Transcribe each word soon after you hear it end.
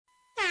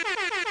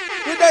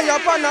We day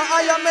upon a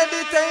higher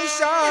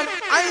meditation.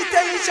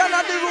 Itation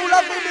of the rule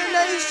of the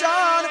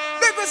nation.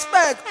 Big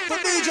respect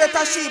to DJ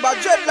Toshiba,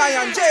 Dread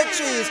Lion,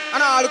 J-Trees, and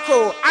all the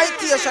crew.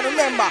 Itation,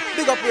 remember,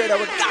 big up here,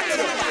 we got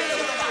you.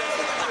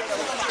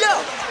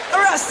 Yo,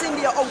 Russ in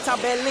the outer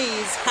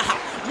Belize.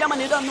 Yeah, man,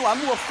 you don't know, I'm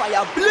more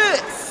fire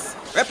blitz.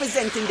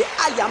 Representing the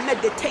higher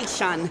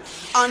meditation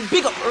on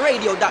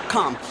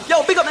bigupradio.com.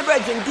 Yo, big up my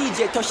brethren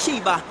DJ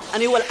Toshiba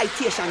and the whole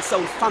Itation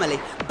Sound family.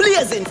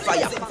 Blazing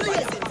fire.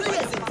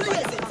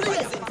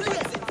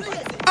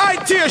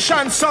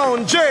 Itation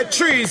Sound,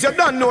 J-Trees, you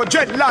don't know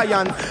Dread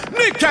Lion,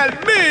 Nickel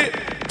B,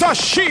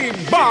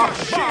 Toshiba.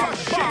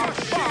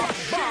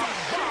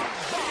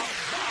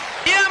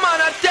 Yeah,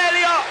 man, I tell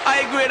you, I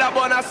agree that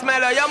one a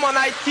smeller. Yeah, man,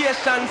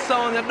 Itation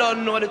Sound, you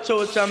don't know the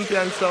true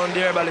champion sound,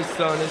 the herbalist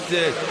sound, it's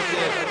it.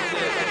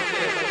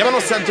 Yeah, man, no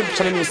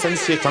scientific new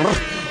sensation.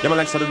 Yeah, man,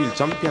 like the real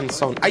champion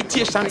sound.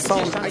 Itation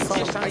Sound.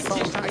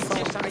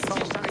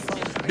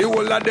 The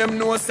whole of them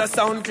knows the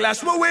sound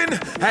clash we win.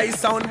 Hey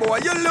sound boy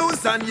you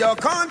lose and you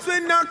can't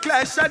win no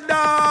clash at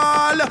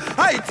all.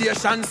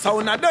 Itation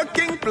Sound are the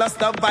king plus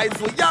the vibes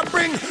we ya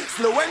bring.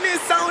 Slow any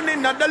sound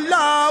in the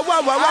law.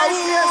 Wow, wow, wow.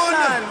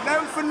 Itation,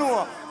 them for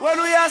know.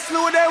 When we are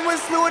slow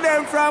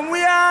them from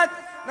we are.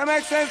 That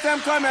makes sense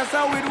them come here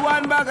so with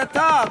one bag of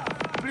talk.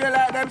 Play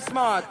like them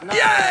smart. Nah.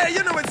 Yeah,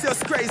 you know it's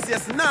just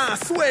craziest. Nah,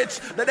 switch.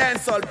 The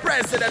dancehall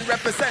president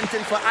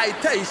representing for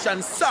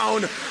Itation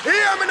Sound.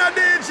 Hear me na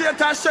DJ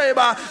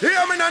Toshiba.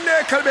 Hear me na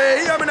Nickel B.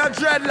 Hear me na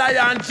Dread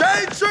Lion.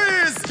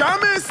 J-Trees.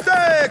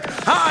 Mistake.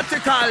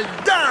 Article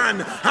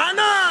done. And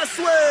nah,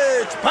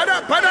 switch.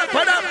 Pada, play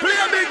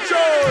a big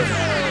tune.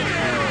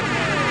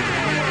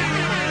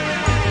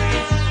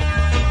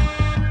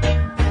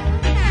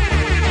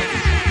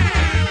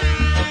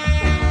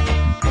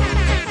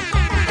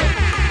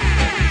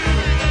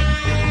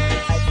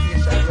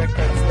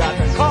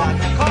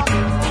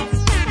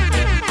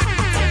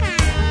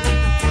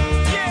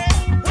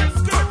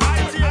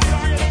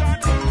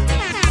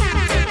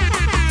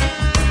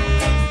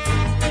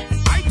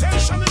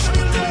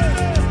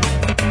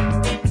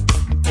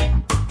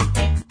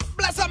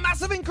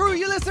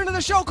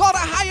 Show called A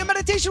Higher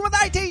Meditation with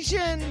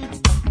Itation.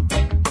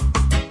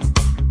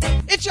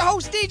 It's your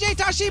host DJ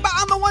Toshiba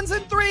on the ones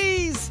and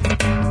threes.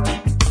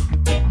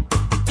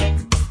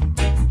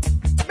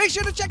 Make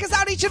sure to check us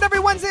out each and every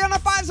Wednesday on the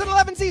 5s and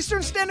 11s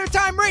Eastern Standard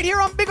Time right here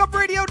on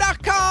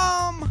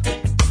bigupradio.com.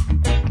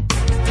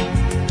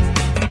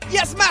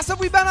 Yes,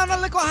 massive, we've been on a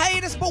little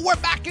hiatus, but we're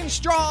back and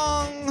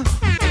strong.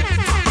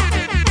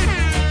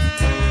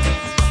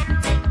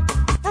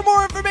 For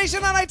more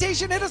information on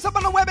Itation, hit us up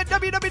on the web at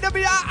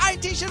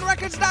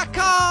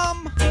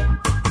www.itationrecords.com.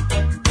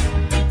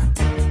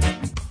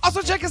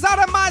 Also check us out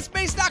at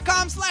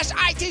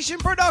myspace.com/Itation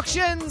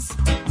Productions.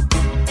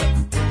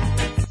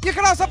 You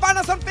can also find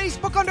us on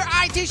Facebook under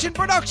Itation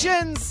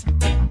Productions.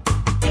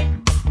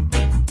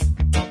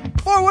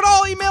 Forward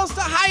all emails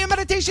to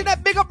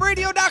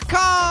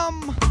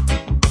highermeditation@bigupradio.com.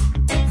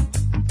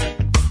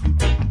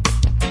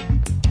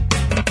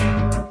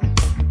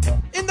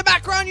 In the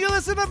background, you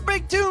listen to a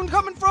big tune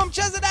coming from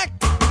Chesedek.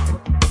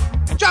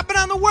 Dropping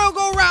on the world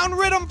go round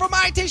rhythm from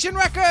Itation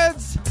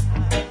Records.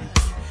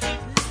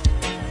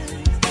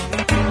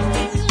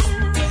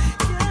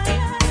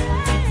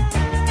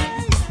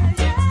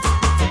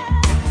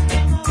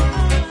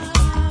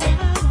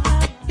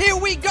 Here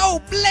we go,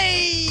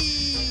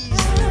 Blaze!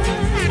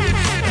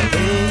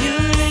 Where you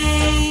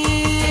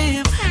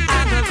live, I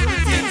got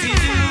good things to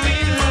do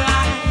in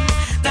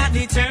life that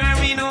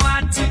determine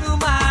what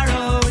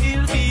tomorrow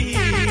will be.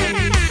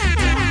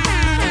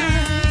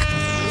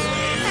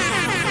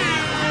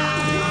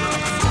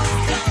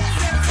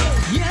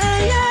 Yeah,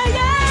 yeah.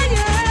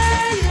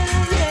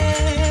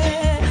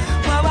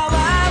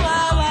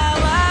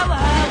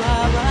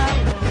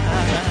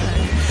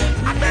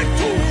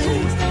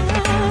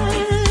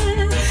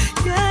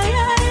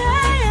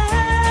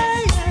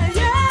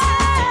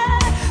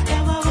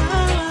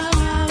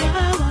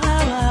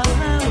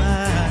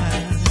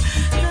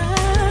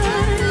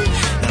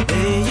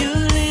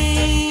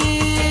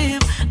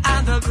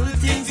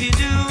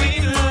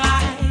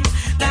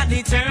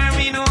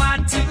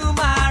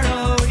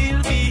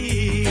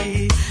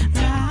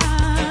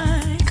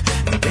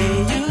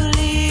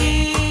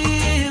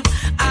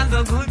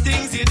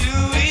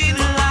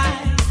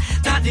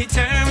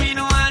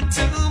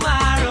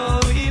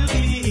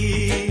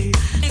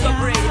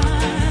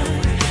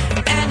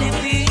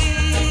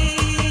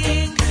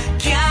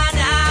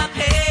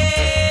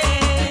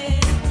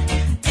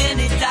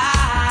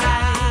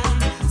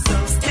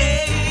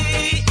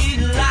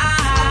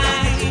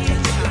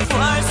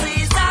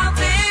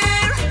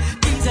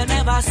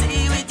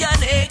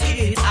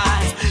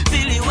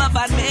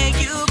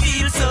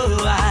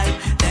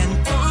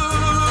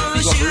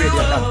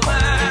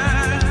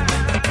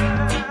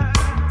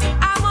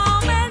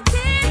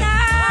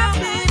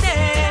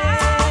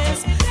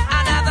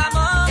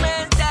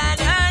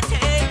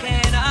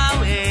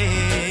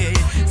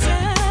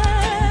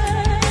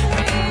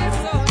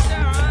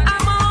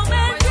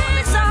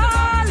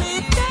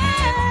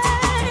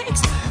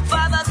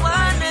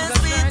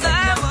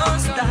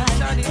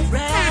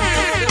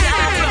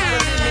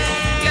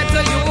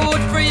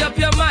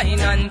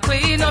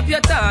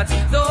 your thoughts.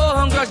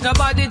 Don't grudge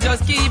nobody,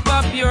 just keep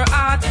up your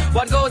heart.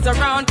 What goes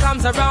around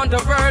comes around,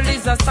 the world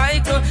is a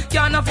cycle.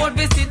 Can't afford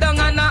to sit down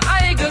and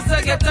idle,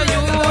 so get a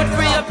youth.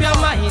 Free up your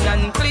mind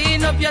and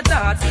clean up your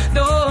thoughts.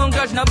 Don't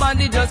grudge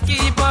nobody, just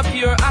keep up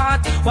your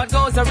heart. What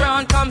goes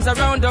around comes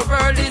around, the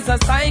world is a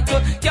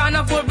cycle. Can't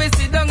afford to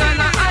sit down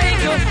and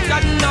idle.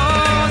 God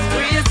knows,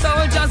 free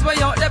soldiers way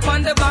out there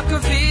on the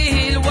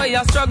battlefield, where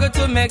you struggle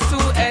to make 2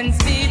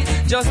 ends meet.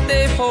 Just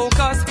stay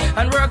focused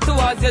and work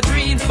towards your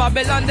dreams.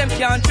 Babylon, them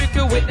can't trick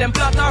you with them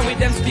plot or with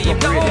them scheme.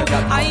 No,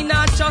 I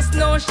not trust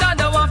no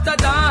shadow after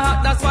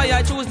dark. That's why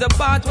I choose the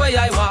path where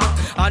I walk.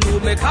 And who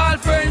make all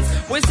friends,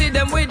 we see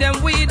them with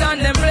them weed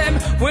and them blame.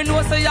 We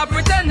know say I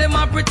pretend, them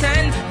I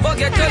pretend.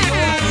 Forget to you.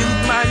 You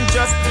man,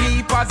 just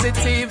be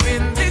positive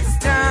in this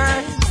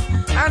time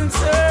and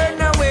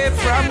turn away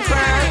from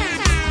crime.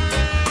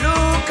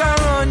 Look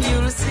around,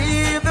 you'll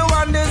see the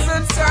wonders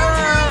and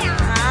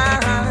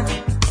signs.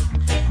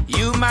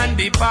 You man,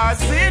 be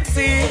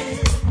positive.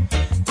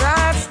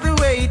 That's the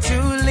way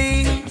to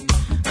live.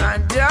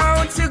 And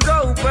don't you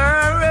go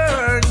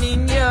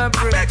burning your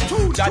brain.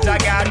 Jaja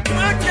got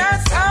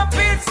goodness up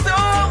its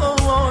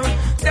door.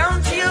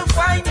 Don't you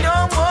fight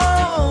no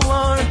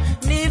more.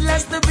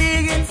 Needless to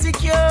be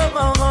insecure.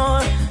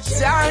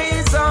 Jah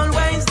is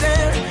always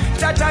there.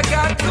 Jaja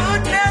got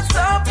goodness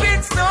up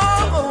its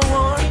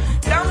door.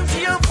 Don't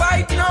you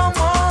fight no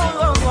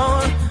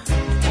more.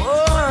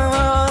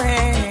 Oh,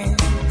 hey.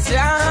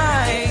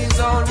 Jah is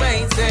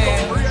always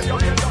there.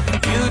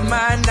 You'd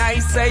man, I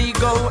say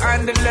go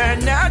and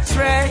learn a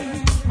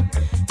trade.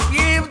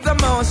 Give the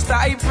most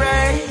I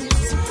praise.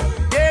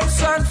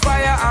 Games on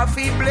fire, I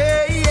feel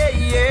blaze.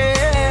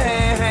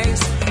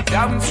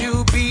 Don't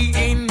you be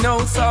in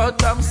no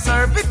sort of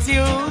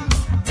servitude.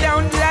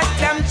 Don't let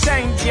them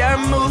change your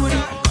mood.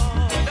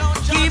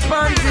 Keep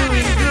on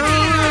doing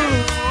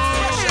good.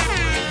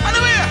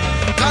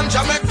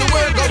 Ganja make the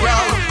world go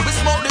round. We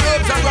smoke the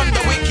herbs and run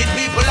the wicked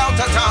people out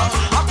of town.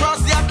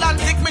 Across the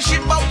Atlantic, we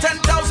ship about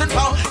 10,000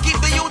 pounds. Keep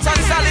the youth on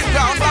solid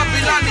ground.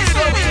 Babylon is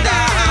going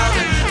down.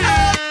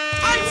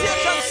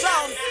 Itation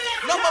Sound,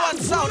 #1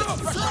 sound.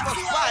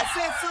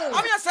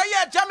 I'm here say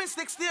yeah, jamming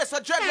sticks there, so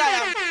Dread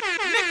Lion,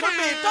 Nickel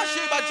Me,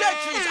 Toshiba,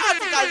 J-Trees,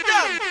 Article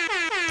done.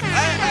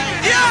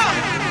 Yeah,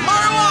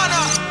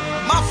 marijuana,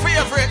 my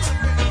favorite.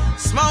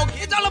 Smoke.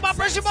 It's all about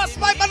pressure bus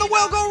pipe and the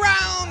world go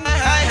round.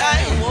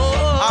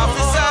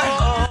 Officer.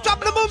 Drop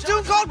the boom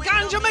tune called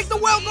Ganja make the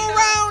world go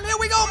round. Here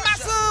we go,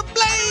 massive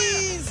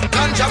blaze.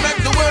 Ganja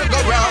make the world go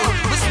round.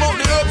 We smoke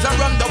the herbs and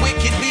run the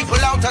wicked people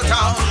out of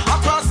town.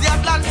 Across the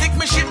Atlantic,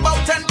 we ship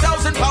about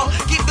 10,000 pounds.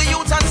 Keep the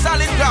youth on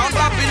solid ground.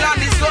 Babylon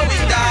is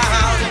going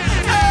down.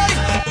 Hey.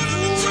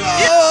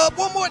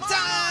 One more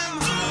time.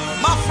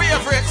 My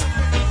favorite.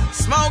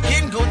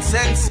 Smoking good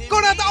sense. Go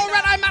to the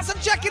Alright Eye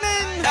Massive checking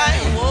in. Hey.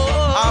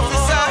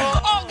 Officer.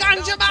 Oh,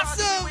 Ganja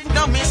Massive.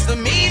 No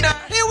misdemeanor.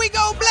 Here we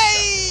go,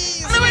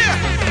 blaze.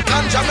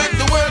 Ganja make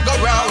the world go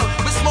round.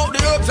 We smoke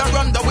the herbs and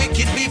run the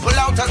wicked people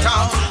out of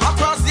town.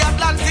 Across the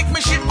Atlantic,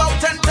 we ship about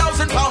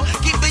 10,000 pounds.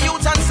 Keep the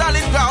youth on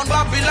solid ground.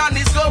 Babylon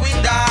is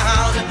going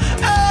down.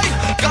 Hey,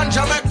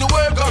 ganja make the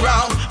world go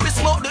round. We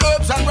smoke the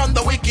herbs and run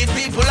the wicked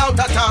people out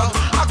of town.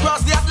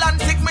 Across the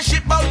Atlantic, we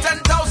ship about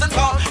 10,000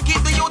 pounds.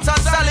 Keep the youth on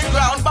solid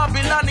ground.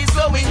 Babylon is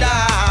going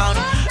down.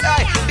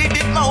 Hey,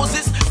 did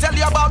Moses tell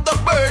you about the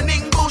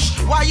burning bush?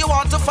 Why you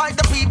want to fight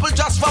the people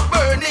just for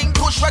burning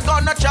bush? We're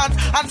gonna chant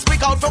and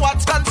speak out for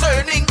what's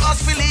concerning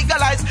us. We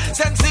legalize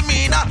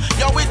sensimina.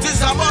 Yo, it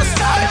is a must.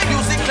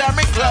 Music clear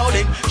me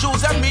clouding.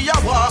 Shoes and me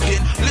are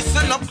walking.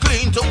 Listen up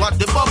clean to what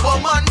the bubble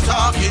man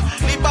talking.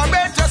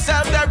 Liberate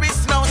yourself, there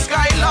is no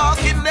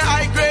skylarking. The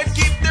high grade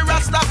keep the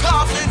rasta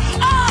coughing.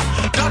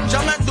 Ganja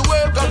make the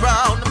world go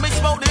round. Me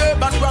smoke the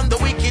herb and run the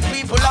wicked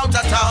people out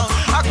of town.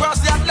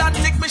 Across the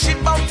Atlantic, me ship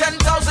about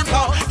 10,000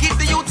 pounds. Keep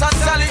the youth on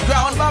solid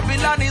ground.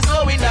 Babylon is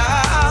going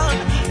down.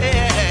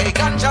 Hey,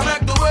 ganja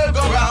make the world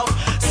go round.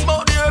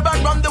 Smoke the herb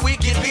and run the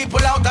wicked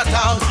people out of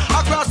town.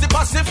 Across the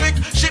Pacific,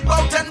 ship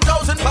out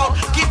 10,000 pounds.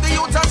 Keep the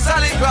youth on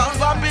solid ground.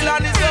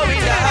 Babylon is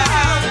going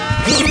down.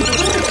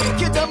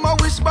 Give them a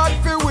wish bad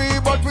for we,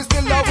 but we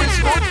still a wish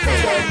good for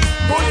them.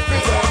 Good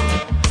for them.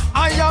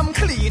 I am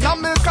clean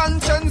and my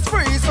conscience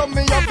free, so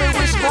me have to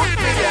wish good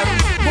for them.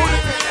 Good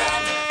for them.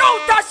 No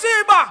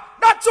Tashiba,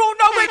 that tune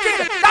the wicked,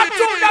 that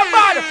tune the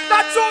bad,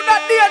 that tune the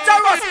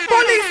dangerous.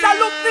 Police are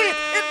look neat,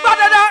 it's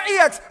better than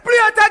 8.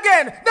 Play it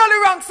again. Nelly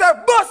Rank said,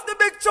 bust the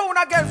big tune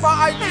again for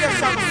Itation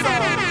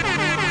Sound.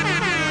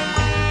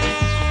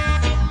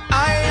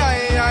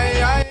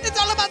 It's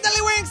all about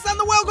Nelly Winks and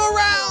the world go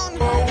round.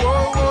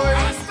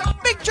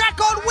 Big track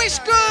called Wish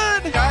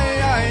Good.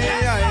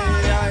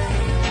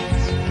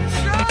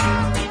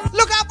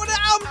 Look out for the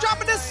album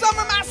dropping this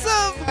summer,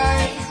 massive.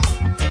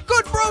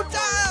 Good bro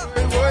time.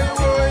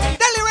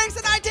 Nelly Ranks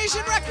and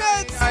Itation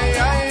Records.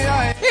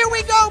 Here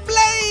we go,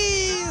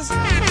 Blaze.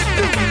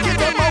 Give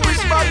them a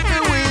wish bad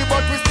for we,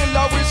 but we still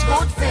a wish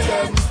good for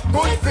them.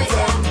 Good for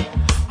them.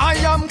 I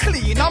am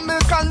clean and my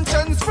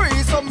conscience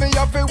free, so me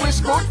have to wish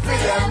good for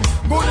them.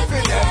 Good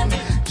for them.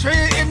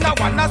 Three in a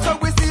one, that's how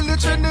we seal the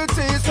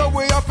Trinity. So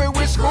we have to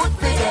wish good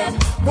for them,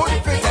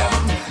 good for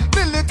them.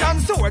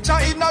 Militant soldier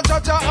in a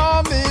judge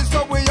army.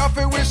 So we have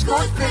to wish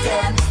good for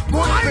them,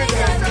 good for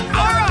them.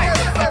 Alright,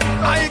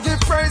 I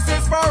give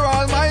praises for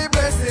all my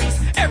blessings.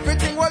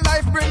 Everything what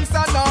life brings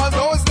and all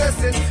those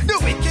lessons. The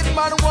wicked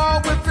man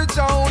war with the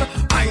town.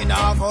 I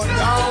now go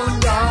down,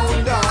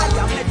 down,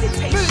 down.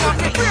 Me have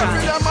to pray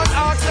for them and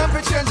ask them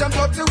to change them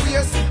not to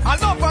waste. I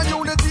love and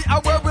unity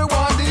are where we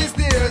want these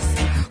days.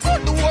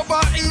 Good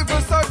over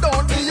evil, so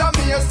don't be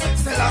amazed.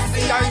 Still I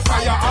see I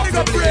fire up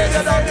the place.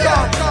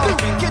 The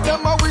wicked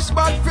them a wish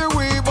bad for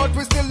we, but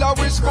we still a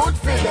wish good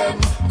for them,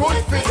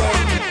 good for them.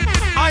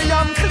 I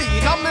am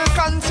clean and my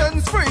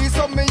conscience free,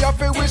 so me have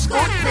to wish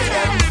good for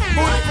them,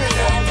 good for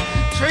them.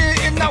 Three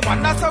in a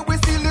one, that's how we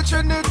seal the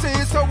Trinity,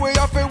 so we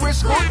have to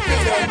wish good for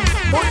them,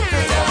 good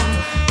for them.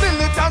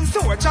 Militant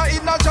soldier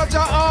in a judge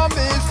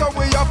army, so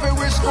we have to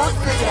wish good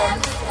for them,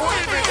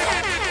 good for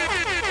them.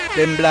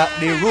 Them block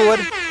the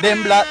road,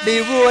 them block the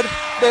road,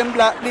 them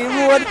block the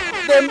road,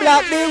 them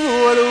block the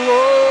road.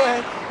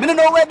 Oh, me don't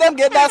know where them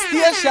get that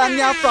station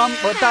ya from,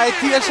 but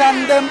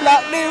Itation them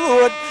block the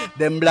road,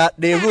 them block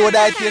the road,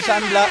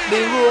 Itation block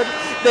the road,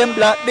 them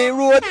block the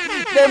road,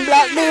 them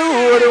block the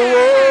road.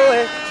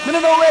 Oh, me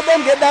don't know where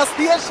them get that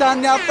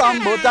station ya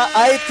from, but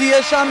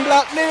Itation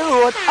block the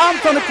road. I'm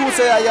from the crew,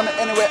 say I am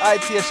anyway.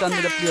 Itation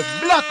with the place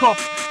block up.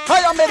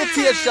 I am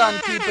meditation,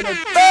 keeping it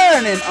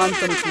burning.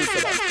 Anthony Cruz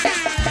say that.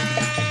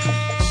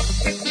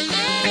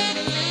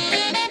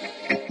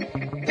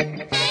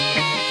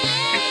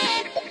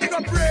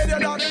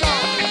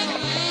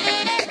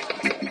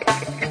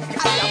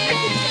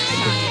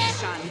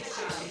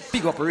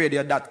 Big up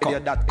radio.com.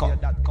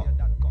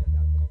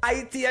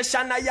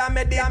 Itation, I am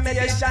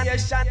meditation.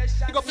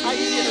 Big up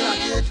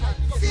meditation.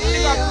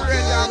 Big up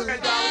radio.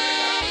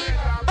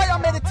 I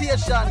am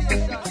meditation.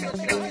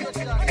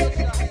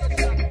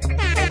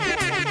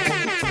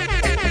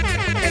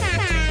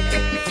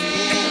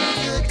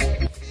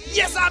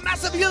 Yes, I'm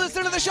massive. You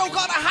listen to the show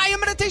called A Higher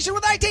Meditation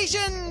with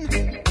Itation.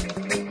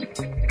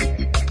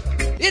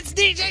 It's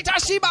DJ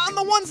Tashiba on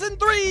the ones and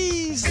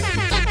threes.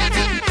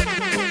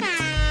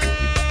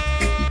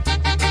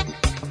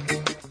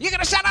 You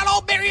gotta shout out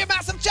Old Barrier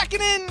Massive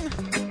checking in.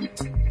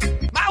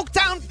 My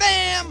Oaktown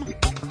fam.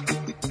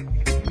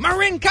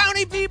 Marin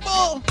County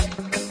people.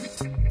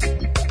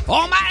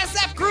 All my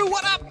SF crew,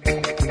 what up?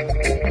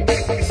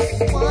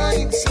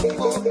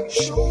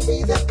 Show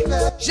me that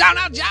blood. Shout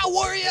out Ja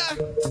Warrior.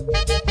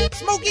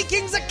 Smoky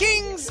Kings of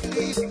Kings.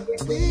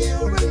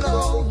 We're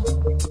alone.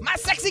 My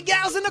sexy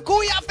gals in the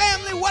Kuya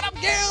family, what up,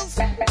 girls?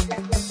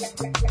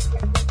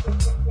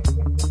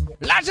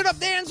 Lodge it up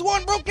there in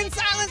One Broken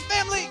Silence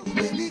family.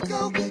 Baby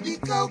go, baby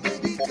go,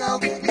 baby go,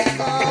 baby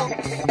go.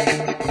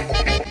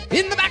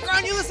 In the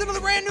background, you listen to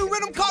the brand new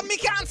rhythm called Me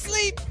Can't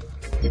Sleep.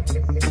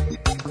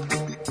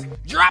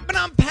 Dropping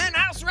on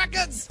Penthouse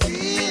Records.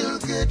 Feel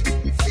good,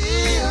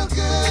 feel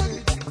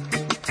good.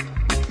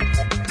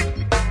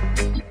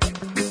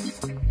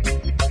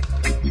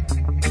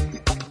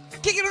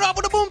 Kicking it off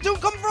with a boom tune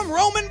coming from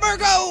Roman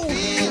Virgo.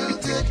 Feel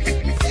good,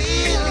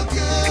 feel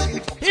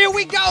good. Here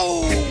we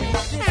go.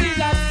 This is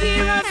a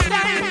serious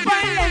time,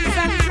 violence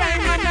and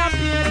crime, and a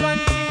beer gun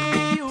thing,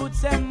 the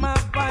youths them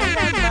up on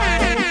their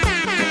mind.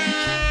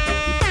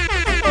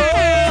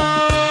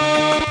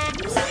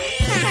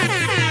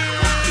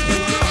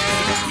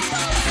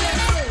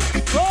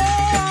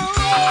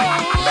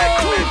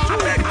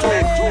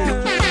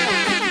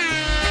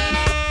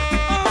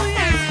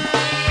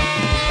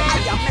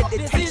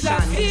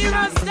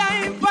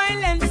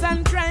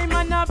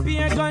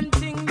 Beer gun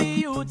thing, the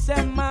youths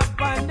them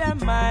up on their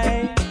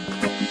mind.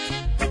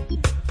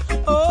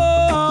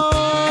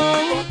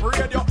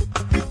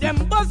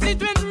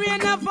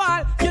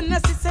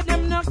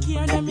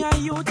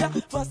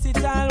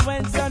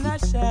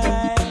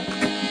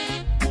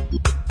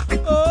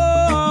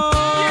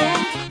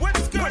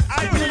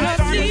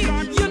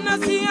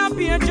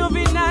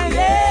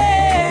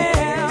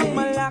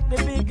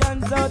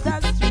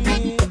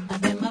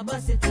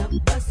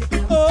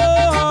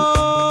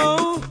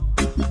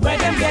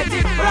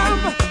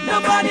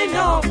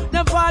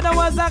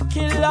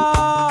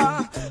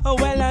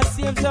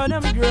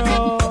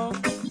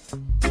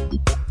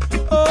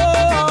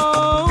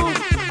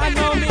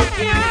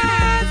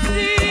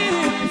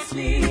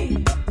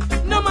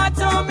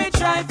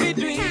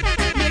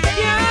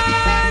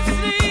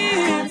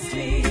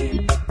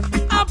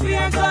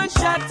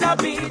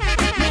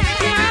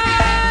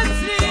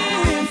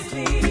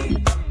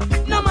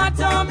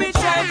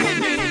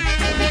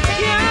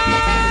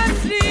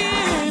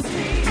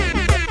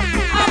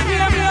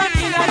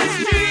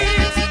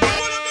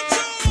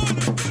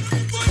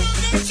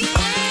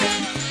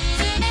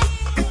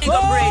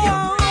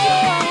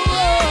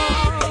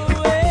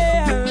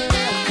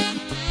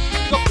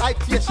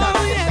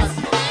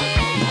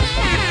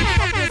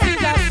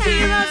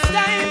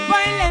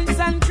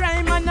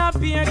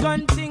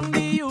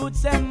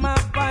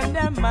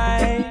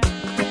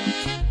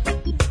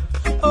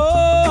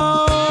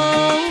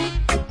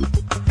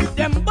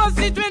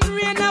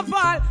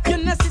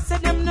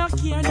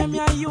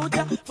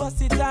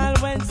 fuss it all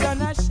when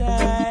sun a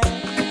shine.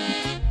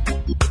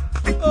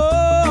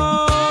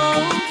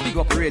 Oh,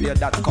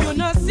 BigUpRadio.com.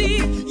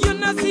 you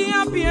no see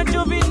a pure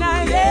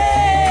juvenile.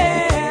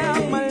 Yeah,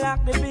 I'ma lock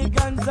the big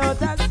guns out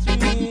the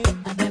street.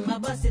 And then I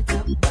bust it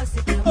up.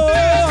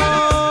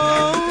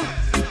 Oh,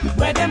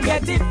 where them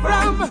get it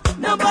from?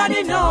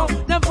 Nobody know.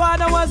 The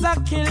father was a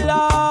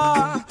killer.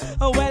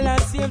 Oh, well, I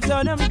see him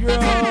to them grow.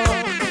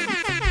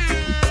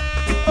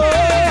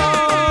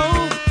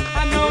 Oh,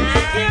 I know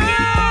me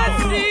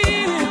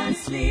can't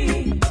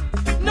sleep.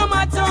 No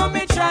matter how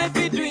me try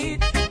to do it,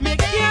 me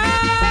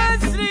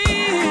can't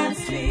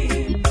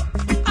sleep.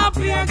 Up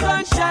here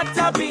gunshot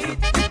a beat.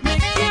 Me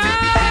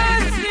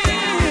can't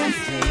sleep.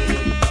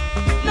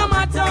 No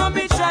matter how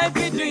me try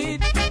to do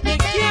it, me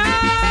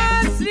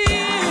can't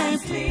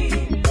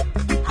sleep.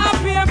 Up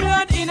here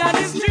blood in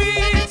the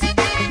street.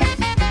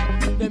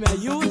 Them a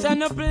youth on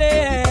the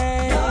play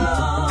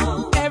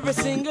every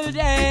single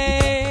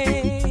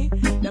day.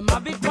 Them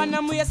have it on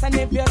them waist, and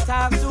if you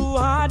talk too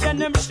hard, then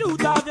them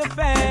shoot off your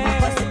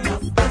face.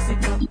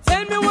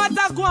 Tell me what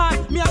I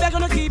want, me a beg you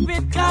to keep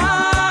it calm.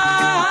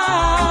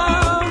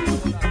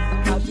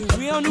 Cause the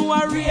real know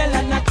are real,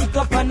 and I kick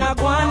up and I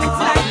go on. It's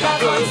like a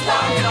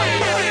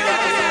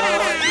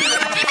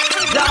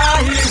Jah,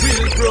 He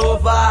will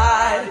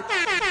provide.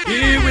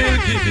 He will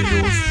give you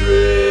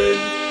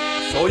strength,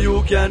 so you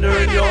can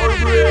earn your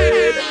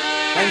bread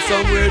and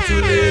somewhere to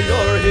lay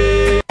your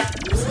head.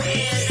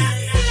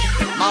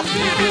 My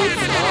people,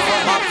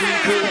 my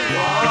people,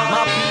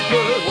 my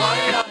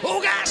people. Oh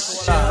gosh,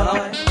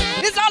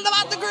 it's all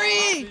about the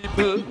greed.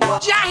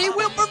 Jah, He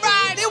will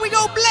provide. Here we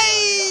go,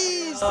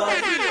 Blaze.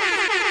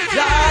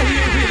 Jah, He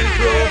will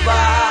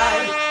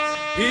provide.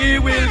 He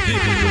will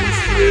give you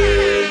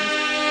strength,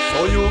 so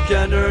you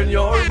can earn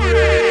your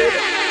bread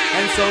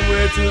and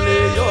somewhere to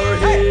lay your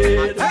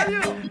head.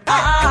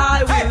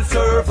 I will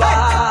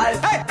survive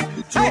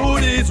through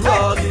these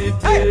rugged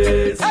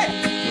days. To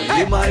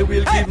Him I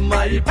will give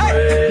my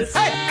praise,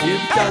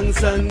 give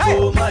thanks and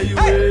go my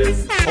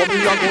ways. Oh,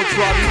 me a go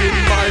traveling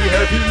my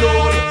heavy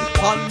load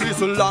on this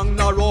long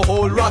narrow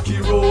old rocky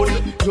road.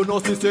 You know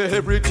see say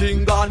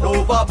everything gone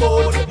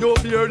overboard. You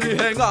barely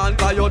hang on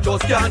cause you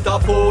just can't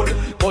afford.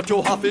 But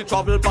you have to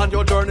travel on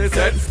your journey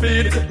set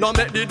speed. Now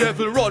make the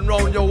devil run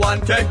round you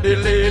and take the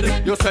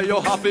lead. You say you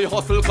have to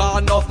hustle cause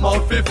enough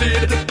mouth to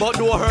feed, but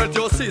don't hurt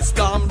your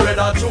system,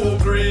 brother, through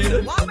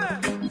greed.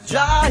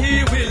 Jah,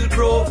 He will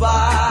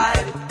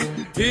provide.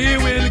 He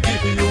will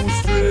give you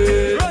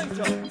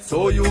strength,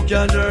 so you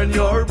can earn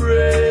your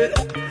bread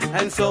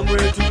and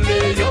somewhere to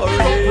lay your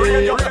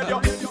head.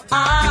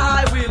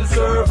 I will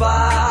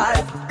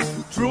survive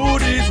through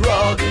these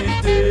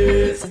rugged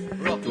days.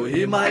 To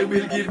Him I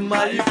will give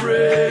my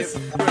praise,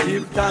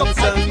 give thanks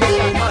and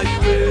go my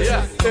ways.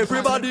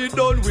 Everybody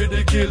done with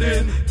the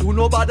killing. Do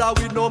no bother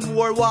with no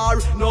more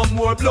war, no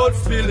more blood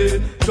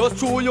spilling. Just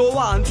through you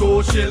want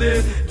to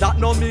shilling. That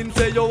no mean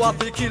say you have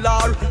to kill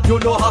her, you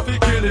no have to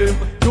kill him.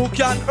 You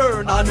can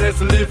earn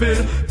honest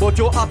living, but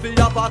you have to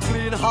have a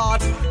clean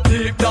heart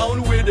deep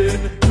down within.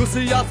 You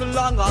see, as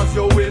long as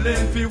you're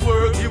willing to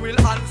work, He will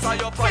answer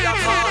your prayer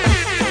call.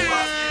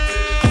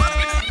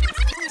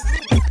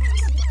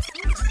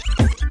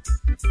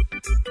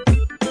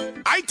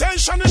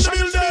 Itation in the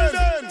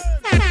building.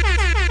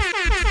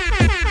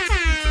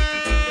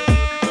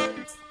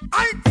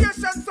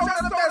 Itation Sound,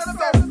 the best.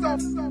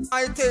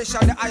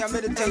 Itation, the higher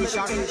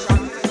meditation.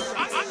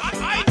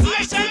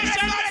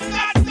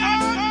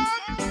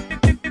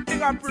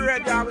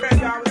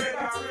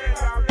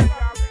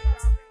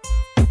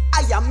 I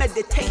am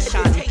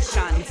meditation.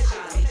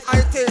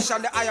 Itation,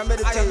 the higher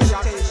meditation.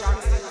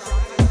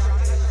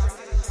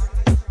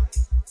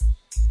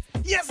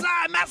 Yes,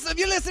 I'm massive.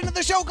 You listen to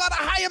the show called A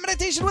Higher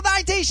Meditation with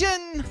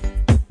Itation.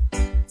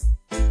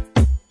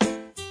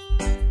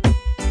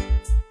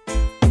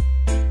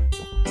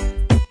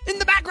 In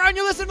the background,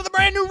 you listen to the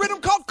brand new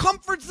rhythm called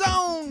Comfort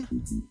Zone.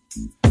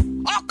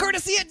 All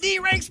courtesy of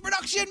D-Ranks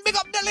Production. Big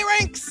up Deli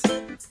Ranks.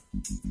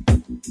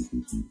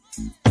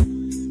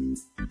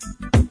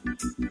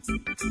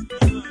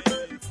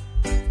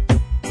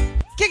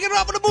 Kicking it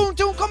off with a boom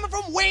tune coming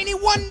from Wayne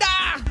Wonder.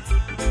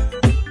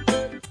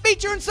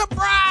 Featuring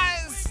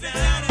Surprise.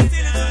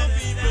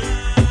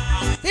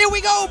 Here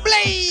we go,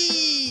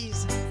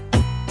 Blaze.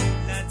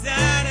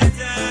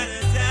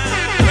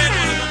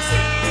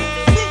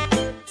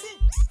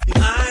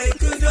 I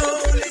could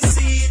only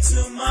see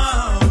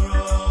tomorrow.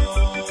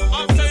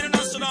 I'm telling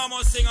us to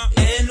singer.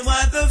 And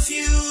what the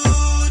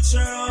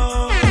future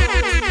holds.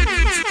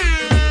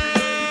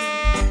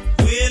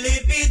 Will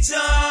it be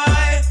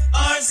joy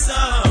or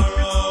sorrow?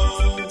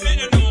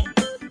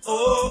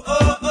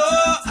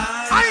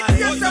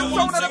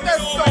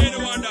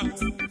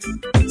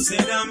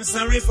 Said I'm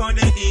sorry for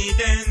the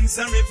heathen,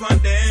 sorry for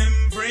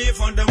them, pray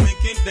for the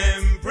wicked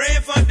them, pray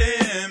for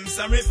them,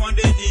 sorry for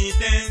the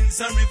heathen,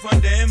 sorry for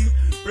them,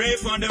 pray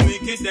for the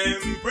wicked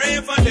them,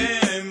 pray for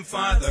them,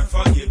 Father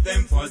forgive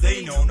them for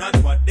they know not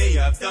what they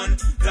have done.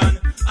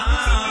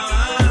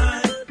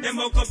 Them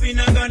woke up in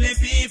a gully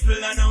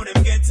people and now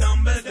them get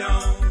tumbled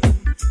down.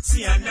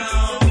 See I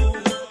know.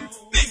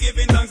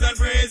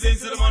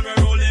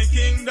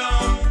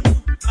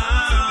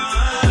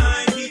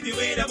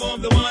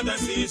 of the water,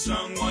 see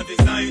strong, what is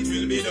night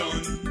will be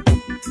done.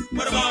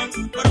 Bada bang,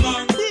 bada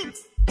bang.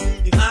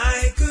 If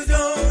I could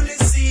only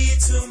see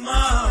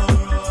tomorrow,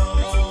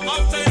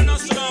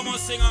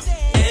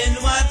 and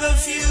what the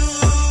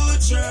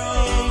future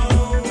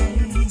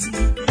holds,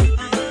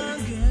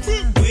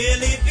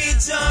 will it be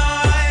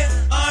joy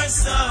or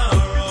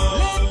sorrow?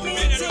 Let me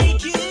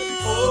take you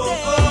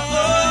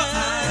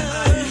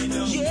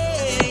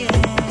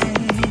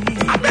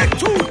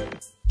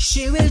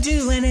She will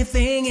do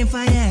anything if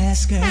I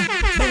ask her.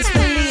 Best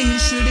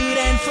believe she'll do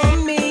that for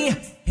me.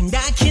 And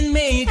I can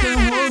make her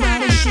whole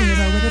body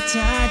shiver with a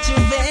touch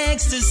of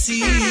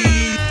ecstasy.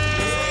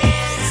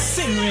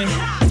 Sing it.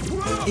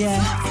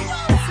 Yeah.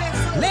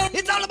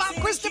 It's all about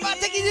Christopher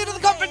taking you to the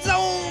comfort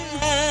zone.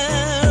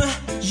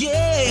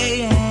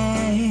 Yeah.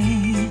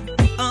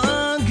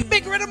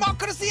 Big rhythm on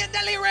courtesy and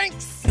Deli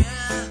Ranks.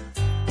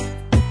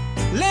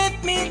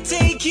 Let me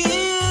take you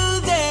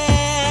there.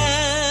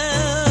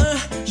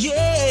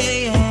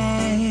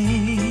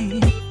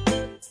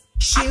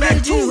 She will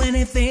do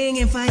anything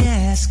if I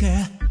ask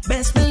her.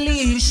 Best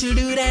believe she'll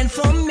do that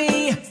for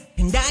me.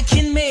 And I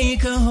can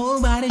make her whole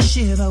body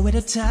shiver with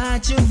a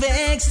touch of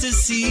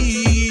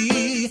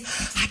ecstasy.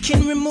 I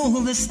can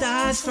remove the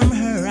stars from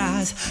her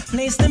eyes,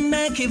 place them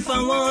back if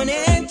I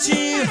wanted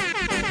to.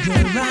 Go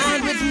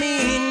ride with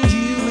me and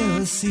you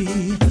will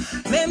see.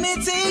 Let me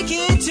take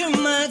you to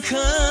my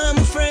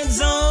comfort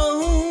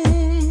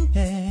zone.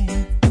 Hey.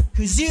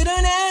 'Cause you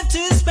don't have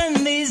to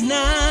spend these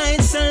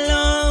nights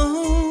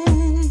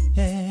alone.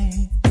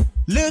 Hey.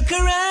 Look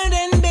around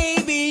and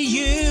baby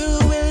you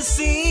will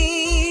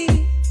see.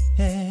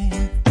 Hey.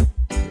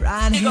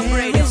 Right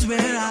here is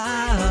where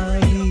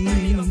I'll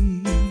be.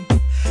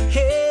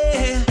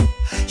 Hey.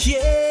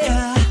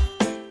 Yeah.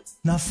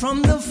 Now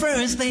from the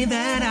first day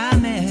that I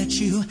met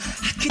you,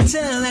 I could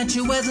tell that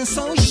you wasn't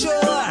so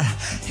sure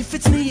if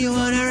it's me you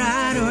wanna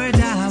ride or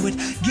die with.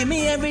 Give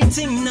me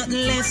everything,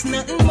 nothing less,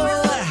 nothing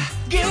more.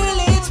 Girl,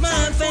 it's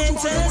my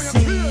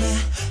fantasy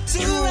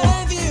to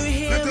have you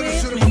here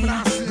with me.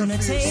 Gonna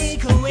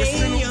take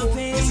away your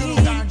pain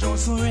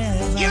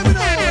forever. Give me that.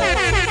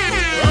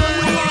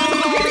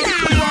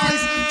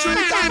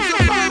 3 times the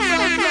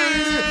perfect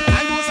lady.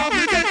 I must have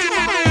to get you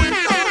out with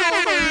no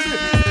baby.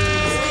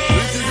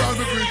 Pretty girl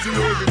be pretty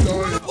every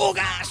time. Oh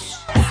gosh.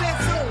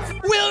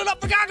 Wheeling up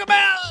the Gaga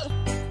Bell.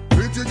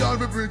 Pretty girl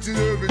be pretty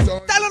every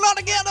time. Tell it all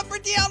together,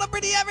 pretty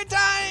every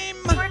time.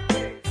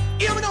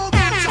 Hear me now,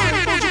 God, time,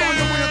 put you on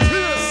the way of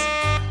tears.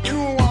 You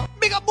know what?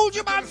 Big up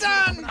Buju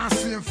Banton. I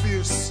see him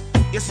fierce.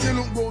 You still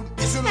look good,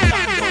 you still look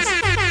dangerous.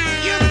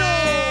 You know.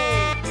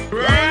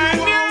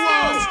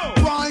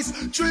 Price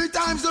 3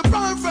 times the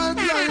perfect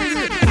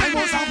lady. I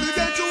must have to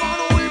get you out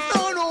of it,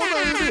 no,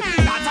 baby.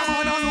 That a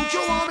man I look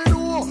you want me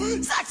know.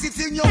 Sexy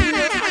thing you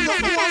wear and your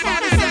poor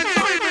body said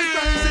drive me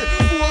crazy.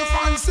 4,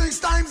 5, 6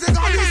 times they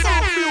got this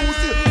off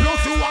beauty.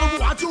 Plus you want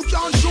what you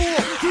can show.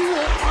 You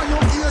walk on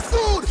your ears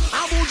food. I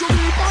want you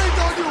be find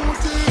on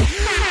duty.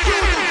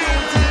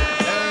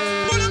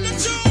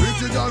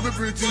 Pretty girl be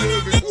pretty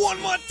every. One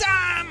more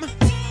time.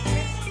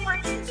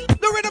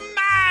 The rhythm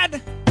mad.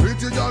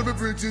 Pretty girl be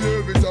pretty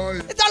every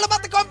time. It's all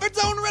about the comfort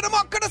zone rhythm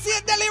on courtesy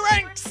of Deli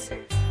Ranks.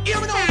 Hear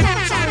me now,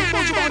 God, sorry,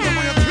 put you on the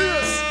way of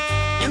tears.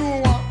 You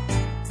know what?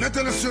 Let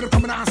tell us you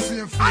come and see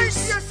him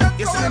face.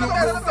 You still look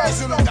good, you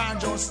still look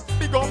dangerous.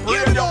 Big up,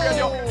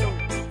 radio.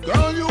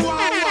 Girl, you are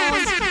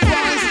once,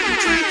 twice,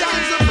 3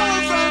 times the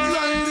perfect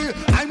lady.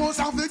 I must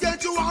have to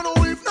get you on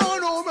if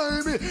no,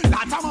 baby.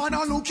 That a man I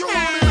look you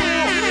on me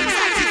now.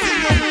 Sexy thing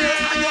you wear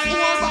and your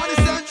whole body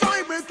said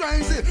drive me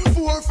crazy.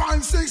 4,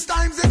 5, 6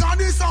 times they got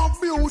this of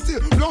beauty.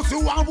 Plus you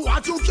have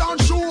what you can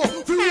show.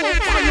 You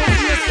walk on your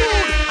face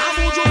food. I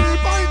want you be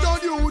find on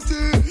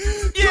duty.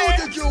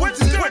 Cutie.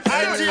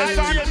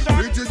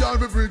 Pretty girl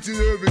be pretty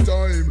every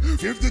time.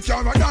 50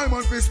 carat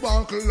diamond fi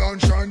sparkle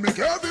and shine. Make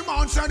every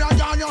man say that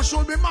girl you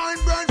should be mine.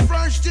 Burn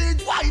fresh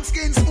teeth, white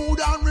skin, smooth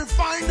and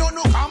refined. Don't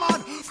no come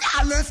on,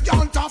 flawless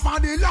girl top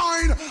of the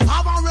line.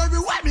 Have her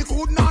everywhere me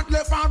could not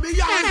left her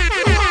behind.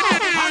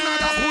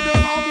 Another could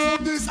never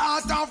move this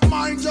heart of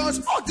mine.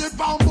 Just put it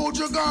on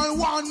Buju girl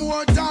one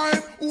more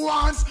time.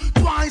 Once,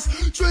 twice,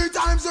 3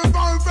 times the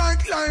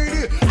perfect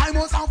lady. I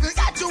must have to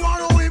get you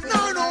on if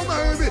no,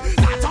 baby.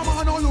 That a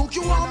man no look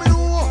you want me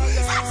know.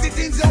 Sexy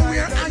things you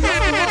wear and you know.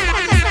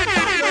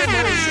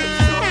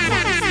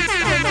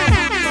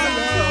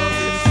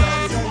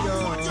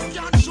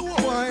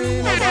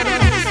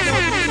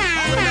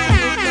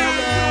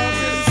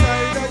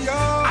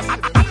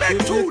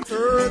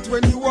 Hurt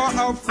when you are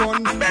have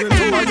fun. When you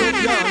are your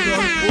young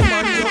done,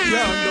 woman your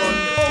young done.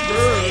 Oh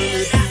girl,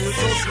 it feels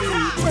so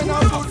sweet when I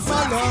put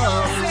my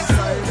love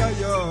inside of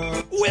you.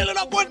 Wheel it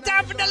up one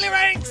time for the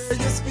lyrics.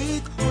 You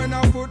speak when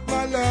I put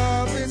my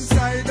love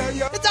inside of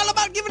you. It's all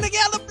about giving the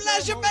girl the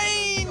pleasure,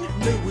 pain.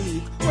 The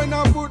week when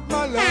I put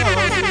my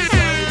love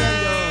inside of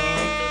you.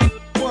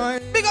 Why?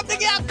 Big up the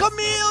girl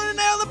Camille in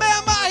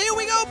Alabama. Here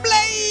we go,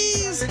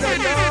 Blaze. It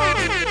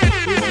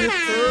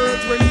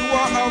hurts when you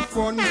are have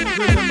fun.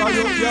 Remember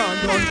your young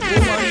done,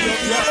 woman your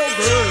young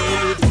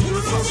girl. It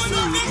feels so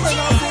sweet when I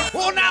put.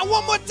 Oh, now one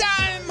One more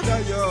time.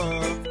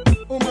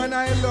 Woman,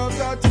 I love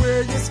that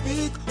way you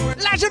speak.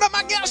 Legend of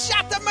my girl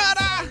shot the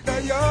murder.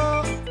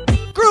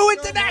 Crew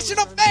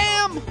International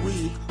fam.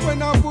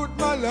 When I put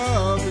my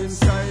love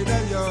inside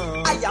of you,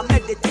 I am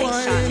meditation.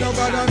 Why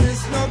nobody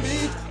miss no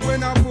beat?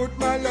 When I put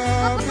my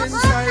love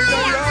inside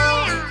of you,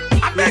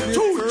 I make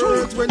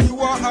it when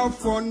you are have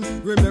fun.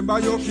 Remember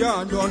you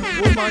can't done,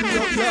 woman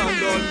you can't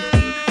done.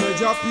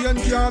 Your pain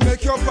can't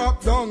make you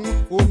pop down.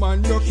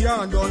 Woman you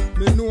can't done,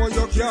 me know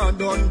you can't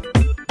done.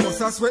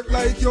 Must a sweat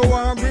like you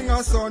want bring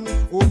a son.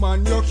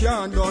 Woman you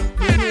can't done,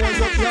 me know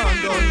you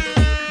can't done.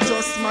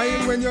 Just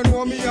smile when you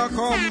know me a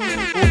come.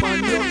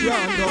 Woman you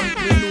can't done,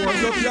 me know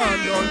you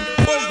can't done.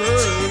 Oh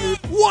girl,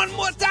 one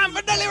more time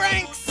for Deli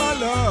Ranks. My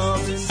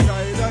love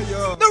inside of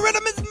you. The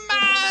rhythm is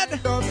mad.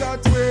 Love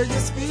that way you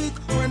speak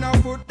when I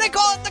put. They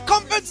call it the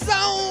comfort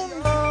zone.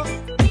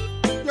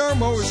 Your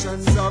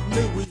emotions have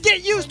me weak.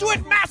 Get used to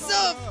it,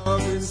 massive.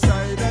 Love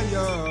inside of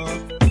you.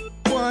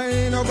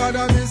 Why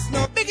nobody miss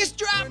no. Biggest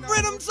drop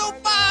rhythm so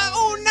far.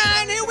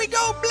 09, here we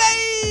go,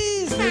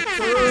 Blaze. It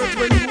hurts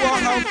when you are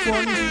have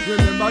fun.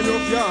 Remember you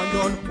can't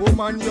done,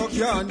 woman you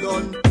can't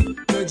done.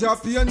 Major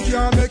pain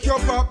can't make you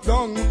pop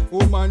down.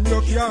 Woman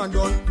you can't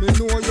done, me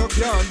know you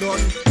can't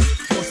done.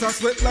 Must a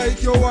sweat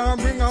like you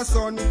want bring a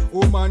son.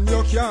 Woman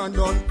you can't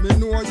done, me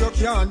know you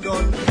can't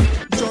done.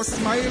 Just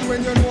smile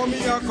when you know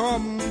me a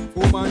come.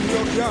 Woman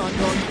you can't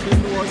done, me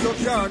know you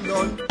can't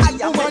done.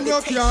 Woman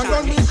you can't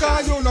done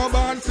because you no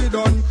born fi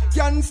done.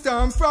 Can't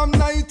stand from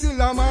night till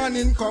the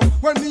morning come.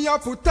 When me a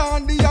put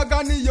on the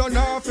agony you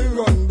not fi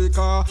run.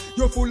 Because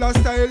you full of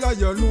style and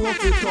you know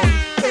fi turn.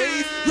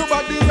 Hey, your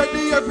body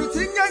ready,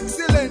 everything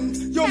excellent.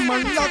 Your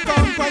man lock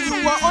on for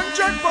you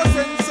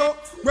 100%. So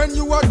when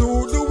you a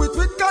do it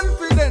with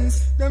confidence.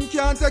 Them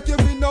can't take you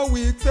in no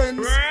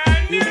weekends.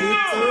 If it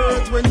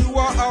hurts when you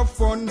a have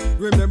fun,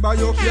 remember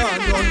you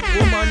can't done,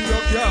 woman you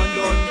can't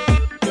done.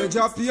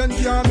 Major pain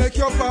can't make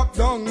you pop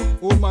down,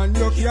 woman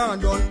you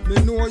can't done, me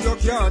know you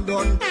can't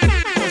done.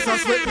 Just a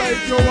sweat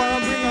like you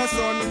want bring a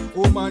son,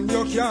 woman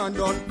you can't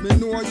done, me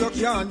know you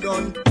can't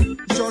done.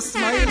 Just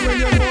smile when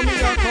you know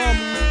me a come,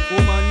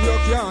 woman you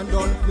can't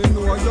done, me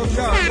know you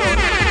can't done.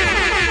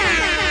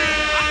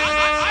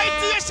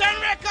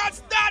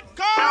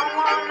 ItationRecords.com.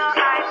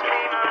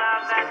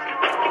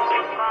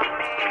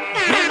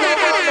 Me no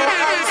want no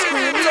ice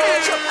cream,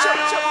 love.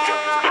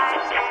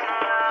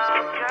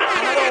 I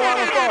don't want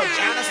no fudge.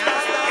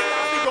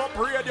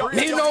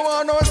 Me no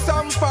want no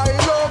samphire,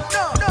 love.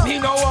 Me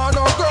no want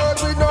no girl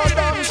with no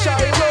damn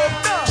shy, love.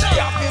 She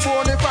have me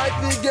bonafide,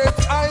 me get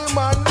I'm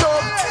and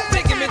love.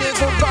 They give me the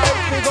good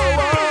vibe, me go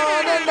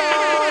on and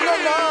on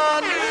and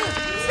on.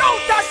 No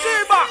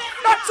Tashiba,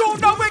 that tune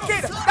the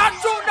wicked, that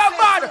tune the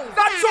bad,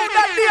 that tune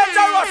the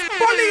dangerous.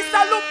 Police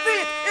that look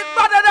feet, it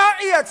better than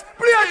ears.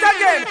 Play it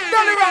again,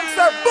 Deli Ranks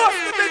bust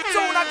the big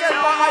tune again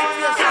for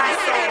Itation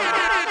Sound.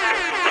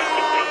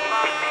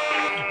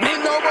 Me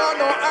no want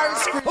no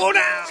ice cream. Hold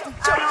on.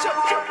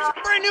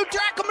 Brand new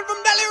track coming from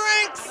Deli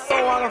Ranks.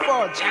 Don't want no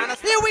fudge.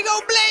 Here we go,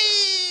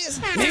 Blaze.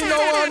 Me no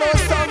want no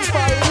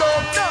samphire,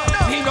 love.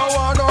 Me no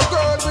want no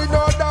girl with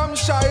no damn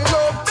shy,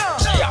 love.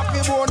 She have me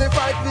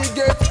bonafide, me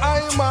get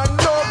I'm and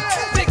love.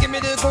 They give me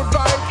the good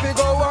vibe, me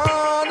go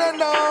on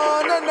and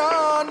on and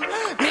on.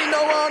 Me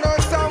no want no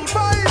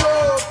samphire,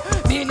 love.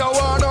 Me no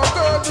want no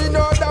girl with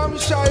no damn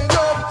shy,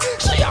 love.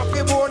 She have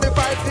me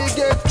bonafide, me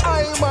get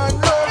I'm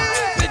and love.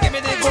 They give me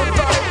the good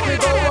vibe, me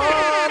go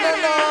on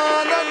and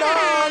on and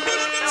on.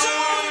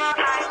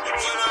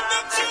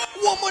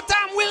 One more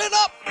time, wheel it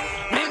up.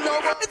 Me no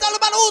want. It's all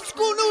about old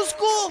school, new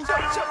school.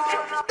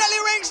 Deli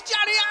Ranks,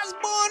 Johnny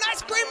Osborne,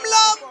 Ice Cream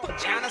Love.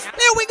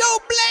 Here we go,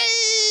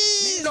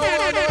 Blaze. Me no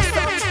want no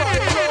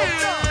samphire, love.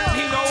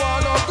 Me no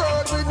want no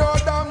girl with no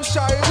damn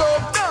shy,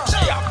 love. She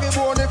have me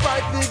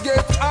bonafide, me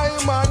get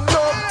I'm and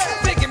love.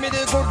 They give me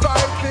the good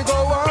vibe, me go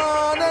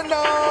on and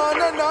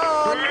on and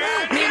on.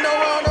 Me no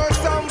want no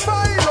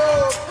samphire,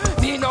 love.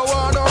 Me no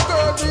want no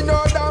girl with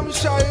no damn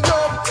shy,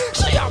 love.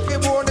 She have me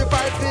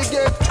bonafide, me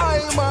get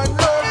I'm and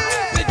love.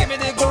 They give me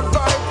the good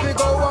vibe, me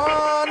go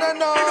on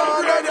and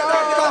on and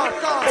on.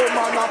 Oh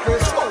man, I feel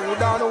slow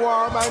down,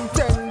 warm and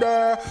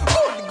tender.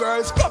 Good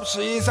girls club,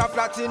 she's a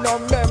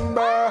platinum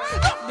member.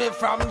 Love me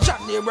from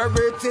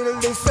January till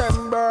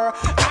December.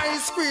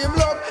 Ice cream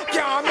love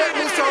can't make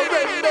me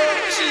surrender.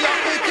 She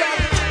have me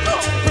can't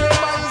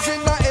compromise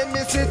in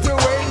any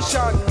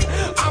situation.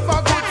 Have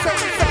a good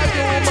sense of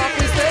humor,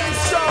 be stay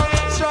strong,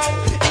 strong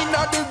in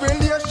the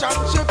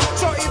relationship.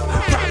 So if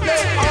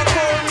problem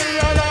occur me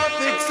and I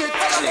fix it,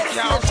 she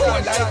can't fall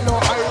like no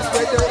ice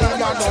weather in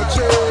a no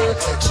tray.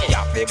 She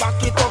have to back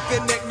it up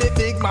and make the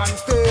big man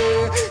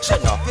stay. She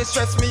not fi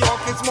stress me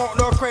off, it's smoke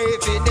no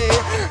crazy day.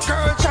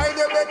 Girl, try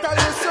the better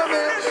listen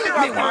me.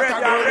 Me want a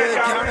girl we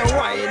can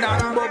wine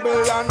and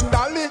bubble and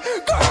dolly.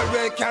 Girl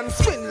we can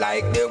spin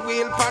like the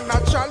wheel for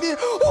naturally.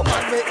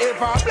 Woman me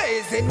ever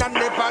blazing and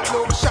never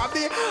look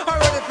shabby. I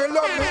ready fi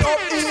love me up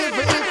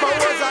even if I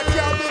was a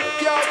cabby.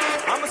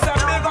 I'm a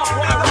big up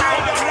one of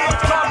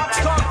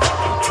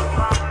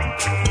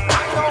I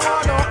don't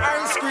want no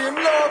ice cream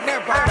love,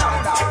 never.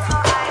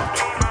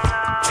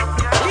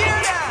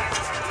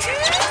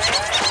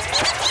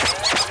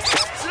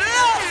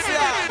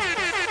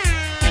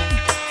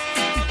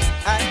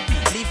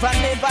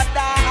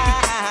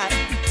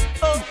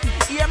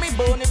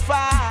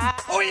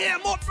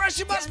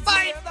 pressure must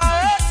fight.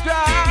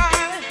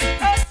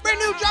 Brand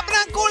new dropping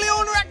on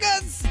Corleone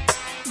Records.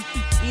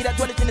 He that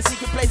dwelleth in the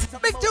secret place.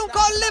 Big tune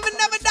called Live and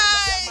Never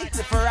Die.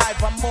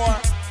 Forever more.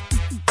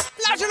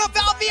 Large enough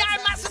LVI,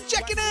 massive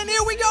checking in.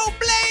 Here we go,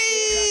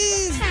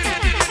 Blaze.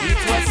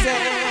 It was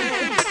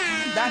said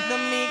that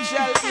the meek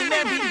shall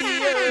inherit the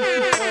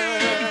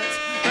earth.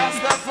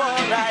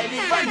 Rastafari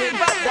live and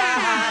never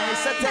die.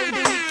 So tell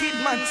the wicked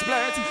man's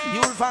flirt,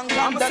 you'll find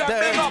the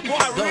dirt.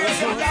 Those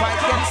who fight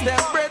against them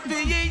bread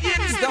the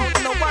yins don't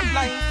know what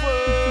life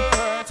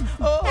worth.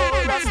 Oh,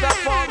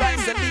 Rastafari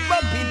said live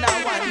up in our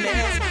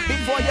oneness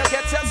before you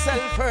get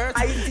yourself hurt.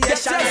 Get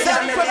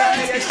yourself hurt.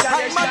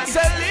 I must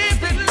say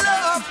live in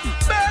love,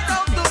 burn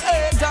out the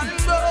hate and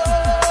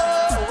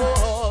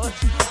grudge.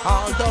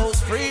 All those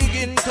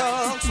freaking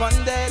thugs,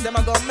 one day them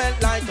a go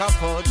melt like a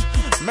fudge.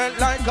 Melt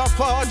like a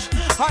fudge.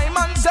 I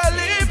man say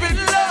live in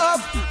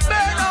love,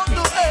 burn out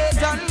the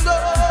hate and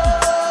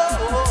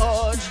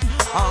grudge.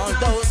 All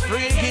those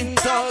freaking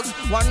thugs,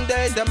 one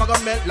day them a go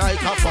melt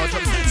like a fudge.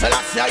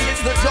 Selassie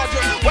is the judge.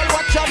 Well,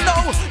 what you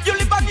know, you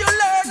live and you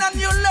learn as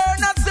you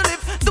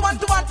live. Do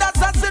unto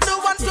others as you do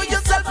unto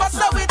yourself, as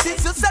how it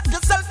is. You set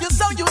yourself, you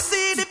sow, you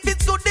see it. If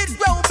it's good, it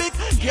grow big.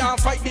 Can't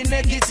fight the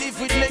negative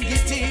with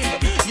negative.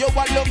 Yo,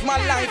 I love my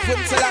life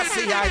when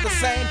Selassie I the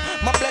same.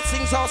 My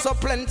blessings are so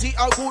plenty,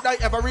 how good I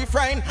ever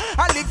refrain.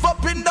 I live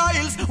up in the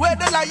hills where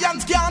the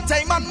lions can't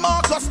tame and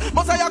Marcus.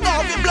 Must I go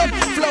with blood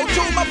flow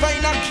through my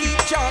vein and keep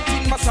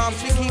chanting my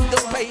psalms to keep the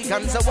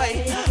pagans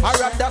away. I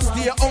rather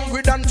stay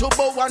hungry than to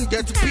bow and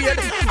get paid.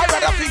 I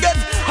rather forget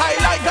high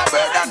like a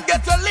bird and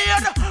get a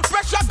lead.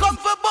 Pressure come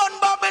for bun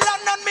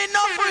Babylon and me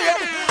not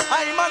afraid.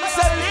 I man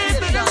say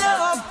live in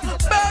love,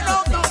 burn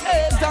out the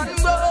hate and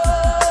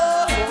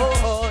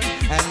gold.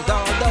 And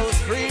all those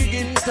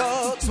freaking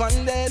thugs,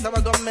 one day they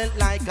were gonna melt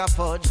like a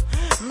fudge.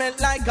 Melt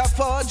like a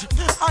fudge.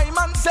 I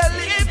man say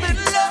live in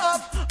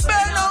love,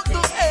 burn out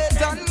the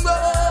hate and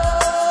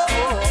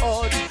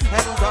gold.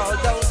 And all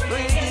those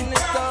freaking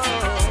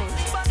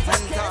thugs,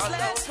 and all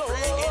those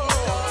freaking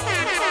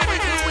thugs. All we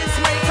do is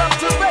wake up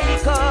to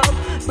break up.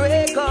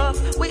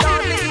 We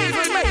only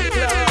even make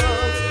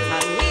love. I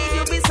need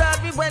you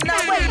beside me when I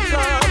wake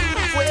up.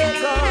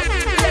 Wake up,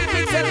 let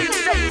me tell you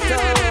straight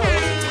up.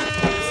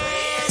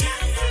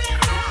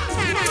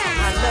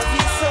 I love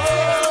you so.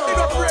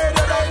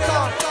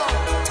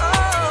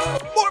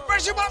 More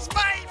pressure must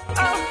fight.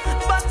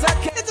 But I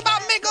can't. It's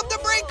about make up the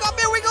break up.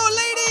 Here we go,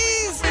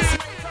 ladies.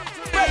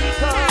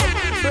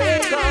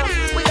 Break up,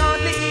 we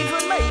only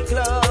even make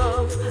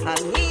love. I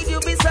need you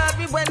beside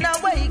me when I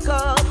wake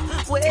up.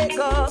 Wake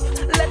up,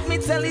 let me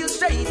tell you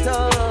straight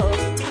up.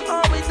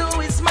 All we do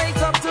is make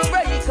up to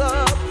break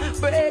up,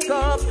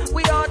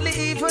 we hardly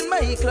even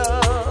make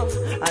love.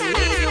 I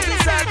need you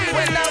beside me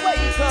when I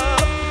wake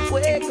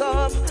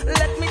up,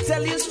 let me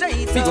tell you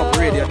straight up.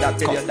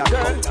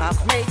 Girl,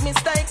 I've made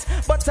mistakes,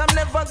 but I'm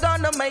never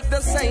gonna make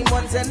the same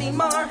ones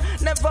anymore.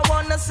 Never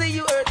wanna see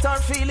you hurt or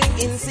feeling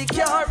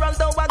insecure.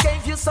 Although I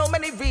gave you so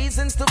many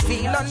reasons to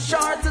feel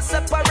unsure. To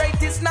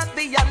separate is not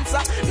the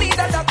answer,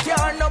 neither the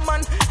cure. No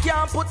man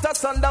can't put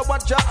us under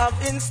what you have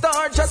in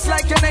store. Just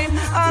like your name,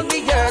 I'll be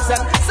yours,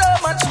 and so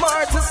much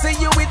more. To see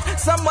you with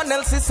someone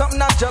else is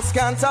something I just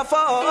can't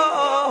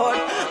afford.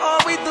 All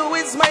we do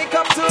is make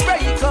up to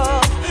break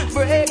up.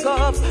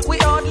 We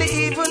hardly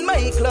even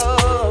make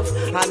love.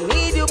 I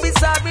need you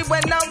beside me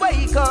when I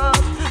wake up.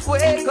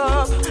 Wake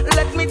up,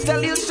 let me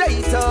tell you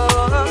straight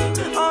up.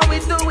 All we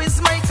do is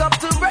make up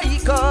to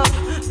break up.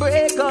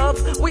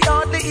 We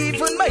hardly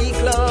even make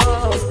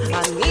love.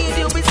 I need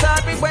you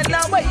beside me when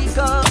I wake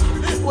up.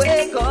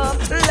 Wake up,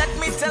 let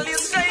me tell you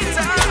straight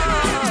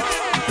up.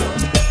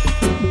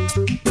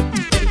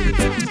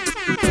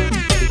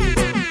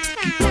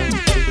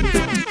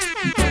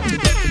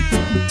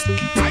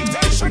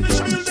 Itation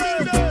Sound,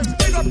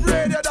 big up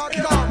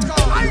radio.com.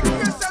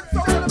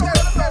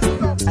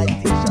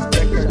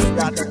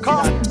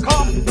 ItationRecords.com.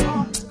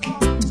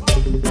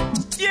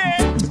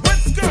 Yeah,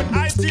 what's good,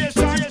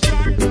 Itation?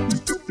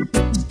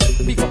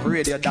 Big up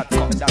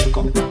radio.com.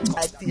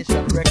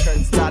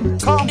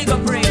 ItationRecords.com. Big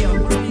up radio.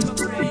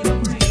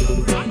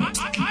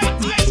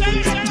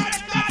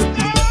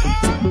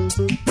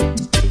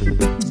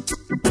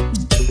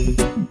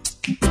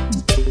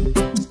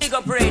 Big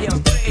up radio.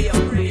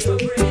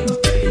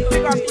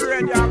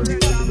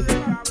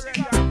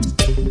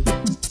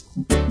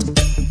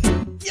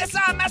 Yes,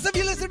 I'm massive.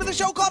 You listen to the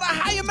show called A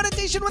Higher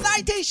Meditation with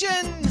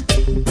Itation.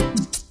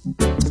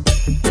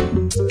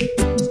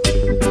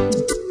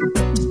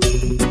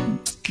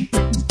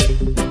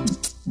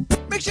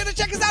 Make sure to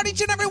check us out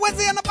each and every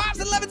Wednesday on the Pops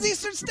at 11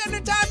 Eastern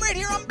Standard Time right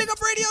here on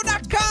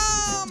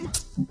BigUpRadio.com.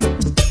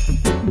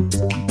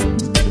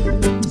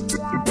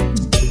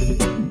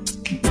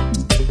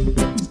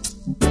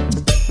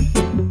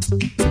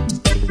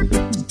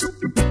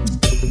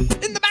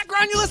 In the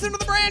background, you listen to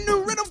the brand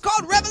new rhythm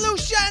called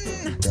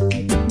Revolution.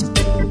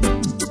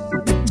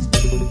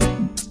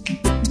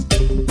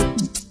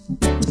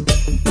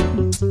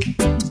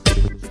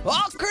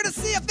 All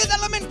courtesy of Fifth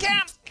Element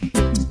Camp.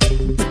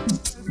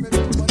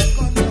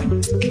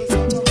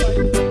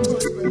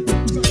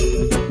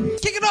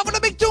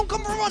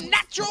 on,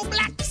 Natural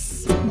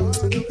Blacks.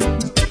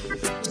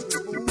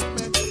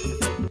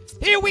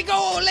 Here we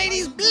go,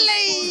 ladies,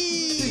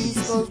 blaze.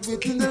 Cause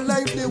within the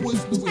life there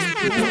was no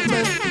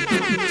improvement.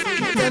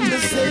 Then the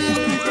same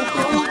people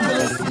don't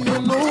wanna see you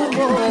no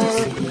more.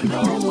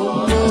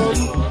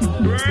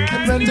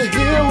 And when they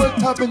hear what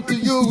happened to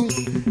you,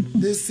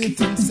 they sit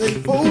and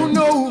say, oh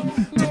no,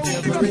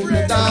 never in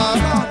the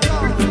dark.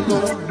 No,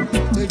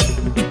 they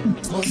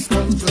must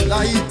come to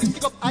light.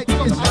 It's not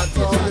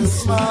all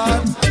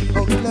smart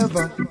or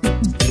clever.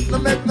 No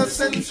make no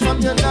sense from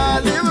you now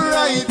live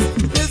right.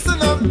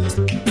 Listen up,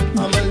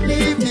 I'ma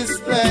leave this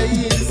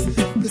place.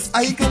 Cause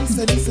I can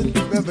sense in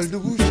the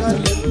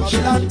revolution.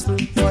 Babylon,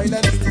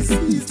 violence,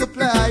 disease, the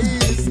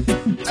place.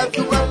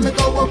 Everywhere me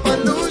go a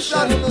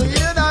pollution. You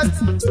hear that?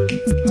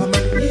 I'ma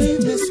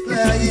leave this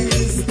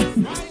place.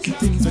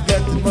 Things are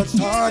getting much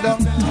harder.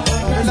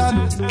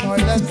 Babylon,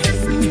 violence,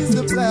 disease,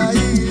 the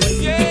place.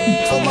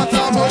 No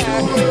matter what you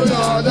will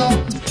order.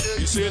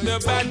 You say the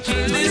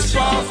battle is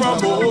far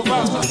from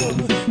over.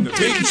 The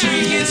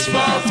victory is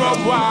far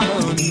from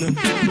won.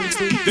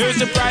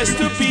 There's a price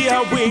to be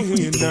a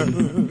winner.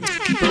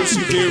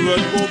 Persevere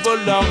and move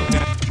along.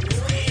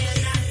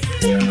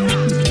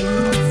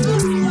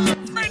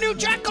 Brand new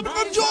track coming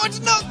from George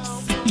Nooks.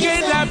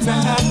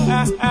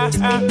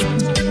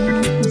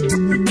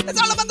 It's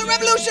all about the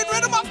revolution.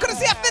 Rhythm up, could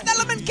see a Fifth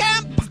Element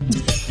camp.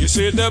 You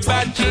say the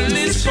battle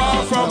is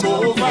far from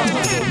over.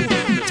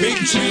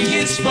 Victory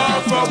is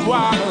far from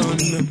won.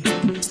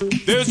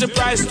 There's a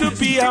price to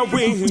be a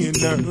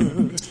winner.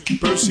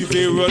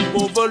 Persevere and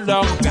move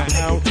along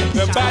now.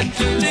 The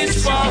battle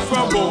is far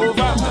from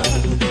over.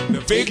 The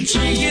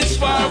victory is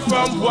far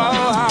from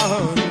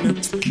won.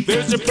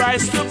 There's a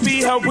price to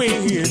be a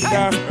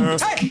winner.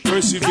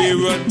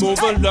 Persevere and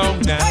move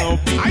along now.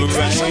 People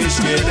rise,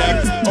 get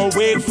up,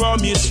 awake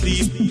from your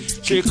sleep.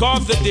 Shake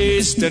off the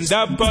day, stand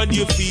up on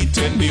your feet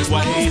and be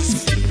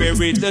wise.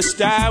 Perilous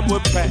time we're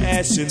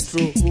passing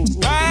through.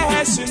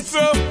 Passing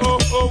through.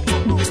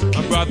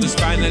 My brothers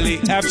finally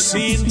have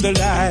seen the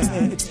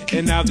light,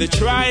 and now they're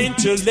trying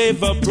to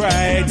live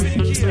upright.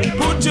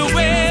 Put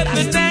away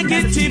the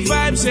negative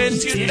vibes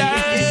and you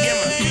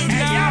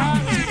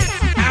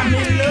I'm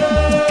in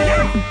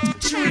love.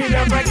 Truly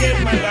love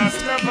again, my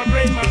last love, I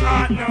break my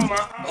heart, no my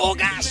heart. Oh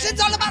gosh,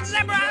 it's all about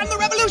Zebra and the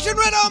revolution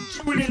rhythm.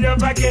 Truly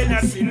love again,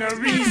 I see no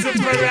reason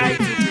for right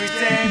to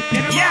pretend.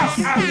 Yes,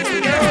 I'm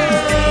in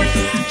love.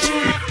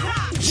 Truly,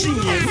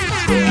 Sheehan,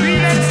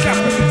 real and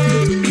simple.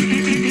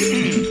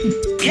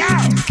 Yeah,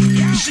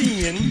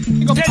 Sheehan,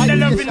 then the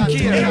love in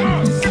kill.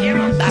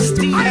 That's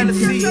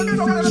TLC.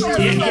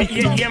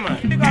 Yeah, man.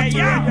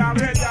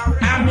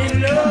 I'm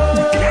in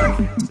love.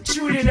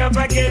 Truly love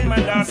again, my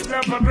last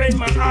love, I break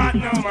my heart,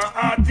 now my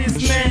heart is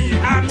made.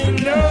 I'm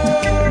in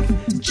love.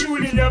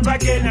 Truly love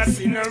again, I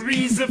see no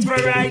reason for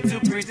right to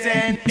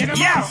pretend.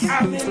 Yeah,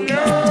 I'm in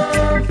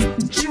love.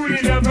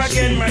 Truly love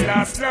again, my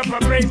last love, I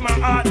break my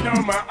heart,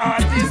 now my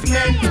heart is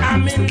made.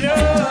 I'm in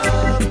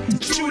love.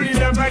 Truly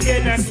love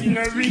again, I see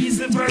no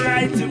reason for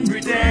right to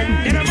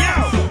pretend.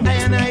 Yeah,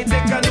 I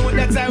take a note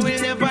that I will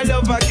never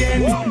love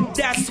again.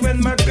 That's when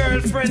my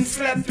girlfriend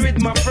slept with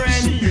my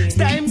friend.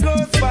 Time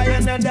goes by,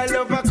 another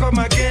lover come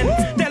again.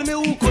 Tell me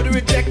who could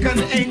reject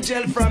an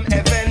angel from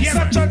heaven.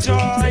 Such a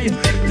joy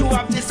to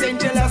have this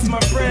angel as my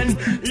friend.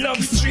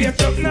 Love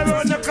straight up, no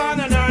round the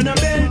corner, nor no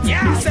bend.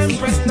 This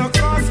empress no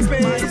cause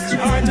pain,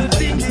 or do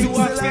things to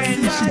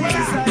offend.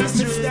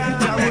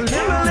 I will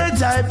never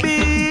let I be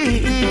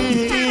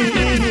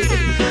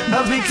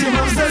a victim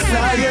of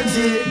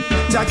society.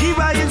 To give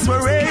her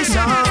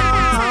inspiration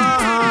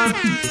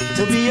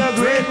to be a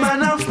great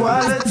man of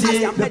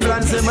quality. The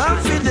plans them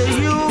out for the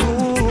youth.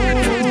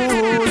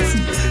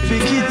 We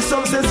kill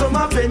success from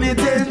a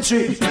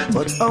penitentiary,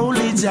 but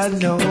only Jah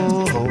know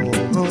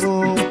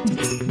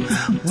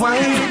why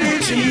they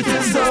treat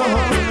us so.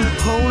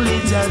 Only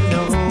Jah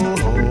know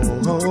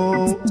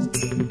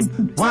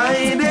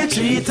why they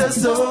treat us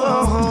so.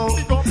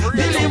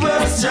 Deliver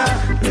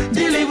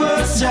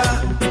us, Jah,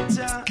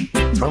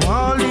 from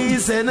all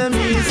these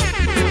enemies.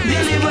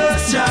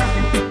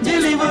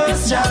 Deliver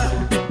us,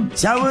 Jah.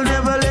 Jah will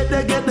never let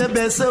them get the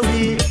best of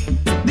me.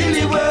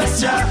 Deliver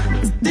us, Jah,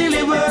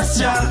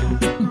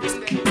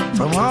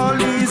 from all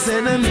these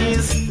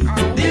enemies.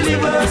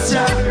 Deliver us,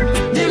 Jah.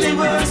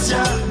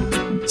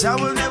 Jah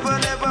will never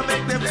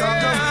make them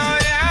talk of me.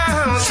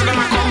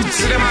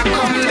 See them a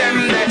come, them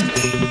there.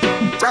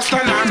 Rasta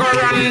na go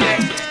run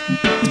there.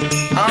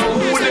 How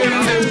who them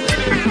there?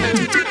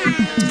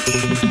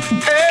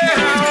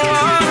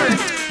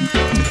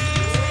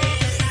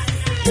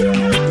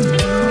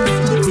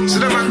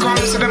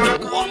 See them a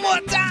one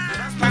more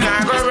time. And I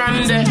go run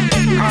there.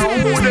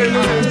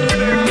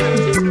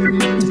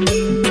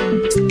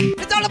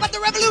 It's all about the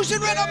revolution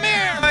rhythm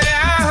here.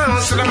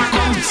 See them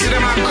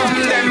a come,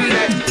 them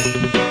there.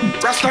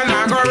 Rasta na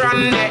go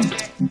run there.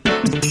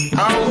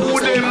 How who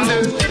them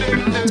there?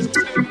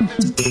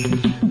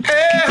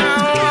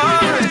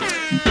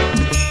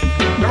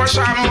 Them a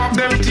sham up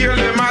them tail,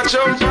 them a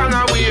jump on a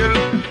wheel.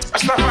 I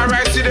stop a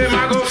right, see them a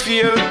go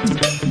feel.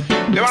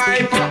 Them a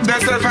hype up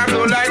themself and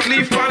blow like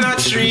leaf on a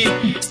tree.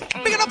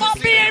 Picking up all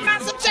BA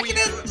massive checking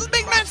in.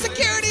 Big man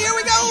security, here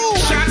we go.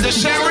 Shot the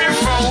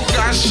sheriff out,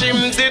 cause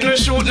him didn't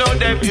shoot no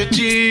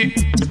deputy.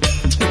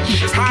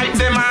 Hype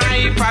them a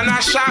hype and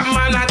a shot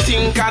man a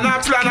think and a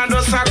plan and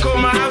just a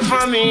come out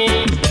for me.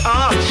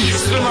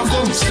 See them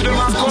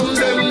a come,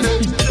 them.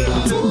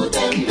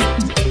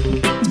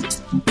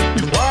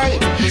 Why?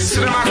 See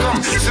them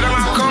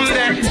a come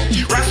there.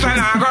 Rasta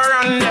na go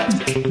run there.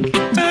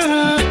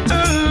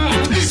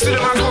 See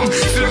them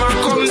a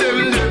come, them.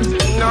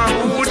 Now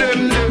who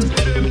them?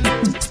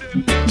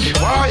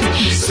 Why?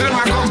 See them a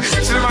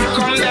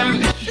come, them.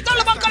 It's all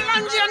about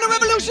Kalonji and the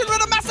revolution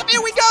with a massive,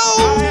 here we go.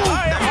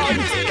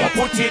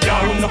 Put it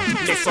down,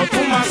 listen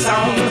to my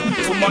sound.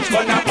 Too much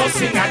gonna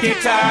bust in the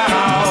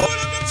town.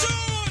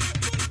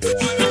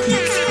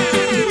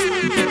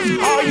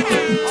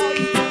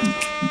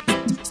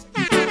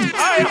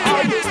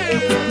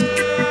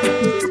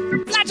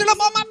 Flashing up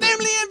on my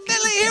family in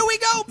Philly, here we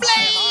go,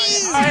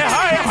 blaze.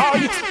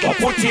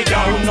 Put it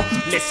down,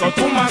 listen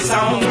to my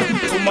sound.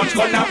 Too much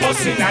gonna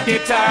bust in the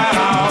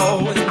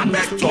town.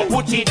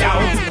 Put it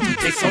down,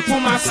 listen to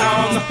my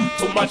sound.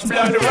 Too much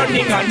blood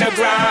running on the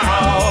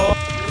ground.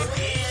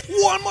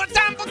 One more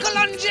time for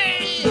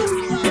Kalonji.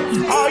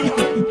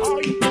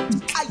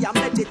 I am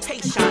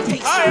meditation.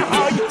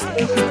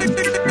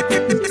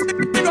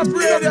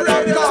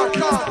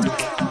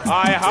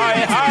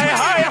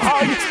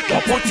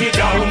 Put it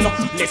down,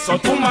 listen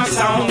to my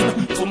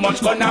sound. Too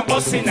much gonna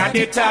bust in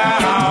the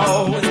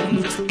town.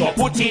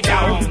 Put it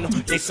down,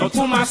 listen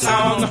to my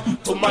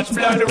sound. Too much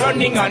blood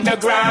running on the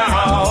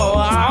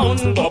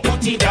ground.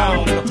 Put it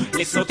down,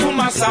 listen to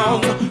my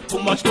sound. Too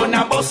much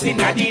gonna bust in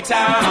the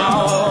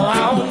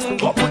town.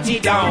 Put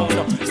it down,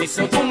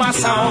 listen to my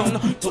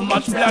sound. Too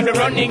much blood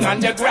running on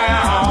the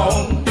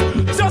ground.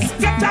 Just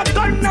get a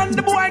gun and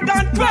the boy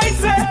gone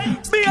crazy.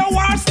 Be a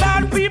war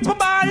star, people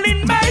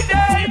balling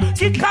Mayday.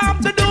 Kick off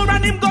the door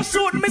and him go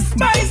shoot me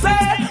spicy.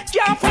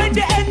 Can't find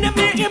the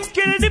enemy, him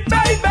kill the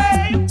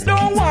baby.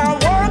 Don't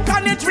want work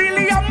and it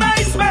really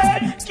amaze me.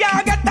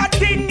 Can't get that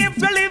thing if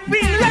you live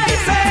in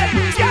lazy.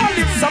 Can't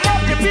live some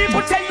of the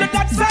people tell you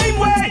that same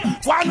way.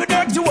 Why you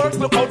dirty work,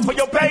 look out for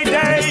your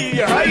payday.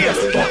 Hey,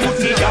 put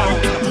it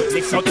down,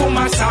 listen to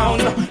my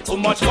sound. Too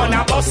much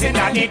gonna bust in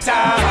the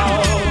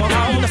town.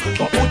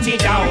 Put it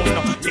down,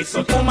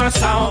 listen to my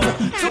sound.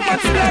 Too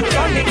much blood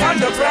running on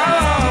the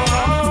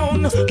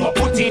ground.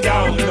 Put it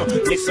down,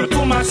 listen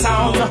to my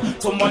sound.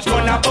 Too much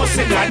gonna bust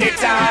in the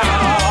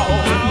town.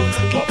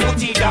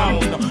 Put it down,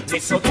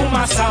 listen to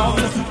my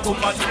sound. Too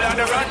much blood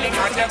running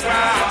on the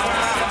ground.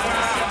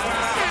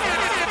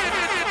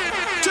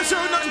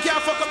 Choo-choo, nothing can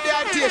fuck up the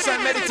itation,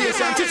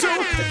 meditation.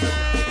 Choo-choo.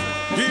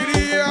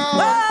 Giddy-o,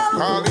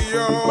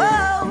 Holly-o.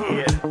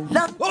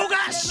 Oh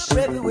gosh.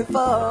 Baby, we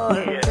fall.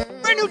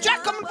 Brand new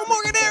track coming from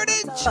Morgan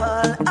Heritage.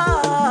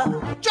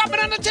 Dropping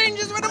on the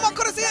changes with them. I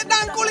could have seen it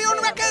down Cooley on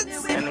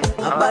records.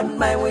 A bad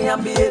mind we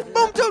am beat.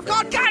 Boom tune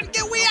called Can't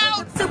Get We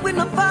Out. So we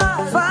no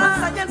fall.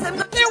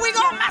 Here we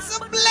go,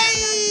 massive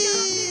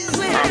blaze.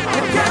 You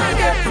can't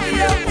get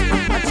me out.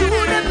 I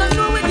told them not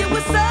know when you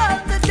was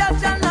up. The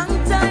judge a long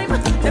time.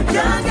 Them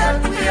can't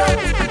get me out.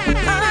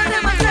 All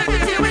them a tell me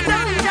till we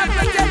done. Just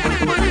protect me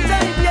full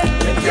time. Yeah,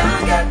 them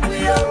can't get me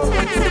out.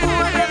 The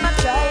more them a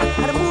try,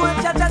 and the more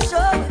judge a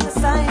show with the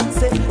signs.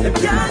 Them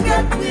can't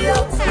get me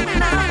out. So we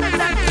now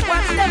attack.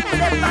 Watch them with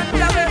them and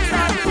traverse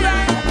and cry.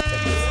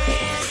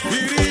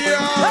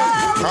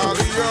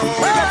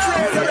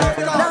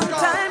 Long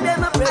time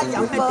them a pray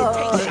for.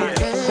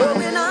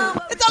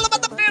 It's all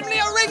about the family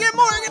of reggae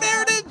Morgan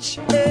Heritage.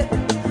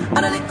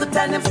 And a little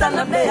time them stand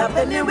up there,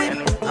 penny whip.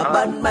 A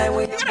bad mind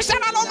we. You gotta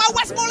shout out all my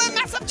Westmoreland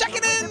massive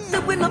checking in. So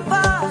we no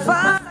far.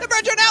 The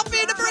Virgin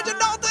Alfie, the Virgin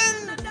Dalton,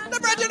 the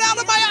Virgin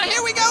Alamaya.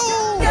 Here we go.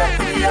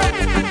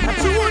 I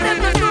told them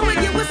not know when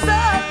you was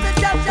up. The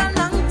judge a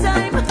long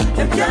time.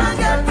 Them can't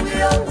get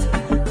me out.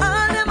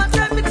 All them a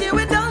try me till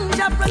we done.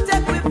 Just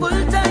protect we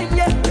full time.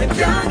 Yeah, them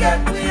can't get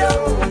me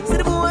out. See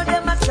the more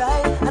them a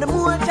try, and the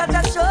more judge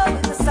a show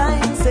with the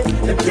signs.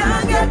 Them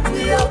can't get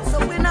me out. So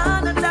we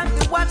not attack.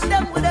 We watch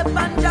them with the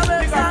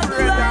panjabers and the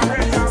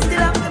right. Still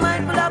have to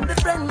mindful of the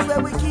friends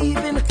where we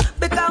keeping.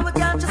 Because we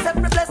can't just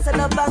every blessing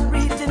of our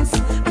greetings.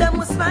 Them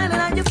was smiling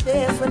on your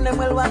face when them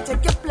will want to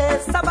take your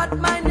place. About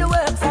mind your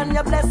works and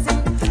your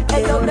blessing.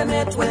 Hey yo, them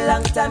hate we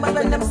long time, but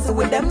when them see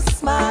with them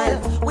smile,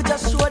 we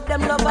just show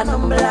them love and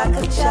humble like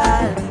a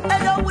child.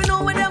 Hey yo, we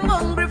know what them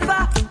hungry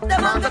for.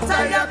 Them hunger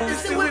tired to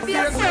see we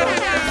feel so.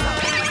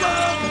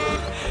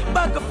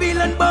 Back a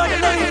feeling body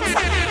nights.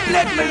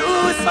 Let me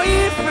lose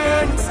my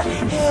friends.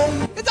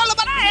 Hey. It's all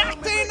about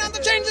acting and the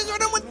changes with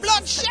them with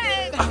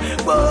bloodshed.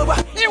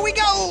 Here we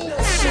go.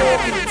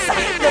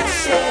 Let's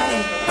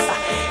share.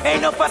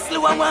 Ain't no fast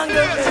slow and one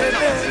girl.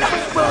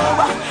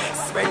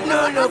 Spread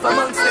no love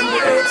amongst them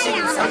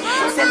urchins.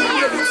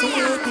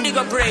 Big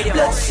up radio.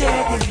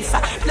 Bloodshed.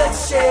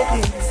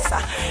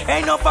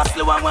 Ain't no fast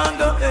slow and one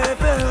girl.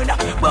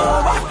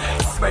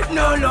 spread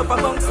no love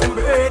amongst them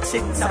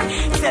virgins.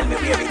 Tell me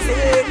where it's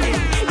heading.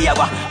 Yeah,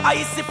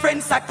 I see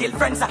friends that kill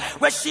friends.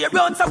 Where she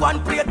runs a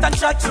one plate and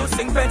shot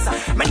choosing friends.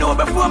 Me know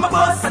before my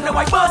boss and now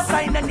I boss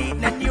sign I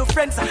need a new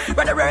friends.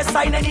 Rather her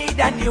sign I need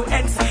a new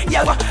ends.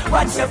 Yeah,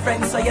 watch your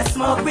friends so you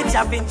smoke with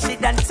your Vinci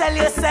and tell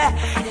you say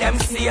them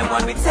same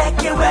one we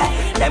take you away.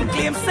 Them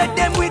claims say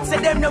them with say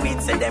them no it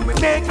say them we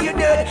make you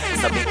dead.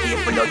 So be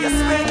careful how you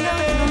spread.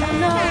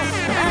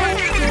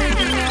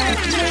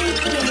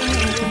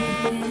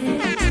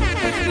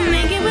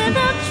 Make it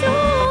without you.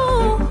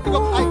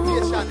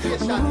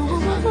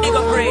 Big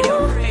up radio.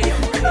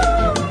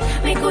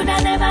 We could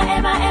never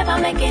ever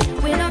make it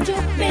without you.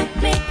 Me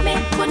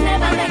could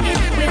never make it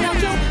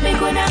without you. Me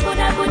could never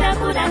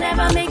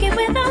make it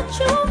without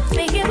you.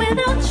 Make it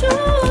without you.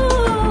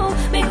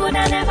 Me could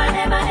never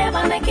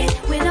ever make it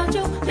without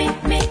you. Me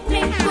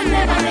could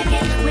never make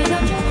it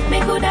without you. Me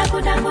could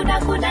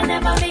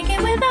never make it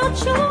without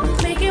you.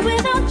 Make it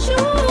without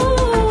you.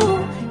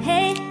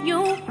 Hey, you,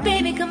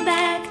 baby, come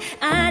back.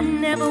 I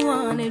never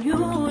wanted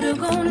you to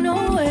go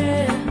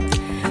nowhere.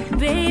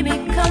 Baby,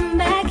 come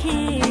back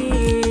here.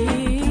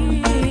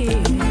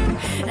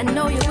 I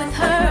know you're with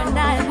her and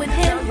I'm with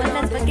him, but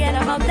let's forget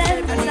about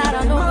that and start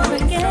all over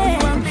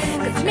again.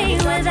 Cause me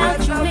without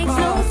you makes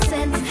no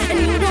sense, and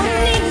you don't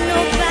need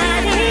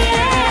nobody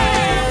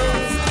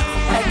else.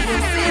 I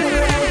can see the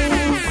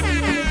rain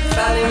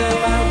falling on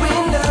my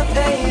window,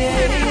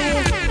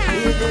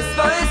 hear this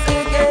voice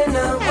again, I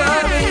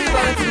worry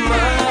about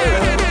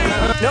tomorrow.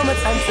 No more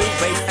time to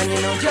waste, and you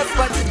know just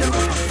what to do.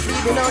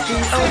 Leaving out the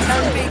old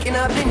and picking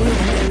up the new.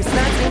 There is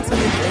nothing to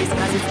replace,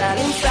 cause it's all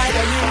inside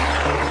of you.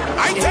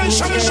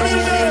 Itation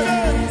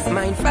Sound.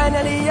 Mine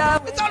finally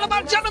out. It's all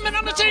about gentlemen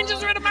on the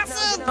changes rhythm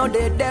massive. Now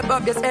they dep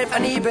up yourself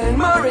and even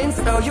more in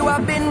store. You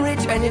have been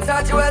rich when you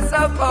thought you were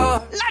so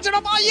poor. Legend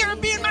of all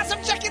European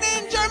massive checking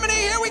in Germany.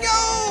 Here we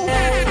go.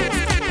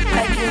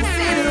 I can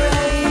see the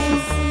rain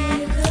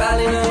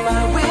falling on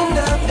my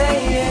window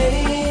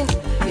pane.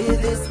 Hear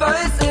this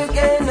voice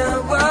again, I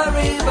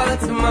worry about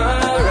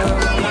tomorrow.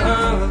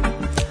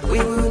 We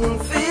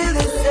wouldn't feel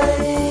the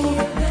same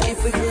if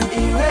we could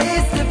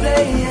erase the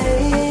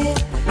blame.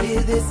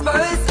 Hear this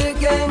voice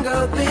again,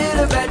 go build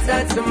a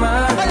better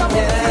tomorrow.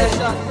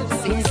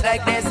 Yeah. Seems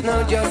like there's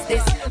no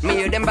justice. Me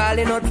hear them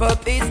balling out for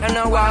peace, and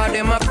I want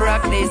them a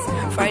practice.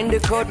 Find the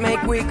code,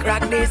 make we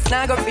crack this.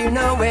 Now go feel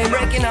no way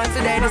breaking out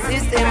today. The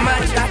system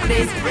match like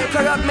this.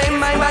 Corrupt my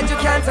mind, but you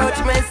can't touch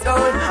my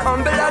soul.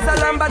 Humble as a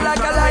lamb, but like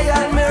a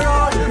lion, me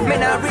roll. Me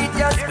not read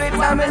your script,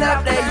 I'm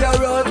not play your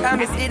role. Can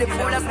me see the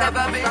fool that's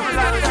never been.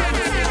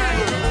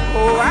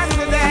 Oh, and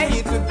today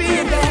it will be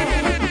a day,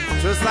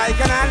 just like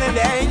an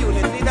holiday.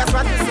 Unity, that's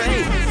what you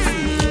say.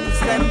 Seems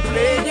them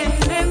playing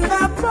in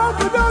the pub.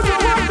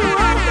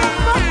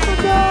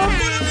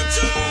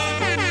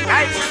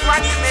 Life is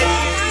what you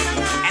make,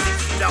 and if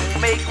you don't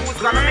make, who's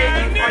gonna make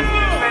it for you?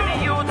 For the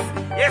youths,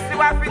 yes, you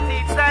have to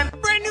teach them.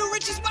 Brand new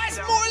Richie Spice,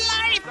 more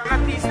life.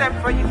 Gonna teach them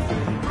for you,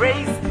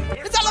 raise.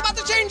 It's all about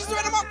the changes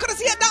rhythm. Could have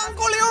seen Don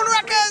Corleone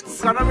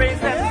records. Gonna raise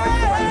them for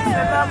you,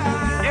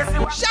 yes,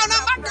 you have. Shout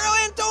out my girl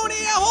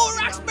Antonia, whole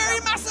Roxbury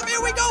massive.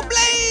 Here we go,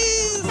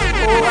 Blaze.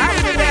 Oh, and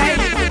today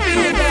it will be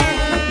a day,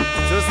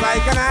 just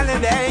like an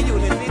holiday.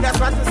 Unity, that's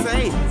what you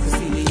say. To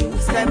see the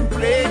youths them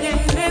playing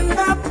in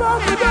the pub.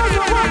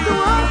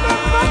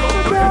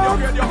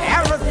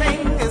 Everything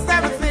is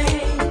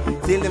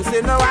everything. Till them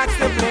say no acts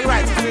to play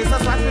righteousness,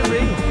 that's what we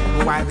bring.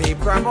 Why they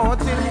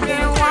promoting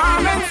their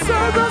warm and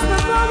service?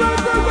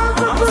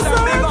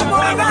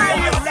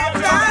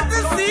 Got to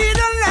see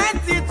the let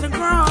it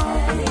grow.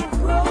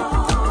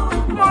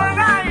 More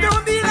life.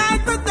 Don't be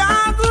like the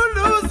dog who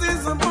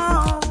loses a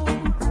bone.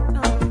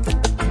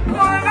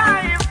 More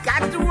life.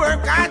 Got to work,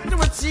 got to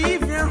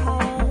achieve your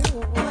home.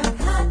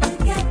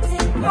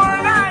 More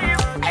life.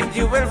 And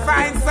you will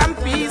find some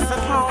peace at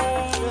home.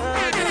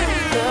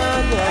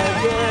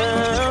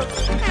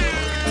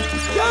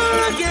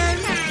 Again.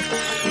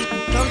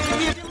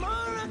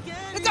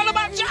 It's all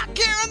about Jack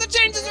here and the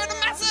changes are the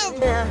massive.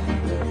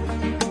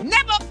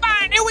 Never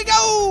find. Here we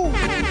go.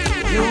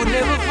 You would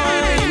never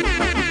find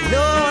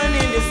no one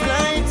in this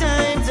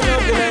lifetime to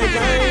love you like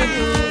I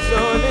do. So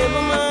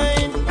never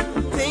mind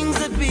things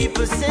that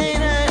people say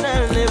that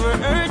I'll never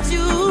hurt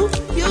you.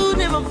 You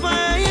never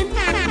find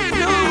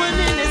no one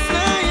in this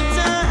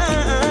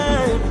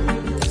lifetime.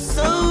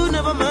 So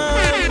never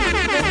mind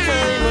the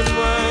time was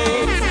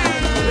mine.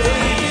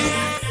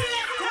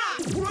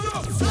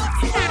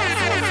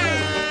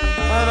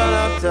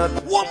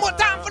 One more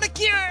time for the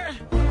cure.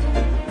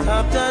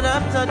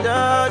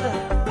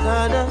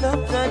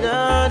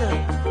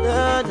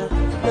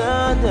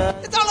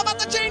 It's all about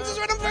the changes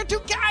rhythm for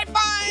 2K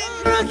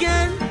Fine.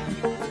 Again,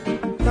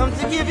 come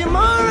to give you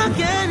more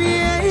again,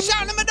 yeah.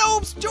 Shout out to my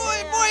dopes,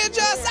 Joy,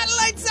 Voyager,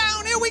 Satellite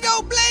Sound. Here we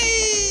go,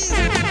 Blaze.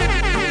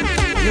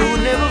 You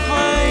never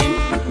find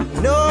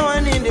no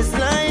one in this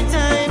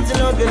lifetime to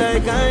love you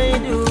like I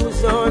do.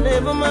 So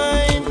never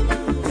mind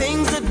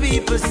things that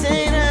people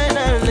say that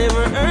I'll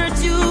never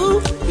hurt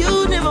you.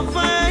 You never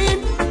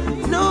find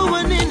no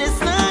one in this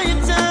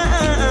lifetime.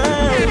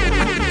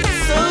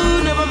 So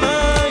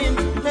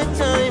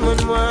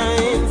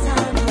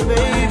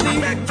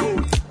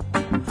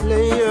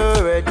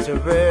to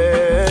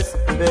rest,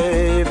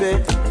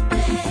 baby.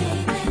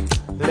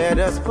 Let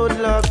us put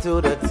love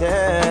to the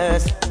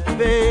test,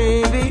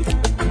 baby.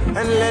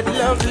 And let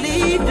love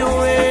lead the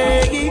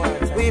way.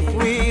 If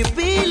we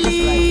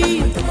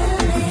believe,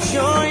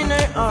 join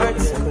our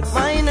hearts,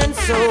 mind and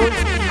soul,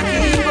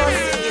 keep us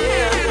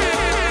together.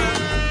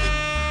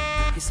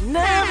 He's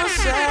never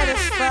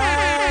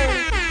satisfied,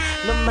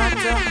 no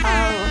matter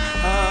how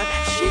hard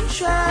she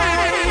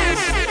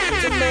tries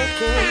to make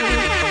him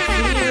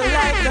feel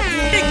like a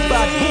king. Big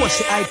bad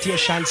bossy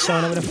Itation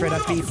Sound. I'm afraid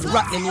of people.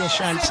 Rock the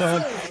nation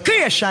sound,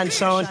 creation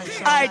sound,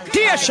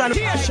 Itation.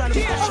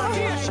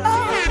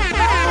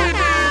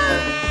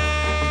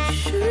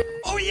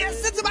 Oh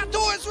yes, it's about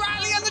Doris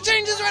Riley and the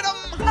Changes Rhythm.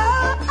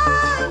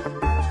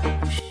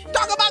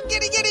 Talk about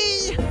giddy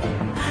giddy.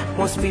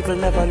 Most people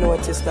never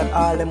notice that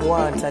all them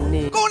want and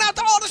need. Going out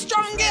to all the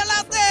strong girl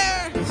out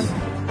there.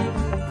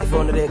 If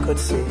only they could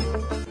see.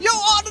 Yo,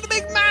 all to the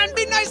big man,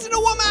 be nice to the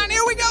woman.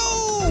 Here we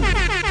go.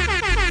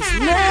 He's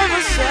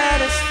never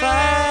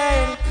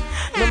satisfied,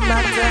 no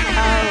matter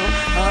how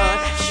hard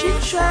she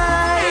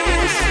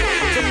tries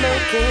to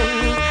make him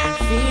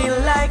feel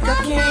like a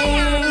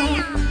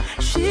king.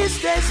 She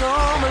stays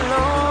home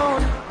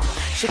alone.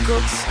 She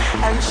cooks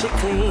and she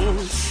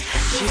cleans.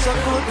 She's a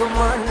good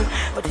woman,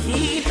 but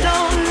he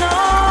don't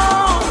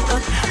know.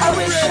 I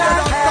wish I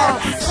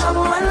had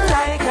someone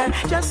like her,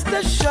 just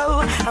to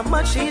show how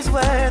much she's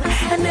worth.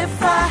 And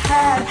if I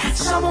had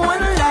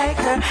someone like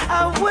her,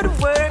 I would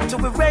work to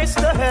erase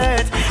the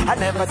hurt. I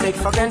never take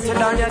for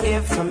granted all you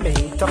give to me.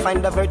 To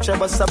find a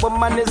virtuous a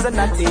woman is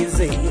not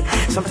easy.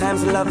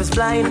 Sometimes love is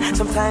blind,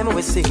 sometimes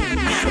we see.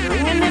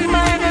 Ringing in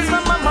my ears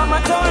when my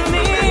mama told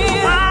me,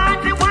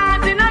 want it,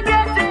 I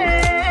get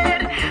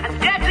it.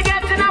 And get it,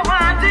 I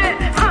want it.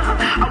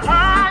 I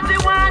want it,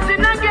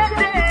 I get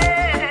it.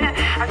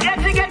 I get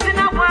it,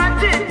 I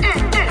want it.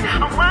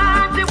 I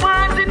want it,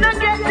 I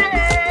get it.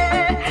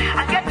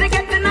 I get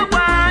it, I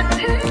want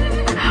it.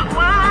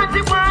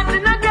 Want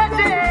it, I get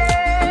it.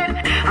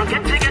 I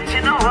get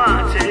it, I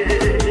want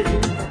it.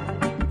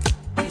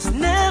 He's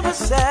never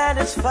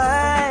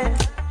satisfied,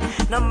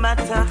 no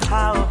matter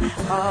how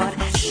hard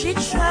she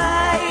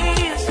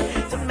tries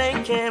to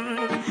make him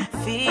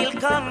feel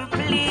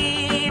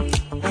complete.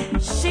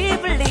 She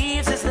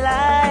believes his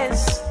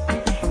lies,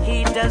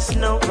 he does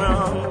no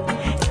wrong.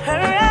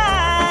 Her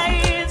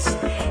eyes,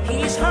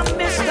 he's her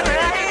Mr.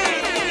 Right.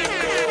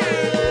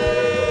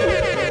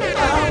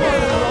 I wanna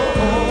go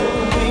home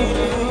with you.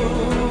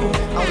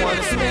 I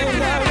wanna spend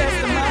the rest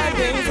of my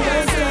days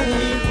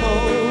constantly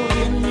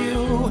holding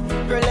you.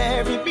 Girl,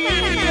 every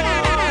beat your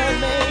heart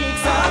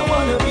makes, I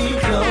wanna be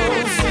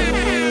close to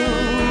you.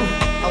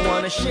 I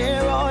wanna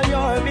share all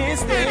your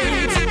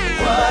mistakes,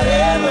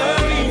 whatever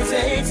it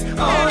takes.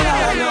 All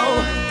I know,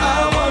 I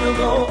wanna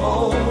go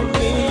home with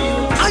you.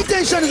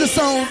 Itation is the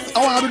sound. I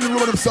want to do the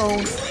rhythm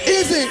sound.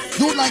 Easy.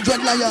 Do it like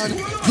Dread Lion.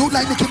 Do it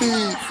like Nicky B.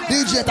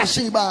 DJ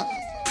Tashiba.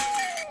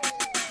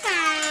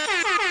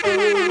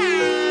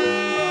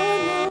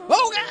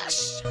 Oh gosh!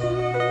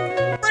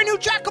 Brand new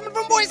track coming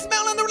from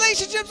Voicemail and the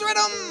Relationships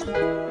Rhythm.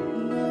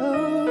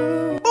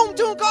 Boom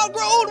tune called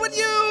Grow Old With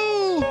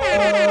You.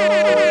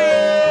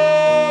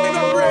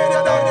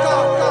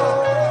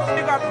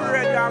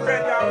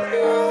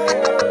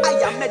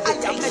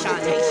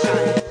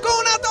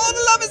 Going out to all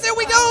the lovers, here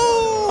we go.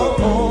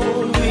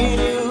 Home with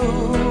you.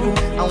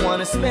 I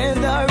wanna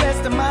spend the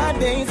rest of my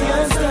days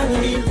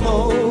constantly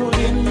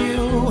holding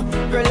you.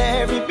 Girl,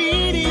 every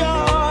beat your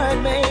heart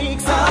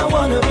makes, I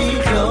wanna be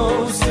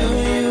close to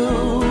you.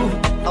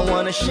 I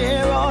wanna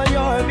share all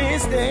your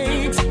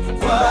mistakes,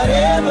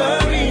 whatever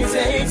it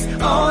takes.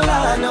 All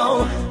I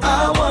know,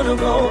 I wanna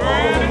go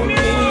home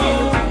with you.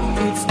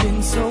 It's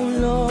been so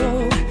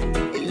long,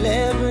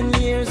 11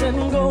 years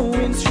and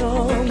going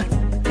strong.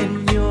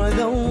 You're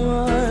the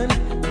one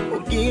who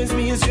gives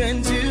me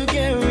strength to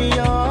carry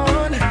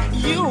on.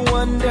 You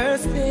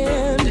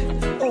understand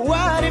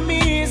what it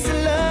means to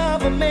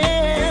love a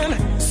man.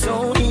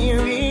 So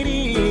here it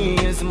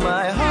is,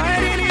 my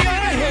heart in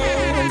your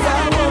hands.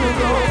 I wanna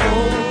go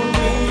home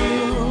with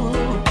you.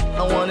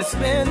 I wanna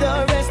spend the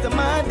rest of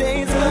my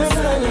days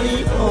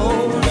constantly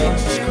holding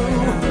you.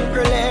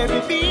 Girl,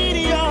 every beat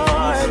your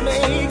heart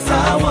makes,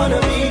 I wanna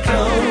be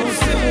close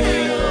to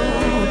you.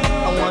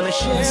 I wanna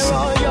share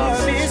all your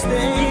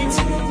mistakes,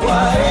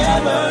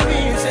 whatever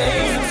it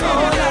takes.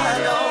 All I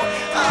know,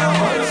 I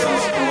wanna go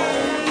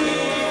home with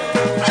you.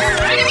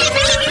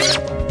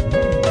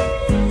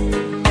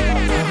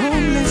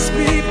 Homeless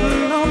people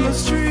on the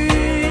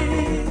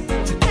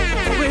street,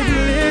 with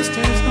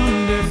blisters on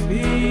their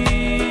feet.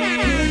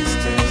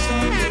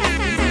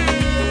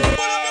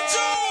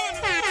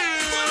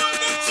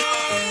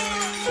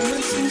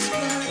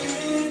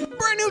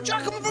 Brand new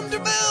track coming from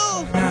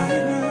DeVille.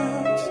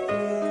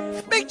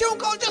 Big tune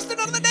called Just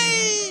Another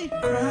Day.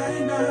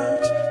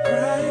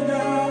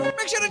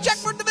 Make sure to check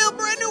for DeVille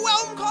brand new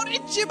album called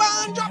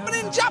Ichiban, dropping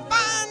in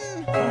Japan.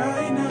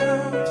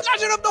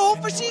 Charging up the whole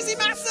Fashizi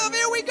Massive.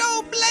 Here we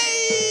go,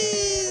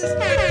 Blaze.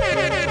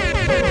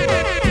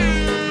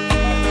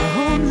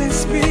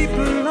 Homeless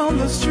people on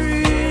the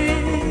street.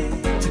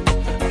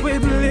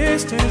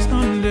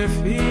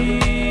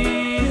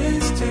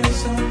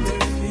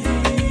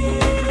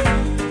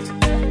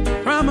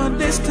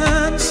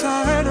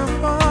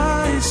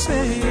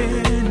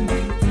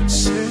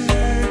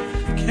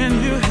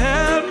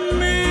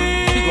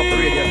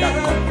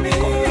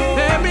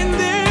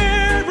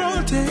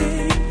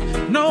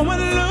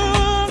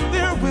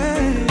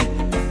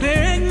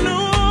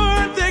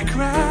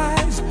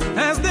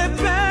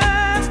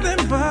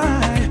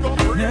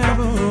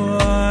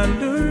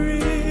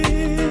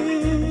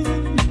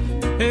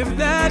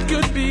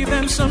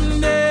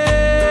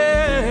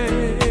 someday.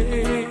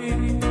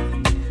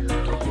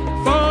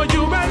 For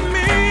you and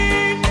me,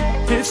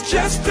 it's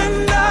just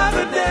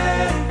another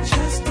day.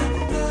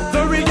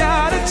 The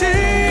reality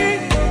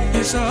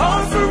is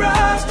hard for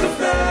us to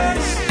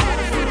face.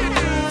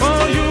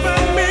 For you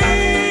and me,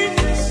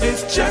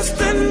 it's just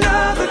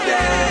another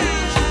day.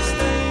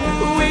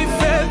 We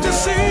fail to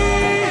see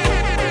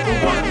the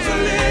ones who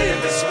live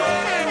this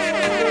way.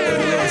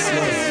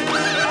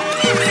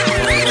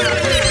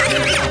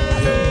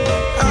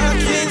 I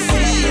can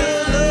see your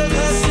love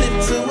has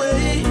slipped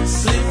away,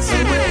 slipped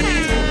away.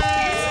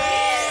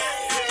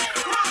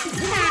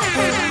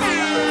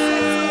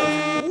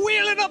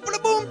 Wheeling up for the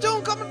boom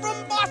tune coming from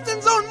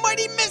Boston's own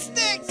Mighty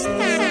Mystics.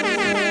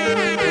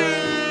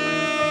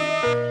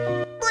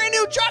 Brand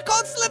new track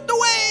called Slipped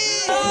Away.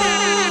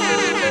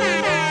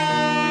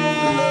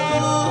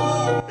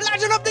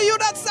 Lodging up to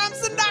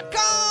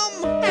you.samson.com.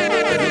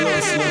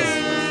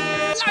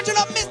 Lodging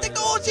up Mystic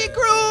the OG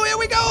crew. Here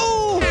we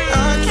go.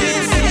 I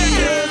can see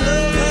your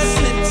love has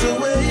slipped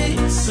away,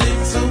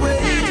 slipped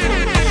away.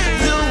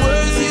 The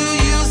words you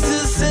used to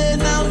say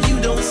now you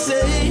don't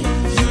say,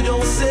 you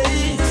don't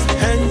say.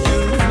 And you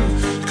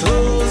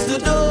close the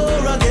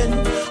door again.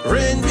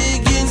 Rain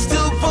begins to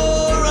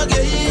pour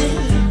again.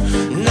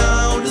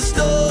 Now the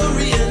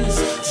story ends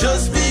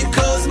just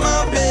because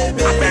my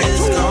baby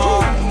is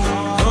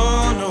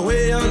gone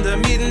away on the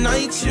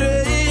midnight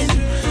train.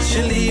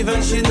 She leave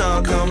and she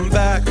not come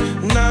back.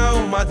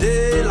 Now my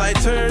daylight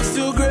turns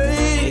to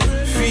gray.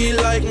 Feel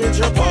like me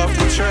drop off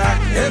the track.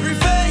 Every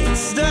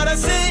face that I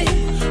see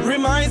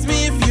reminds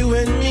me of you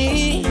and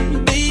me,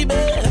 baby.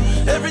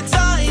 Every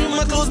time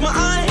I close my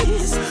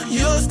eyes,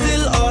 you're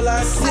still all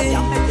I see.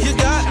 You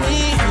got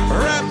me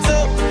wrapped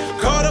up,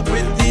 caught up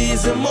with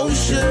these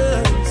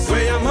emotions.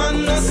 Where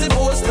I'm not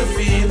supposed to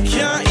feel.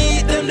 Can't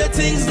eat them, the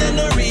things that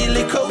are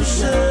really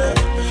kosher.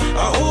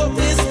 I hope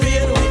this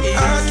pain will ease. I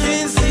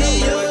can see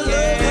your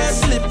love has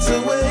slipped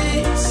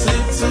away,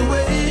 slipped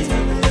away.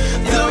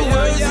 The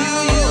words you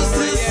used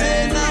to say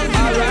now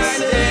you don't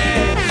say.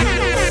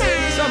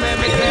 So let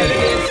me tell you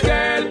this,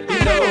 girl, you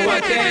know I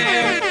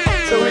care.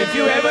 So if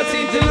you ever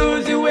seem to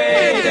lose your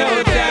way,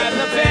 don't have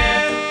no fear.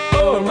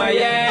 Hold my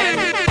hand,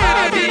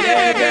 I'll be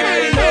there, girl,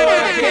 you know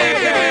I care,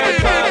 girl.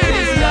 Cause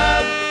it's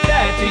love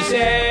that we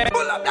share.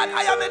 Pull up that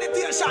higher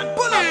meditation,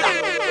 pull up that.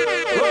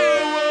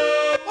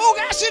 Oh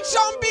gosh, it's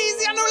Sean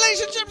Beasy and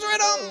relationships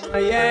rhythm.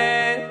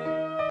 Yeah.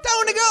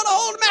 Tell the girl to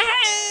hold my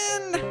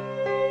hand.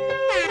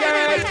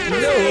 Girl, you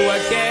know I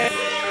care.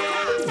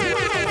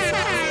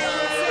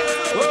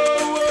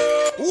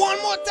 One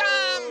more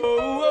time.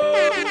 Oh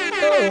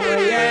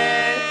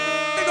yeah.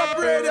 Big up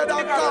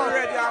radio.com.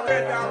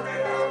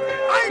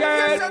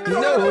 Girl, you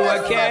know I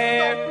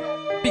care.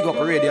 Big up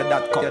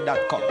radio.com.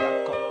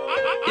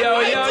 Yo,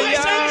 oh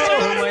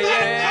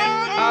yeah.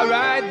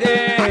 Alright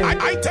then.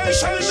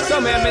 So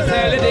let me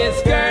tell you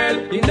this, girl,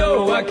 you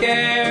know I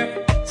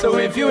care. So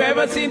if you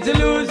ever seem to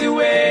lose your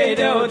way,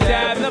 don't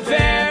have no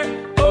fear.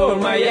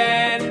 Hold my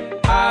hand,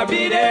 I'll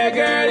be there,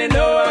 girl, you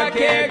know I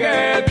care,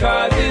 girl.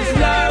 Cause it's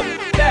love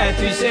that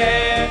we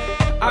share.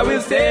 I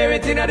will steer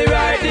it in the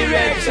right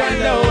direction,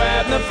 don't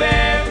have no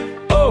fear.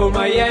 Hold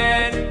my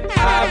hand,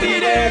 I'll be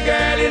there,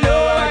 girl, you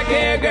know I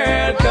care,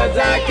 girl. Cause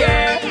I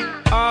care,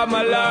 all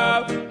my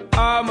love,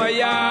 all my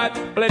yard.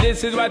 Well,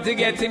 this is what you're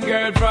getting,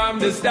 girl, from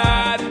the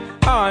start.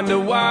 On the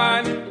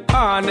one,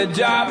 on the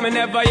job, me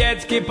never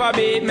yet skip a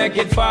beat, make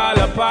it fall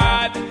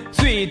apart.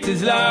 Sweet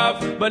is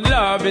love, but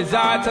love is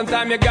hard.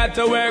 Sometimes you got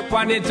to work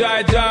on it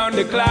right round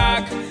the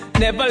clock.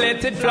 Never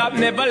let it flop,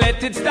 never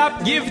let it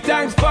stop. Give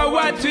thanks for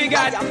what we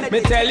got.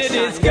 Me tell you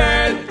this,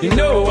 girl, you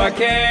know I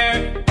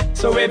care.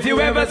 So if you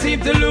ever seem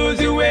to lose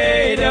your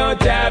way,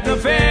 don't have no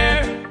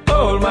fear.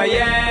 Hold my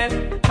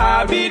hand,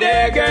 I'll be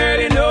there, girl,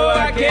 you know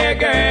I care,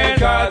 girl.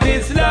 Cause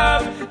it's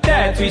love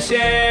that we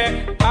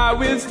share. I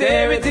will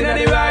steer it in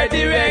the right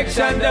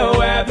direction,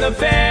 don't have no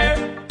fear.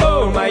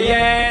 Hold my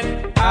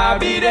hand, I'll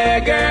be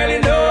there, girl, you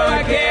know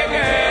I care,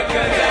 girl.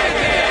 Cause I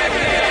care.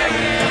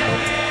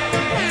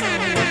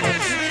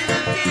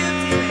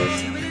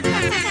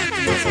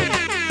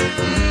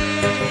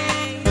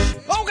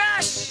 Oh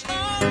gosh!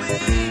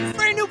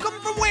 Brand new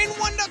coming from Wayne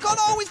Wonder called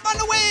Always Find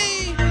a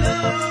Way.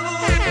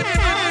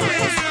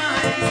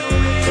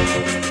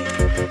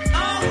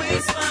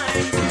 Always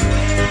finds a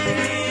way.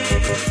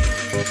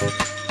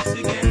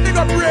 Big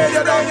up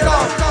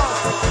radio.com.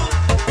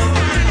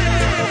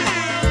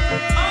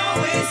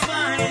 Always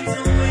finds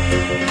a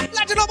way.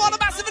 Legend of all the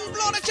massive in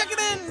Florida, check it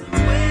in.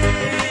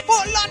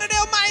 Fort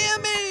Lauderdale,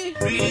 Miami.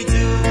 Really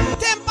do.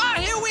 Tampa,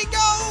 here we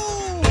go.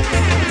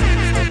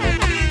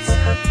 It's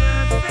a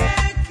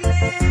perfect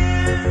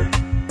plan.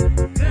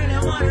 Girl, I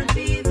wanna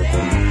be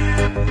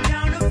there.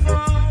 Down the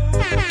phone.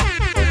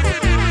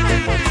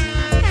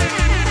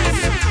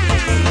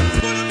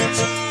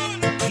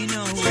 You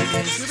know what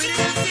it is.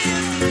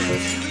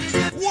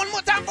 One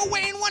more time for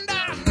Wayne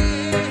Wonder.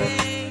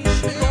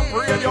 Big up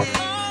radio.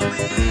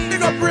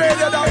 Big up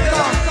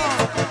radio.com.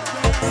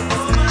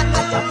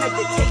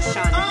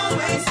 Meditation.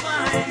 Always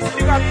finds a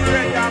Big up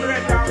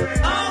radio.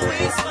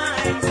 always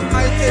finds a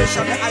way.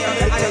 Itation, the iron,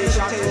 the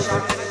itation.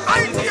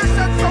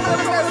 Itation Sound.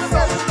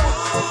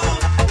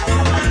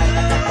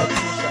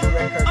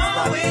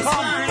 Always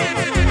finds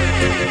a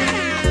way.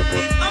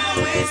 It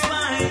always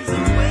finds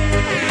a way.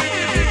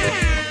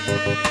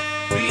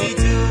 Really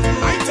do.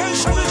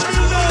 Itation is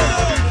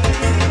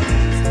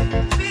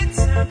Fits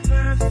her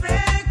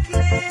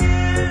perfectly.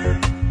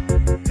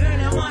 Girl,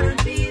 I wanna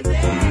be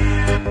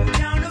there. Put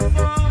down the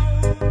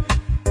phone,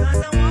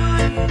 'cause I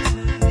want you to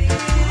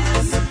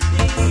listen,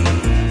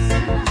 please.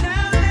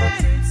 Now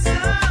that it's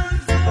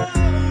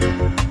unfold,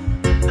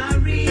 I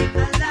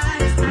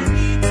realize I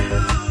need to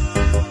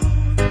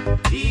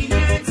be in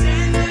your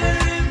tender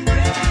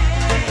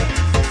embrace.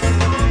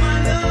 Oh, my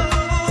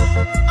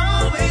love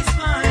always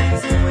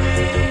finds a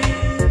way.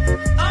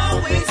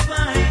 Always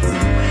finds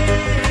a way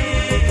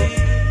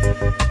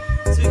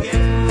to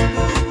get through.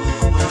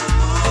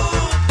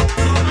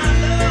 Oh, my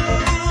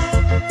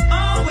love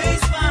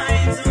always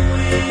finds a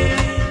way.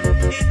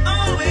 It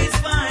always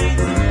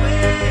finds a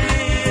way.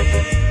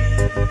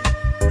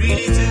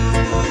 Really do.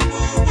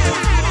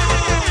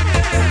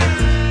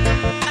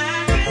 I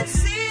can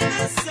see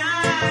the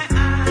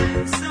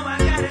signs, so I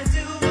gotta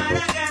do what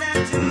I gotta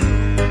do.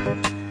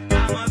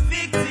 I'm a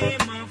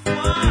victim of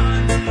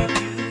wanting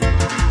you.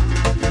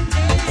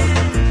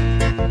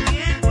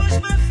 Can't push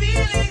my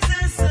feelings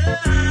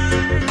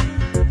aside.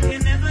 Can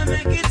never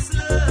make it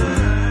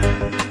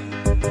slide.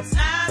 'Cause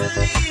I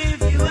believe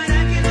you and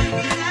I can make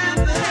it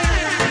happen.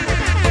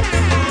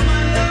 Oh,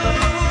 my love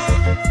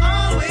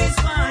always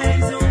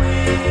finds a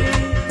way.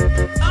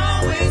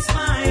 Always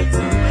finds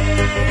a way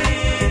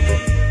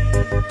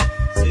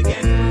to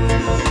get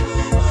through.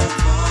 Oh,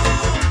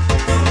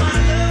 my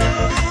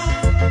love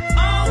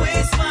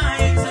always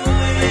finds a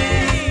way.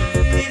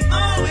 It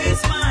always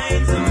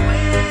finds a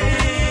way.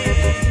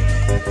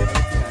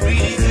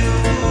 Really do.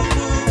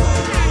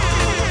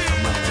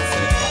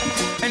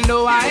 And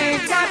though I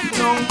ain't got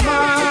no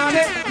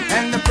money,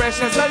 and the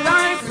pressures of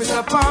life is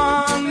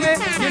upon me,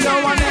 you know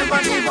I never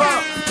give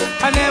up,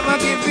 I never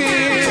give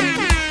in.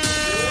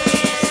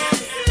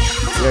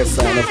 Yes,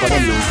 I know for the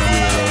lose and we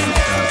alone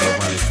because of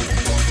everything.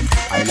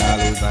 I know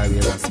lose I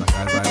will answer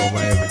because I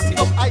over everything.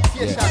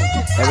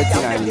 Yeah.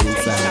 Everything I need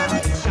inside my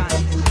heart.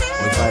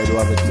 If I do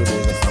have it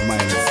today, that's a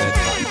mindset.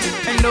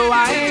 And though I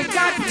ain't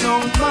got no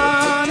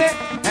money,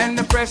 and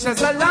the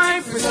pressures of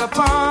life is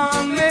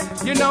upon me,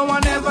 you know I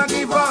never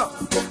give up,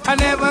 I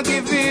never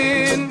give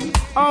in.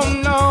 Oh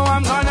no,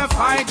 I'm gonna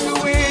fight to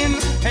win.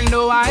 And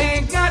though I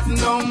ain't got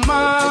no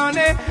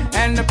money,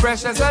 and the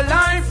pressures of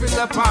life is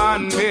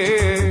upon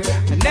me,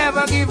 I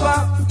never give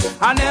up,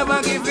 I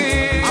never give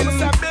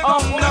in.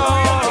 Oh no.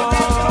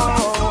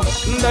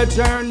 The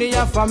journey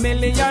of a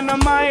million a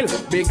mile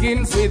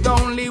begins with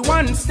only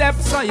one step,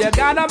 so you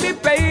gotta be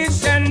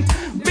patient,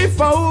 be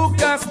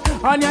focused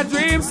on your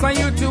dreams for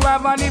you to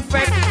have an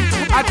effect.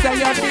 I tell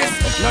you this,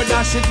 no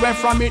dash it away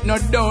from it, no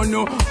don't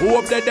know.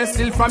 Hope that they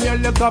still from you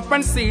look up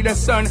and see the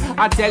sun.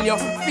 I tell you,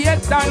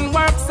 faith and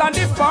works are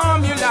the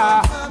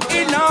formula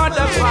in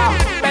order for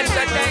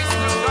better days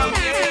to come.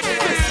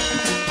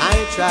 I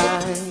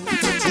try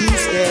to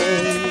stay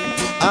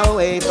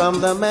away from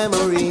the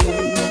memory.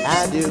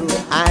 I do,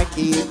 I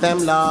keep them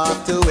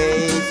locked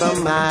away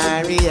from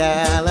my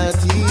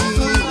reality.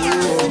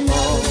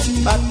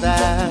 But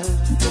that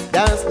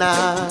does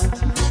not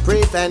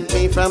prevent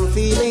me from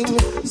feeling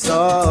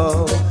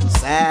so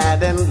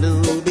sad and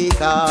blue,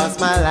 because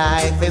my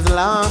life is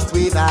lost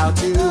without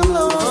you.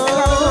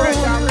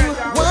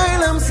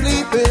 While I'm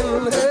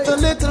sleeping, the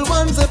little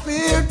ones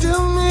appear to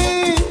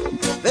me.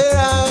 Their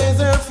eyes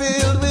are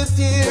filled with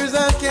tears,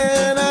 I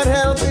cannot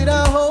help it,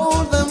 I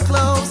hold them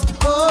close.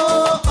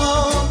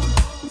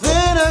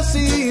 Then I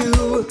see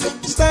you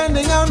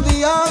standing on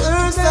the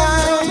other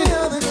side,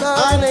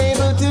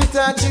 unable to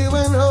touch you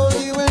and hold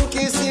you and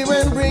kiss you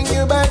and bring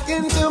you back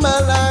into my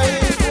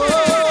life.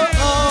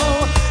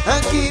 I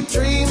keep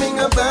dreaming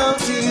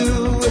about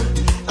you,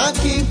 I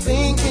keep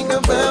thinking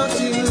about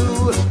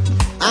you.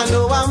 I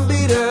know I'm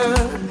bitter,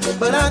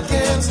 but I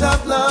can't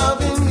stop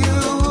loving you.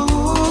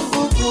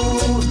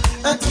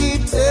 I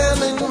keep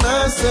telling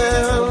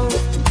myself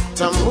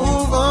to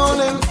move on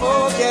and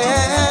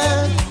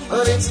forget,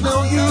 but it's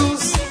no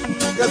use,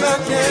 'cause I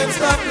can't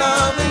stop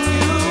loving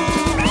you.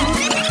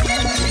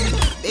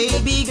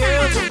 Baby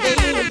girl, today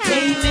you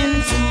came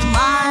into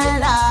my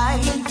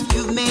life.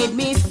 You've made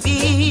me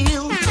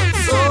feel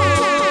so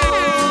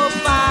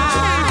fine.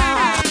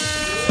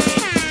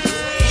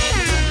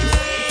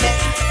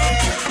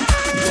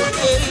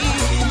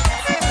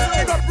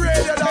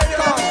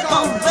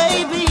 Oh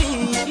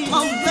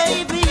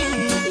baby,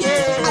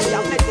 yeah. I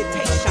am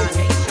meditation.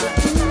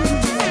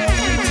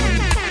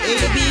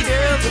 Baby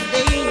girl,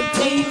 today you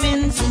came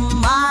into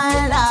my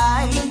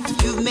life.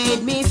 You've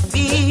made me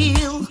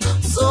feel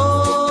so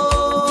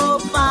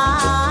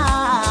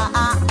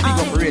fine.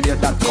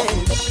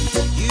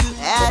 You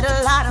had a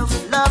lot of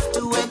love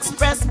to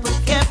express, but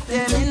kept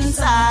them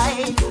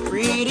inside.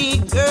 Pretty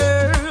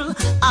girl,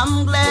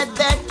 I'm glad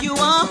that you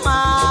are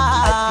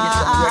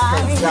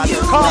mine.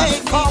 You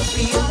make me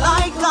feel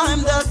like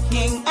I'm the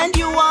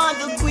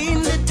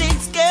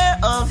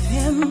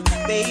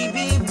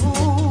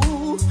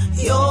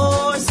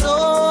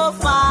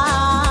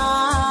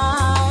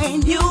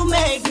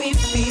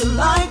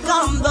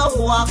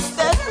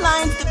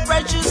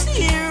gorgeous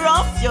hair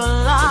of your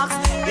locks,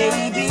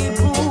 baby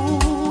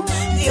boo,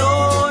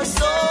 you're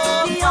so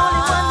the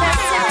only one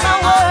that's in my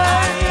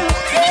world.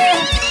 Yeah.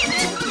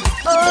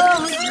 Oh,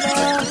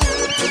 love,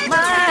 my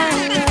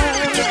love,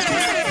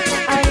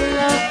 I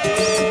love you.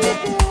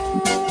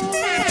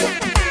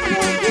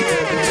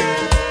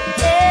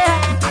 Yeah.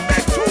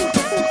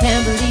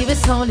 Can't believe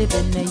it's only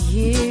been a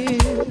year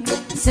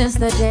since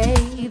the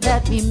day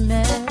that we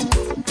met,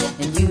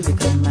 and you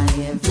become my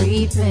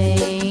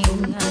everything.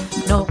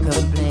 No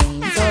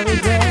complaints or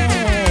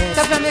regrets.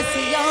 So from you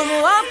see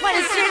you walk on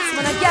the streets,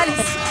 when I get it,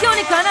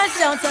 unicorn and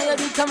shout, so you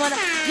become on.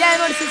 Yeah, I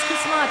know this is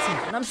Chris Martin,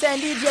 and I'm saying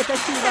DJ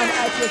Tashiba and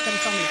Itation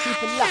Sound.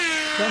 Keep it locked.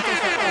 Don't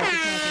touch that out.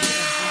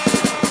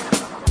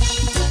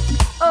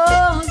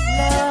 Oh,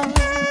 love,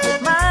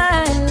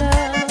 my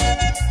love,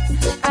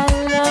 I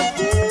love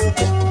you.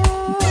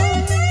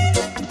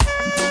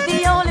 The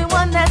only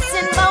one that's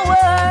in my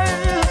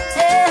world,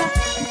 yeah.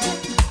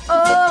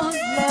 Oh,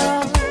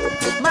 love,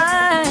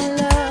 my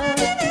love,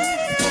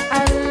 I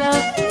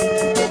love you,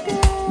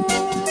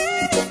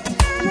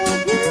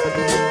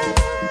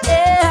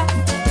 yeah.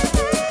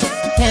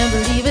 Can't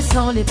believe it's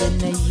only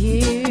been a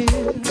year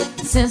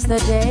since the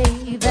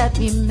day that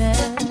we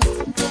met,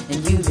 and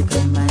you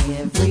become my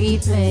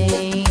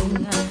everything.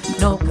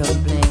 No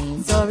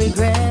complaints or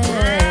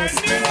regrets.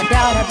 I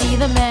doubt I'd be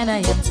the man I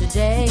am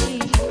today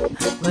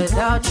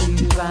without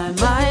you by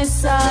my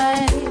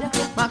side.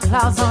 My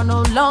clouds are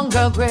no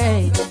longer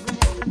gray.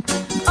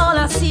 All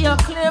I see are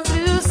clear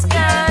blue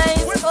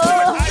skies.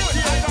 Oh,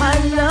 my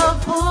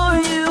love for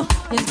you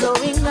is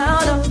going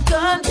out of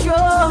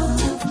control.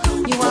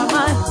 You are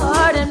my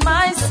heart and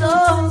my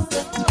soul,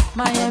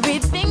 my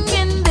everything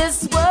in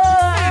this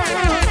world.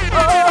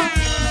 Oh,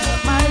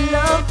 my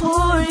love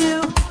for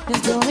you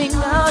is going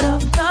out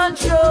of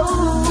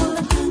control.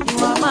 You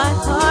are my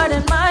heart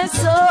and my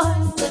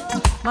soul,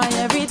 my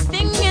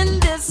everything in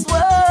this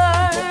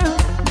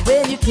world.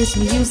 When you kiss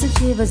me, you send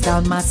shivers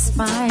down my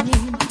spine.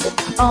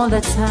 All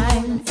the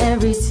time,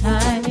 every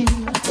time.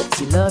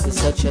 See, love is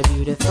such a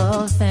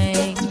beautiful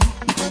thing,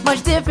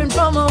 much different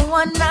from a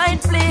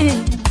one-night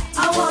fling.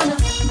 I wanna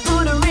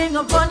put a ring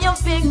upon your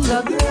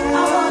finger, girl.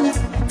 I wanna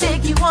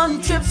take you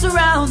on trips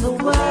around the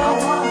world. I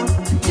wanna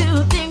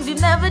do things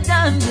you've never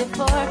done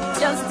before,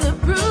 just to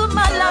prove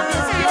my love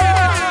is pure.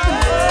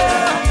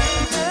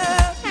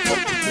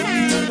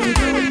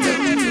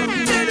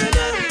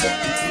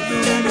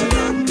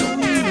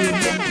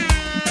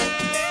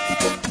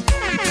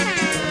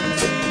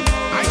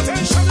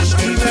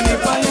 Even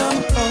if I am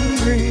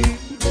hungry,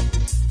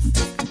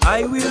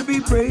 I will be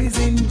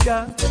praising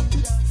God.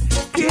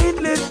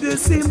 Can't let the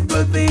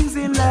simple things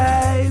in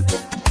life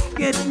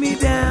get me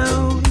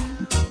down.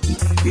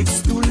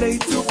 It's too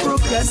late to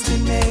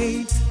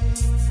procrastinate.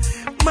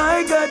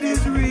 My God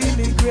is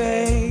really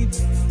great.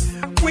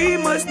 We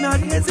must not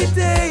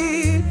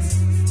hesitate.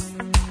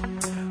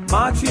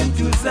 March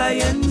into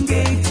Zion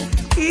Gate.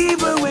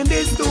 Even when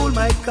they stole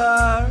my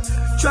car,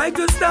 tried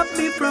to stop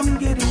me from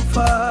getting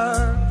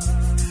far.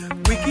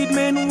 Wicked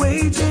men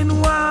waging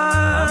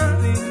war.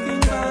 Thinking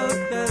about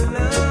the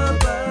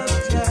love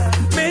of Jah.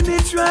 Many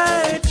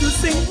tried to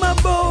sink my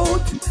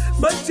boat,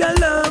 but your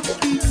love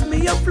keeps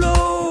me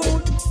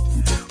afloat.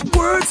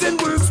 Words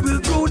and works will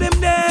throw them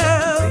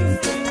down.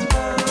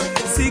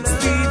 6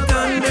 feet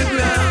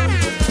underground.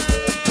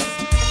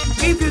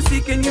 If you're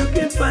sick and you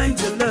can find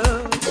your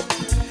love,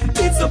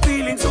 it's a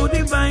feeling so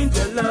divine,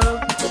 your love,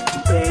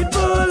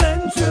 faithful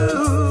and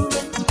true.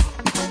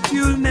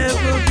 You'll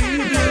never be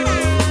blue.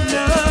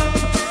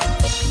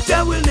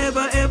 Jah will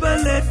never ever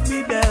let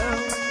me down.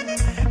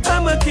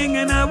 I'm a king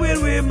and I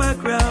will wear my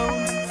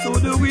crown, so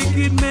the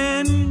wicked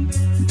men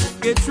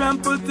get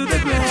trampled to the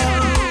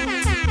ground.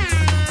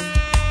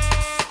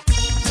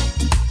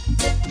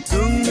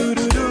 Dum dum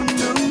dum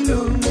dum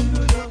dum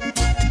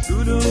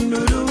dum dum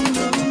dum dum.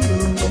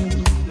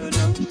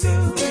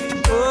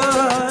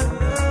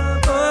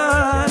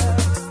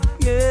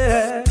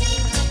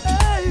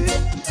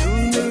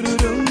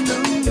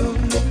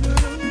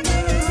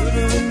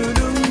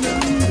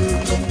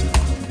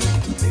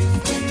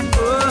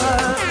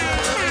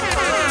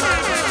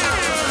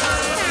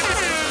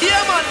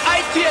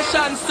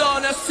 Itation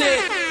Sound, I say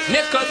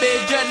Nickel Bay,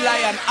 Dread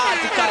Lion,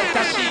 Article,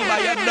 Tashiba.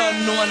 You don't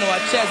know no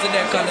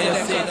Chesedek on you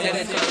say.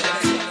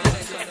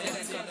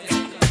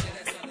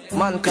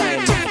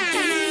 Mankind,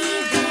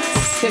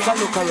 take a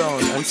look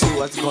around and see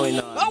what's going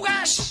on. Oh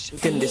gosh!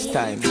 In this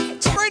time.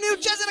 Brand new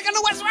Chesedek on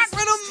the West Rock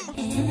Rhythm.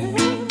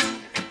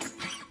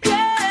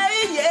 Yeah,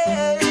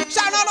 yeah.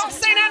 Shout out to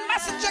St. Ann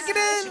Massive, check it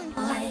in.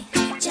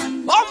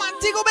 Oh,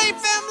 Montego Bay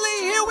family,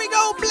 here we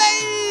go,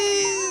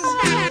 Blaze.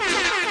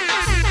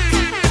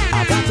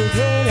 I got to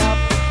get up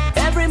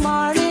every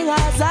morning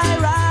as I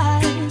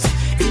rise.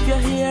 If you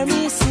hear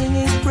me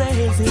singing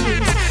praises,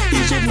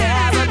 you should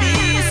never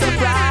be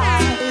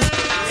surprised.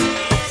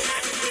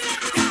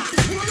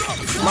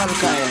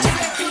 Mankind,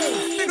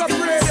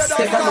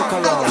 take a look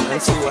around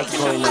and see what's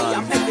going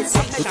on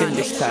within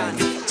this time.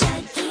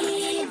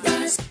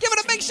 Give it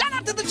a big shout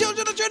out to the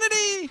children of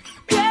Trinity.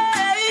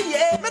 Yeah,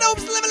 yeah. Man,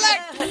 hopes live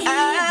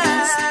like.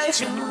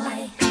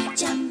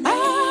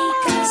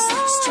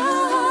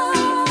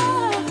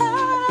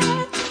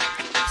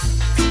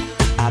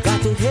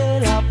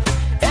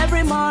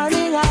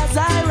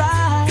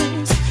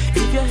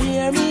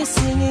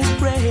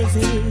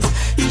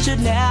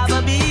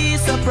 never be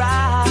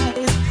surprised.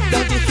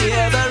 Don't you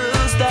hear the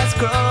roosters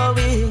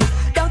crowing?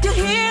 Don't you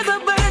hear the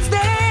birds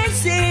they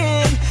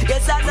sing?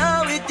 Yes, I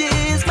know it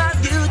is my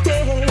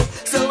duty,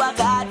 so I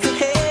got to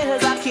hail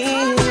the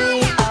King.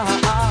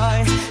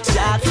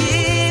 Shall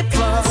keep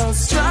us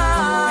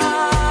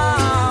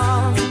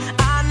strong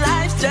on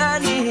life's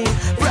journey,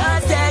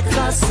 protect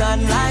us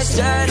on life's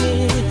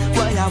journey.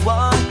 What I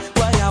want.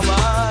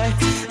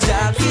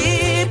 Shall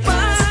keep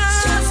us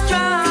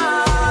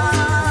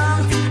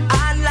strong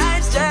on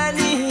life's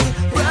journey,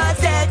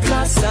 protect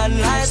us on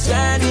life's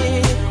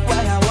journey.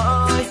 What I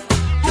want.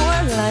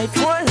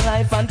 More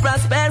life and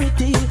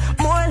prosperity.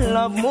 More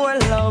love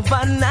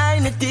and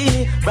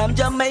unity. From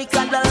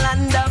Jamaica, the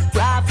land of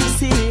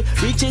prophecy.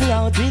 Reaching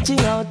out to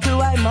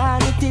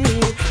humanity.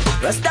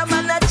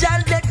 Rastaman a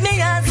child, let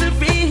me answer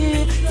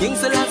free. King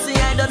Selassie,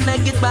 I don't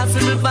make it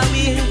possible for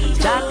me.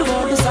 Chant the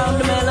word, the sound,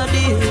 the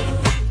melody.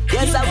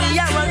 Yes, we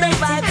are on the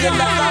vibe in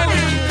the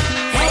valley.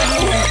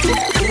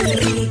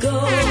 Ego.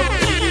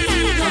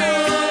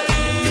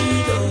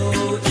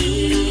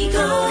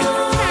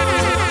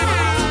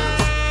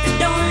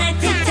 Don't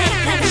let it take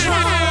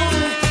control.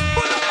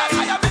 Pull up that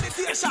higher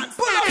meditation.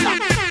 Pull up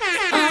that.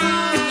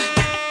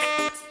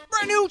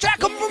 Brand new track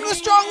coming from the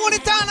strong one,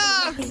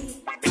 Itana.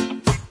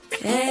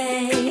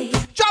 Hey.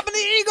 Dropping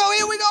the ego,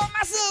 here we go,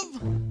 massive.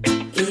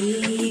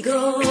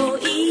 Ego.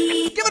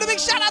 Give it a big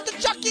shout out to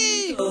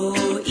Chucky.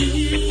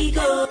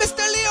 Ego.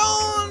 Mr.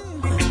 Leon.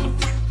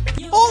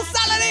 Whole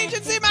Salad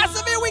Agency,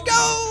 massive, here we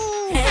go.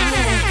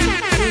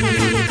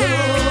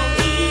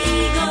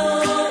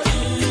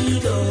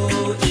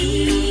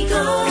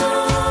 Ego.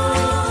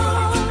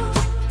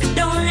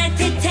 Don't let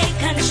it take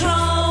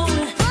control.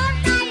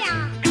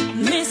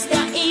 Mr.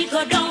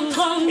 Ego don't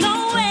go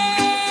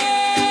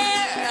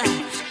nowhere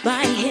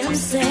by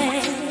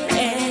himself.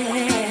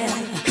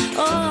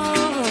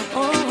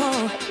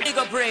 Big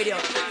up radio.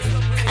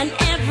 And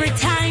every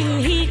time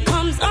he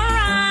comes around,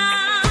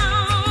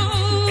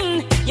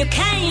 you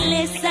can't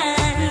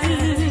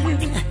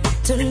listen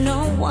to no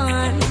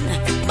one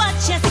but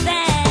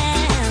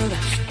yourself.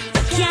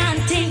 You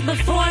can't think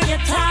before you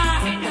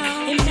talk.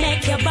 It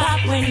make you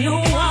back when you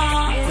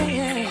walk.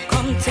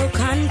 Come to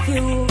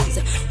confuse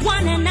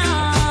one and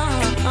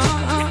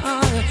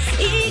all.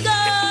 Ego.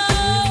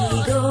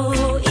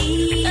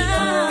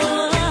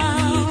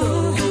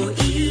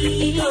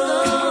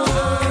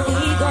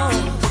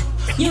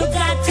 You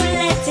got to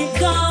let it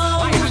go.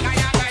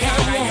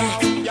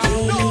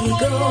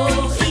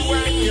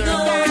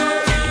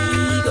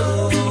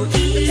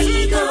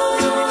 Ego.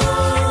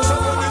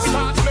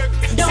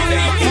 Don't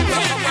let it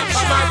take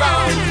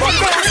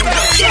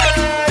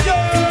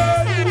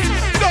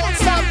Don't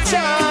stop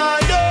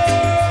trying.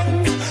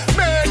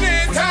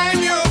 Many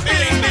times you've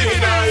been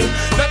denied.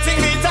 Nothing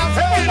beats a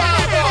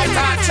failure but a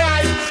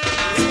try.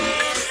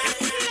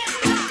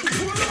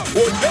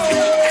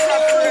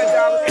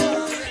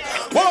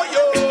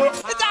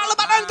 It's all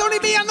about Anthony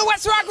B and the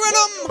West Rock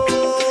Rhythm.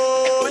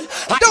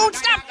 Don't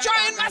stop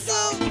trying,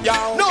 massive.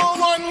 No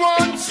one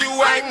wants you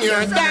when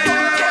you're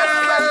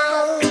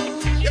down.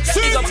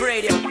 Big up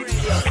radio.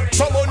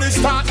 Somebody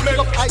start me.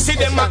 See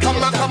them a come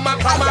around.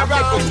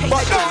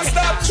 But don't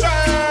stop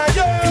trying.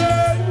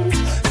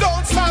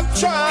 Don't stop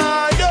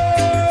trying.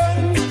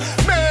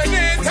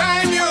 Many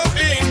times you've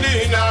been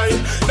denied.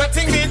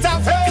 Nothing beats a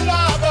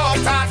failure but a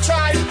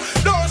try.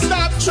 Don't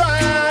stop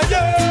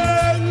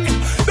trying.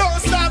 Don't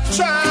stop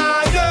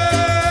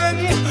trying.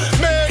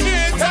 Many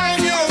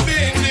times you've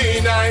been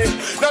denied.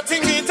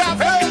 Nothing beats a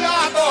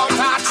failure but a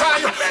try.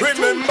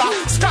 Remember,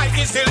 sky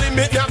is the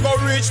limit. You go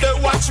reach the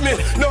watch me.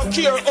 No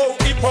care how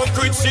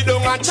hypocrites sit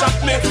down and chat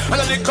me.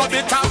 And a little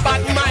bit of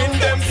bad mind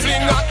them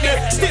fling at me.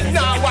 Still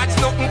now watch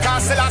nothing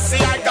cause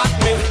Selassie I got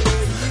me.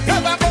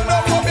 Never gonna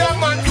move your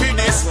man for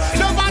this.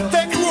 Never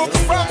take rope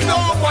from no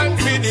one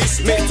for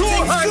this. Me two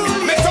hands,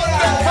 me turn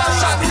them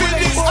passion for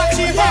this.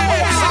 Achieve a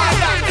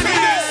silent for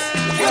this.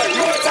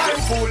 No time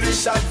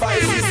foolish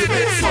advice is the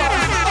best one.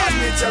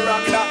 Admit your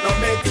wrong that no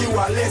make you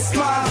a less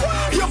man.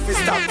 You fi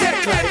stop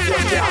take life, you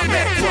can't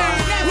make one.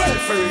 Well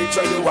for each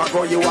other you a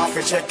go, you have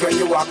to check where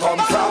you a come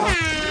from.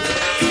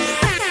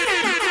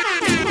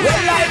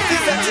 Well, life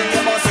is a thing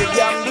you must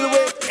gamble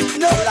with.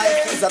 No,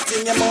 life is a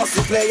thing you must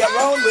play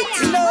around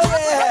with. No,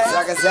 yeah.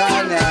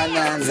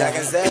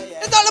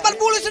 It's all about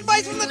foolish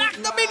advice from the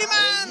Dr. Billy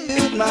Man.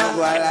 Don't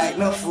go like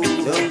no fool.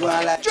 Don't go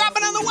like.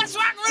 Dropping on the West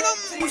Rock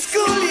Rhythm.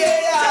 School,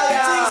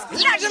 yeah.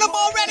 Legend of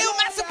all radio,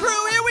 massive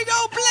crew. Here we go,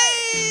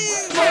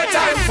 please. More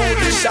time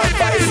foolish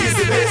advice is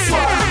the best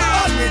one.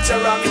 Admit your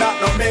wrong that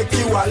no make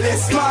you a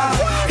less man.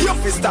 You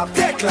fi stop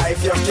take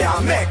life, you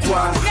can't make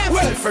one.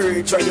 Well for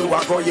each where you a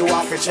go, you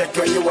have to check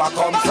where you a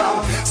come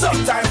from.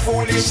 Sometimes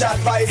foolish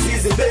advice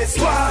is the best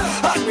one.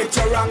 Admit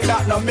your wrong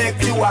that no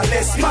make you a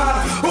less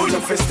man. Who you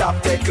fi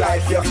stop take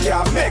life, you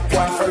can't make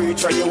one. For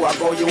each where you a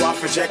go, you have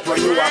to check where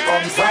you a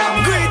come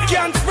from. Greed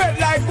can't spread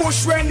like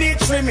bush when it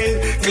trimming.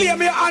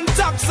 Claim your on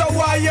top, so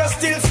why you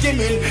still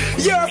skimming?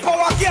 Your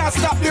power can't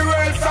stop the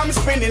world from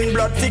spinning.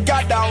 Blood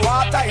thicker than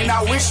water in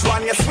a wish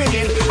one you're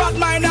spinning. Bad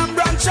mind and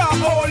branch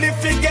out, all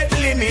if you get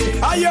limit.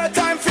 And your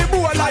time for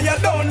bowl, and you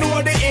don't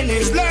know the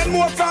innings. Learn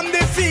more from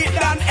defeat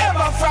than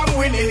ever from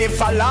winning.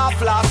 If I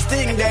laugh last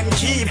thing, then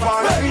keep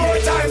on. One more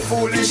time,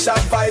 foolish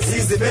advice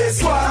is the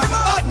best one.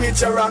 Admit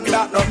you're wrong,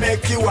 that no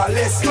make you a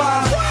less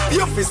man.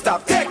 You fi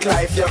stop take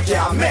life, you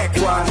can't make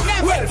one.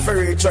 Well,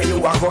 for each where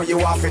you are going, you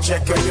have to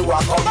check where you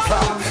are come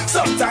from.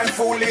 Sometimes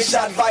foolish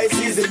advice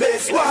is the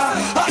best one.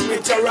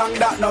 Admit you're wrong,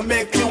 that no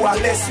make you a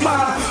less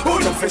man. Who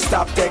no fi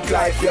stop take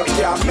life, you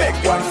can't make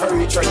one. For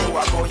each where you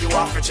are going, you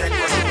have to check where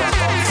you are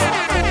come from.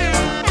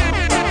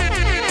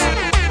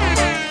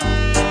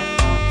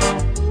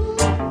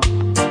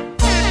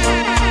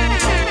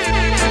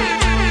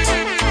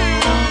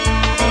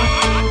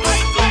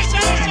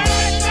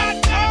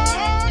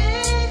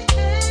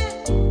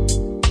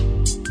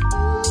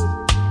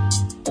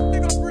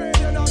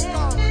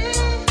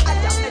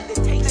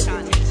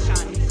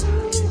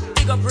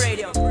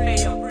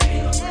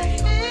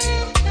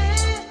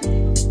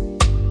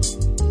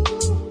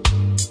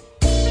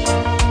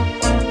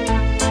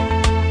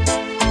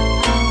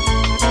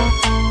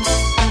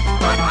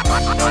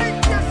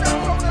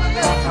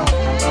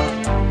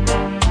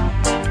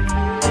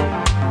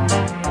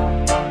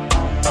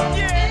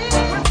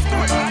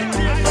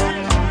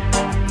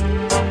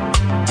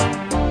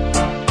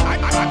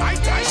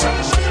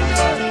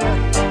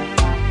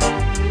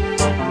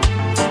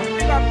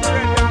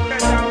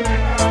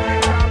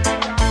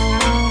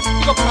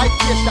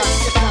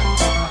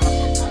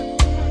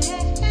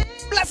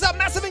 Bless up,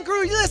 Massive and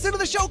crew. You listen to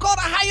the show called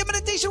A Higher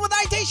Meditation with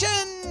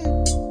Itation.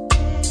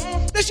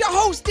 This your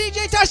host,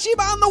 DJ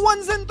Tashiba on the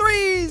ones and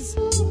threes.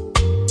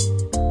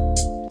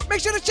 Make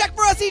sure to check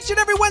for us each and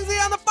every Wednesday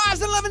on the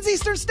 5s and 11s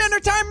Eastern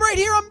Standard Time right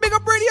here on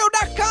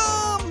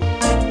BigUpRadio.com.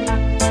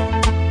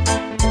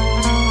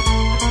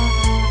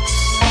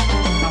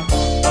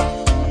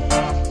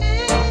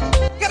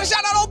 Gotta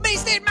shout out Old Bay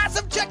State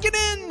Massive checking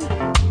in.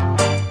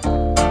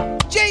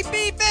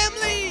 JB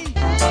family.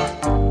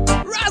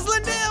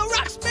 Roslindale,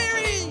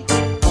 Roxbury.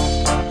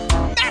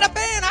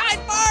 Mattapan,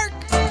 Hyde Park.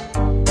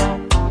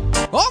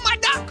 Oh my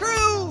Doc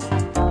crew.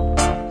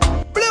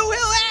 Blue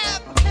Hill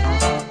Ave.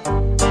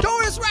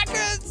 Taurus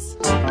Records.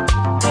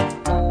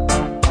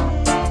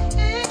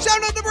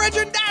 Shout out to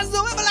Brethren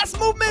Dazzle, MLS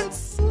Movements.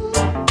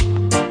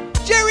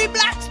 Jerry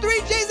Black's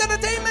 3J's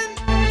Entertainment.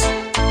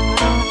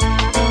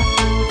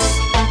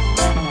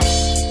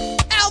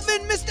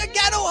 Alvin, Mr.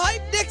 Gatto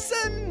Hype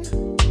Dixon.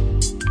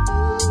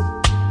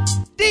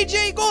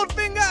 DJ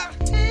Goldfinger.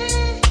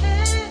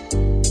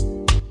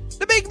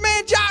 The big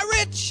man Jai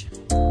Rich.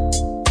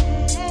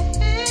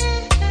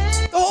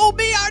 The whole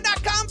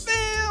BR.com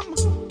fam.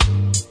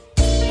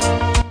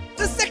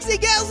 The sexy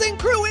gals and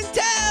crew in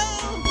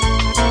town.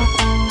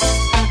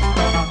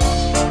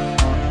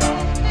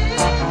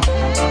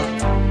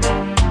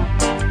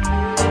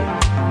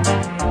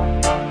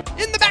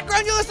 In the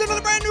background you listen to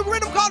the brand new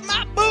rhythm called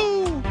My Boo.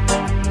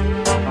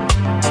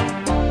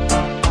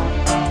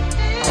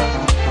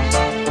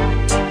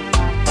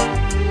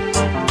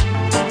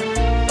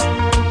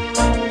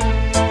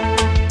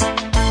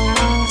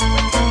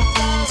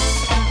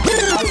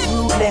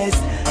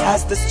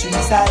 As the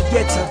streets I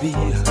get to be,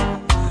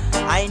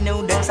 I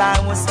know that I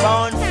was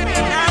born free.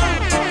 Now,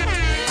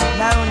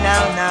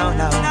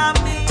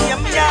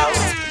 me out.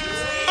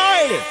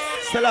 Alright,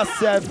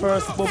 Celestia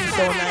first, boom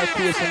sound,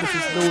 Itation. This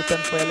is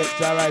Luton for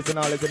Electra Rising,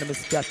 all is in the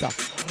scatter.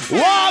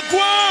 Walk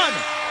one!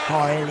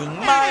 Oiling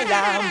my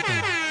lamp,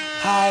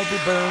 I be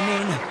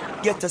burning.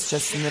 Get us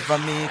just never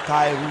make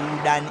I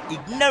rude and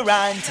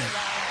ignorant.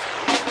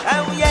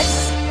 Oh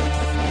yes.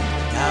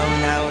 No.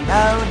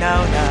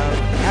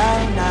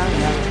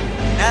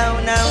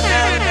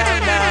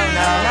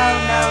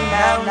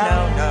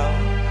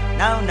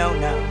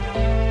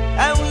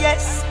 Oh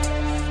yes.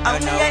 Oh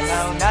no.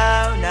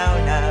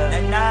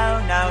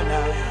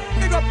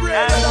 Big up radio.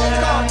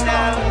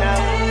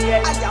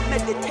 I am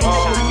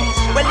meditation.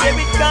 Well, here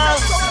it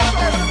comes.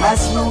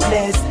 As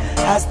ruthless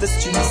as the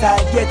streets I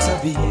get to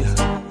be,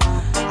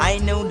 I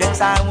know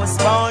that I was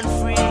born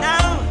free.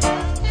 Now,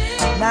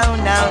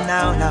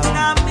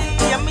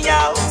 hear me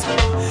out.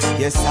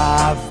 Yes,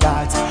 I've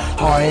got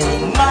oil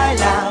in my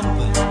lamp.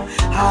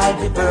 I'll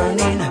be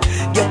burning.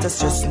 Get us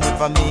just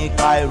never make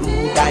I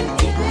rude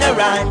and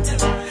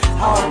ignorant.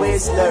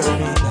 Always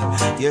learning.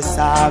 Yes,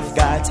 I've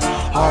got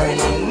oil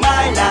in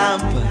my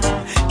lamp.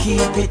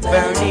 Keep it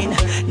burning.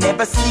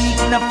 Never seek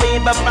no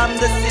favor from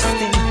the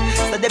system.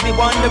 So they be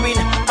wondering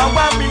how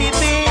I'm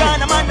living.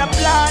 And I'm on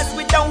applause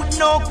without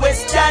no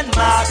question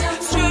mark.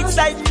 Streets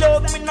I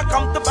love me no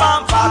come to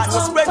farm fast.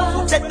 Was spread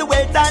rooted the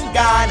wealth and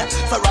gone.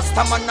 So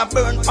Rasta man a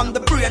burn from the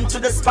brain to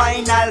the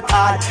spinal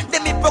cord.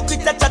 Them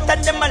hypocrite a chat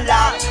and them a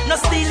laugh. No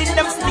stealing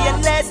them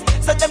stainless.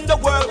 So them the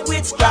work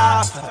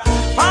witchcraft.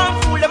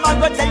 Farm fool them a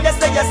go tell you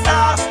say you're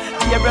soft.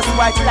 Dearest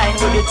white line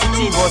with the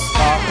chichi was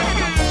come.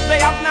 They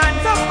have none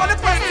just for the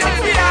questions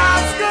we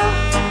ask.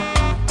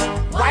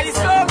 Why is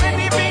so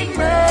many being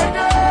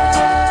murdered?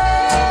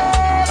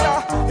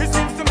 It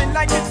seems to me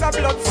like it's a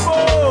blood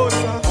sport.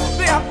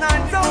 They have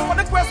none just for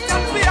the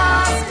questions we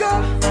ask.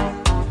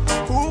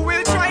 Who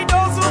will try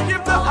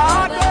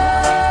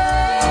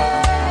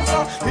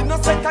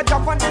a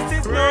job and this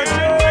is no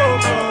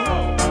joke.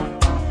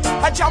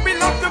 A job will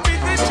love to be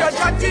the judge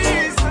of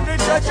this, the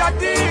judge of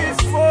this,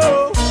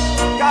 whoa.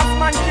 Cause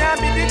man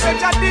can't be the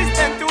judge of this,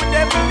 them too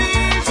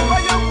devilish for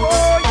your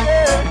woe,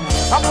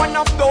 yeah. I'm one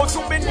of those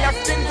who've been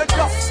left in the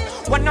dust.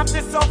 One of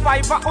the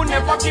survivor who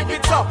never give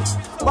it up.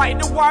 By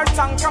the war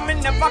tank and me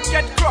never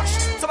get crushed.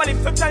 Somebody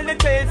to tell the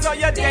tales, so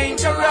you're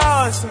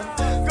dangerous.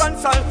 Gun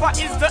sulfur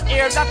is the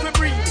air that we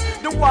breathe.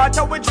 The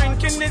water we're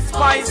drinking is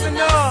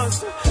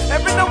poisonous.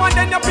 Every now and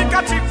then you pick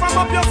a trick from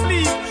up your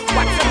sleeve.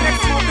 What's the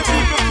next move to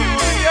people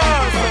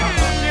curious?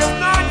 Here's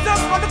no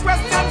answers for the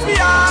questions we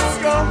ask.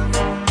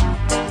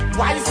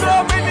 Why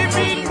so many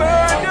been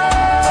murdered?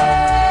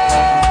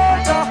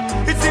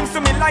 It seems to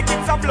me like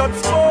it's a blood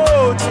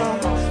sport.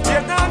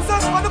 Here's no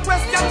answers for the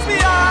questions we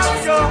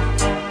ask.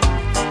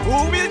 Who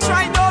will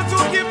try now to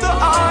give the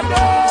orders?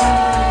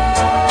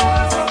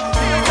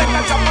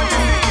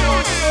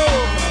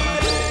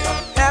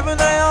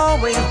 Haven't I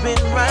always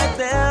been right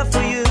there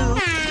for you?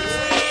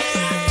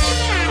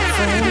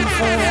 Friend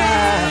for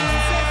life.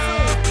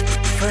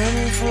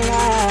 Friend for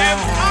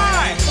life.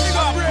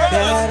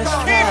 That is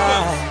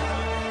right.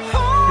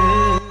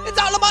 It's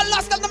all about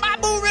lust and the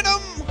Mabu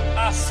rhythm.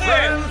 I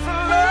said.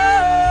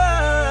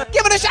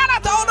 Give it a shout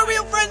out to all the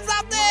real friends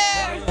out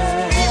there.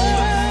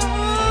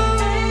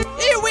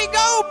 Here we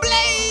go,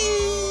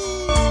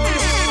 Blaze.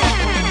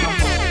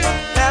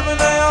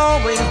 Haven't I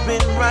always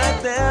been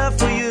right there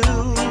for you?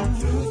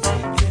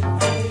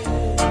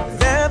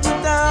 There's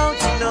no doubt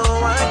you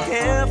know I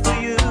care for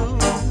you.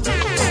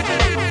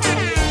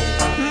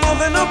 More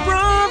than a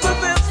brother,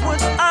 that's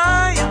what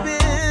I have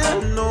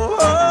been. No,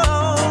 I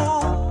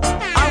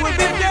will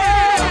be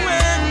there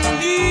when you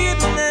need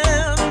me.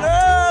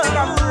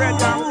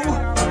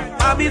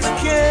 I'll be the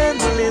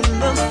candle in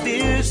the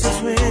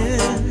fiercest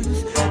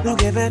winds. No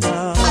giving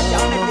up.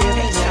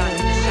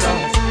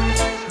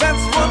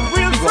 That's what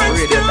real friends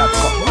do.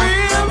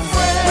 Real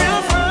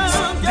friends.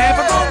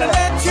 Never gonna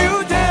let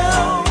you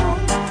down.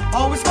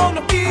 Always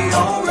gonna be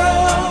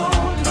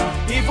around.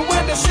 Even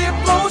when the ship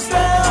goes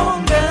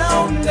down,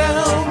 down,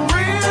 down.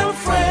 Real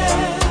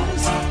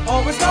friends.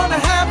 Always gonna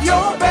have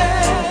your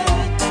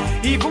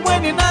back. Even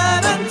when you're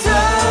not on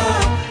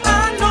time.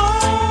 I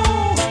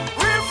know.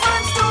 Real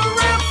friends do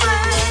real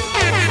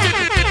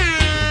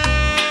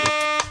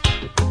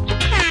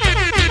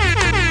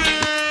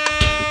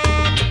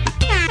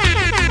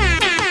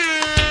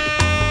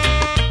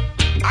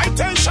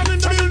Itation in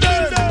the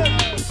building.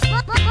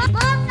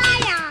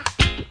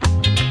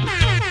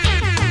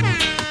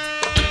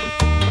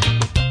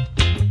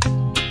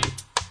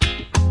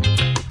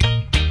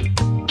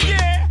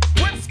 Yeah,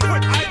 what's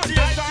good?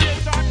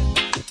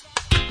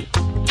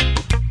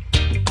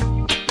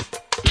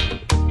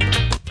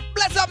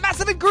 Bless up,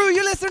 Massive and Crew.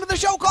 You listen to the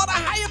show called A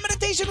Higher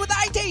Meditation with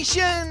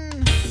Itation.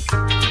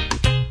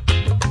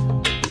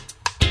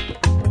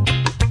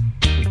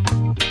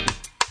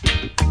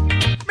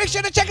 Make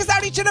sure to check us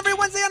out each and every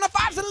Wednesday on the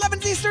 5s and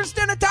 11s Eastern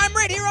Standard Time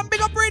right here on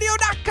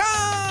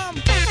BigUpRadio.com.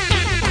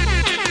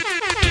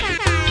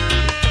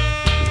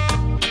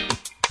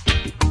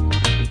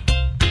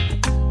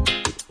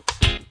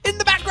 In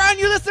the background,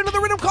 you listen to the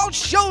rhythm called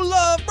Show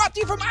Love, brought to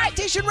you from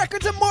Itation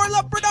Records and More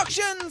Love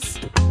Productions.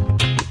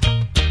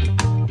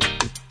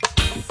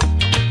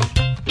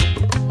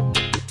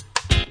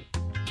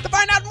 To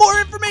find out more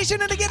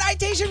information and to get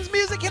Itation's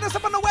music, hit us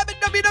up on the web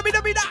at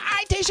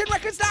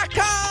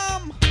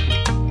www.itationrecords.com.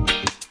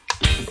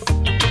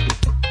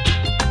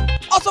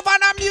 Also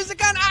find our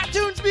music on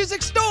iTunes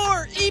Music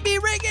Store,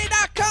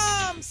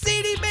 ebreggae.com,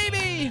 CD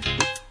Baby.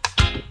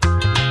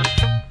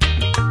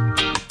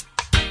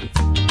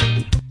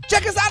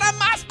 Check us out on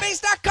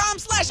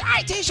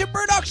myspace.com/Itation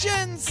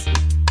Productions.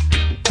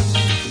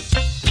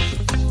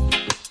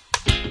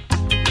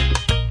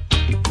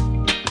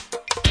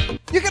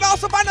 You can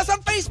also find us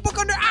on Facebook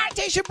under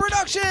Itation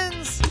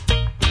Productions.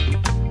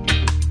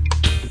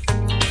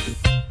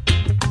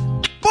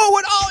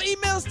 Forward all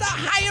emails to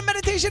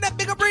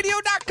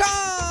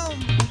highermeditation@bigupradio.com.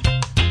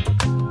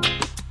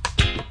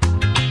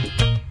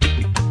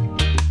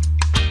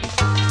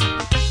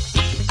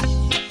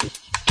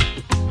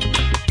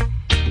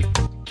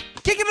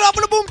 Kicking it off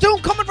with a boom tune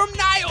coming from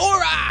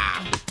Niora.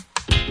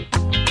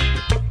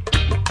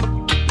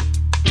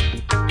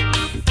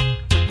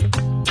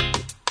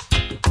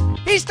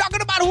 He's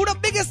talking about who the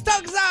biggest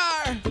thugs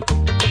are.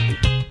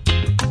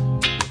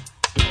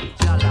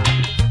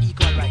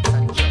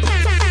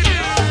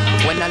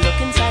 When I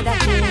look inside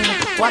that gym,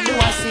 what do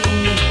I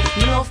see?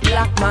 No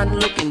black man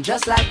looking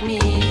just like me.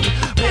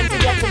 Plenty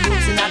ghetto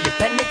youths in the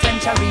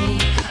penitentiary,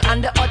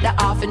 and the other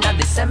half in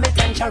the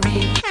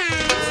cemetery.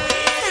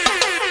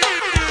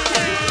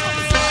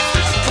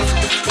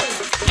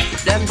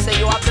 Them say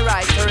you have the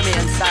right to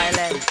remain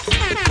silent.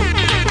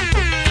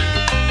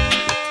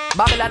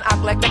 Babylon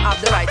act like them have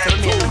the right to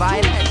remain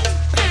violent.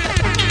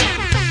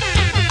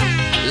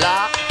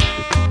 Law,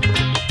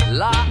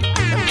 law,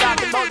 them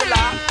talking about the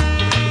law.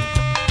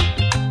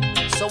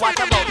 So what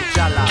about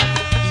Jala?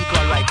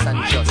 Equal rights and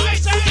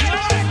justice.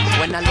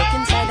 When I look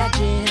inside a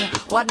jail,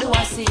 what do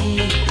I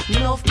see?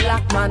 No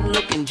black man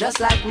looking just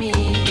like me.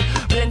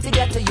 Plenty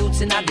ghetto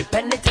youths in the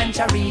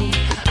penitentiary,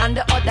 and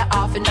the other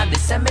half in the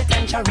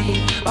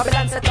cemetery.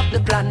 Babylon set up the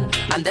plan,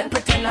 and then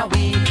pretend a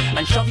we,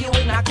 and shove you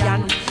in a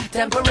can,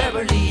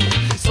 temporarily.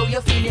 So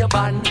you feel your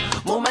ban,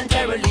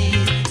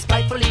 momentarily.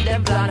 Spitefully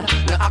them plan,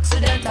 no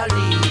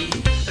accidentally.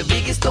 The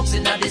biggest thugs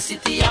in the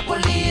city are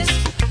police.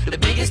 The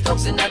biggest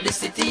thugs in the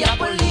city are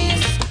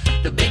police.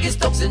 The biggest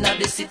thugs in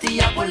the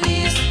city are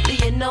police.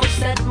 The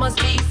innocent must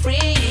be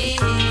free.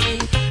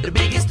 The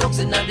biggest thugs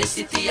in the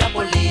city are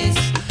police.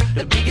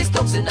 The biggest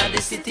thugs in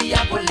the city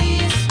are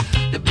police.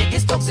 The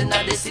biggest thugs in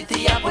the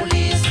city are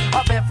police.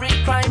 Of every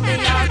crime they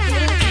are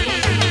guilty.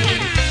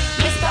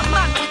 Mr.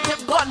 Man with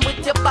your gun,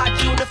 with your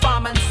badge,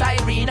 uniform and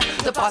siren,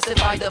 to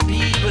pacify the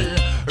people.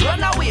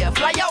 Run away,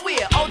 fly away,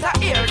 out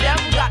of here,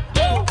 them got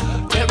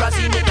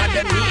terrorism in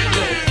them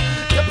evil.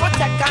 To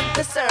protect and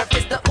to serve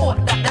is the oath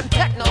that them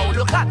take now.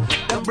 Look at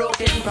them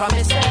broken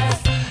promises.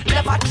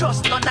 Never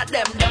trust none of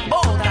them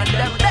bold and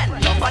them bend.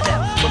 None of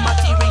them for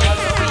material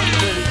or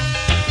evil.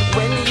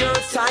 When your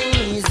time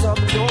is up,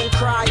 don't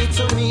cry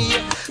to me.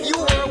 You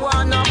were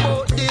one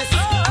about this.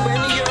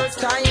 When your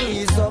time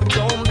is up,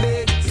 don't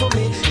beg for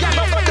me. Yeah,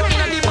 but don't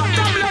let the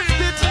bottomless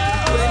pit.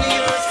 When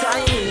your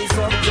time is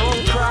up,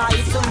 don't cry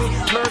to me.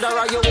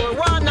 Murderer, you were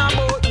one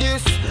about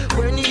this.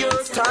 When your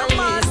time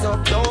is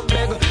up, don't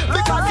beg.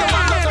 Because you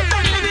want to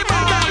don't let the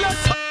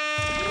bottomless.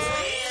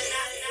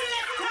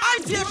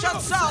 Itation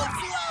Sound,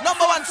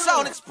 #1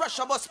 sound, it's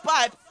pressure bus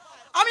pipe.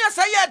 I'm here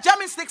say yeah,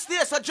 jamming sticks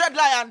there, so Dread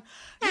Lion,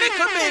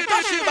 Nickel B,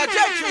 Toshiba,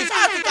 J-Trees,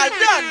 article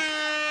done.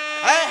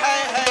 Hey,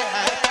 hey, hey,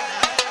 hey.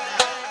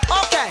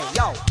 Okay,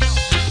 yo.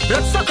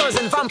 Bloodsuckers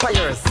and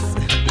vampires.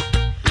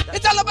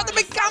 It's all about the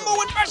big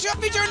combo and pressure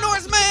featuring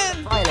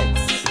Norseman.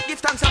 Violence. Give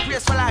thanks and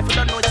praise for life, you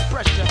don't know it's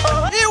pressure.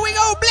 Here we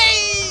go,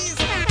 Blaze.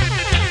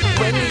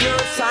 When your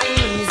time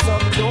is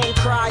up, don't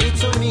cry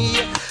to me.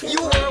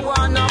 You were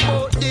one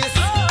about this.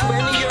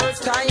 When your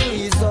time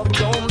is up,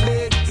 don't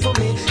beg for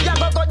me. Yeah,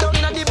 go down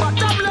in the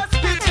bottomless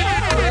pit.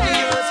 When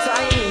your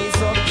time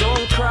is up,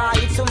 don't cry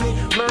to me.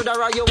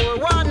 Murderer, you were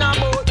one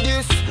about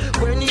this.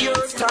 When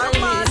your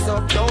time is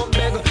up, don't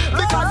beg.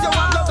 Because you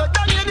want to go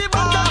down in the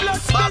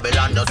bottomless pit.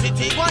 Babylon, the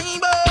city, wine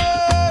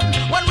burn.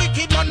 When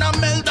wicked man are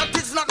melt, that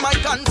is not my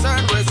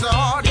concern. We're so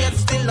hard, yet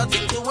still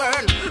nothing to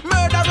earn.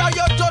 Murderer,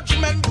 your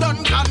judgment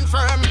done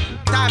confirm.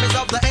 Time is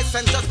of the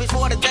essence just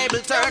before the table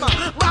turn.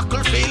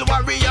 Battlefield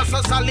warriors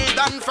so solid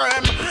and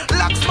firm.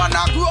 Laxman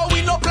are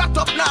growing up, flat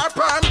up nor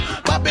perm.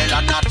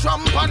 Babylon a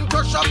trump and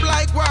crush up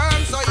like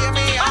worms. So hear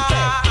me out.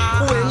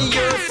 When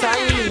your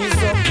time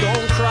is up,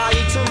 don't cry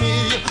to me.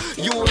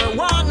 You were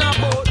one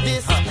about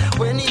this.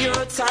 When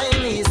your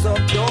time is up,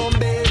 don't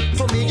beg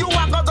for me. You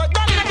are go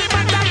down in the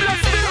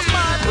bottomless pit.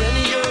 When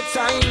your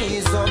time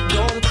is up,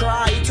 don't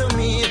cry to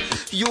me.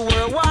 You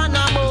were one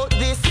about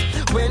this.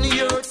 When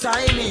your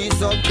time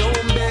is up,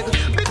 don't beg.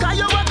 Because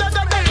you are go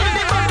down in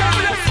the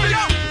bottomless pit.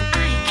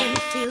 I can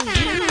feel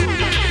you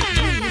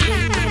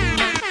breathing in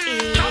my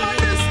ear,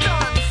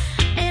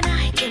 and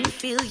I can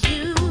feel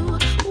you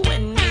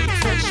when you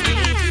touch me.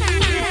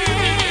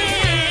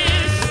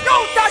 Yo,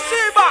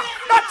 Tashiba,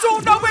 that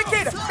tune the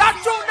wicked, that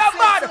tune the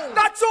bad,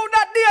 that tune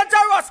the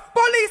dangerous.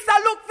 Police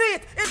that look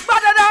feet, it's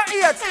better than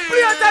AIDS.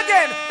 Play it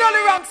again,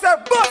 Dolly Rank sir,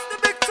 bust the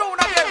big tune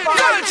again.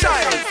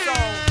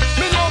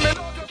 Me know me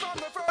from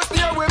the first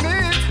year we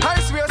meet. I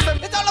swear some.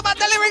 It's all about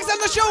the lyrics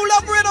and the show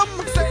love rhythm.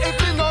 Say if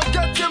me not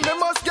get you, me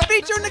must get.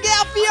 Featuring the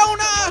girl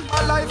Fiona.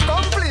 My life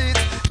complete.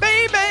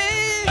 Baby.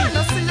 And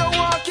I see you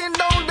walking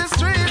down the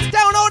street.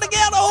 Down on the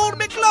girl to hold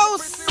me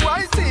close.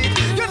 I see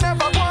you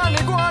never want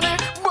it,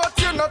 but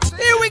you're not.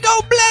 Here we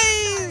go,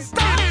 Blaze.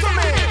 Talk to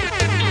me.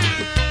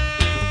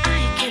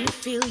 I can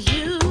feel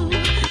you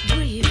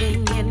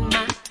breathing in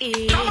my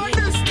ear, Come on,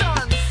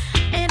 distance.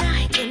 and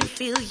I can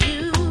feel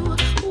you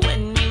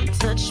when you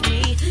touch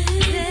me.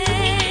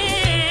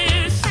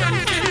 There's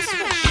something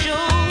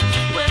special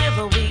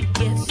whenever we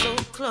get so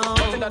close.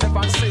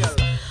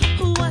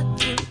 What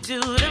you do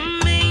to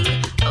me,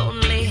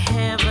 only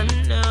heaven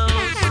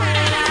knows.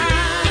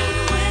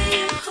 When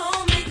you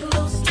hold me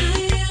close to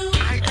you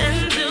and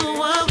do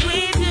what we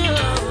do,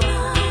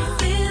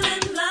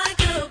 feeling like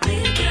a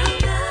big girl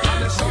now.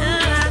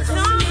 And I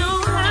don't know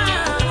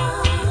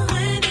how.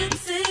 When you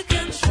take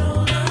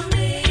control of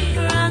me,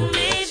 rock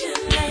me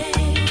gently.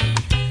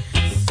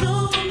 So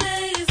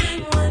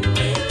amazing when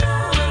we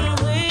love.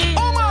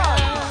 Oh man,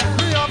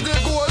 me have the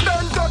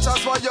golden touch.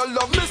 That's why you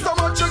love me so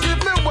much. You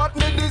give me what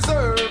me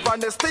deserve.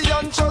 Honesty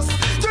and trust.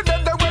 You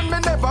did that when me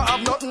never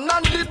have nothing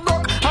and did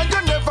broke. And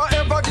you never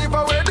ever give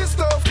away the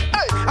stuff.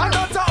 Hey, I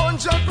got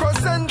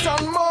 100%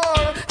 and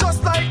more.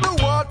 Just like the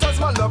waters,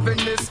 my loving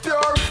is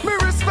pure. Me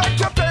respect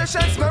your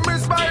patience,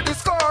 memories by the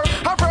score.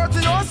 A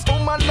virtuous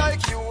woman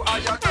like you, I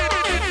adore.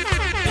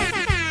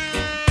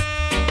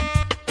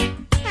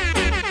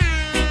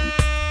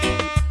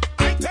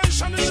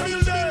 Attention,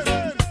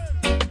 children.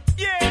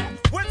 Yeah,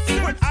 what's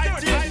good?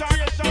 Itation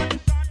Sound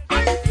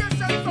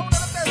of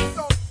the best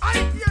sound.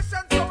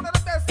 Itation Sound of the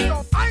best sound.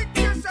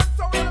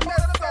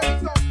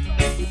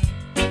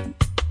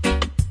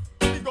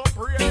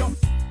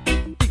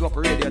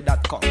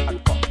 BigUpRadio.com.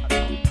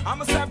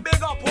 I'ma say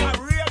big up on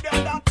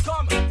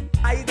radio.com.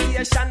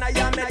 Itation, I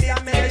am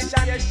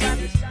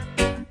meditation.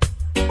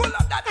 Pull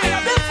up that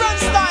different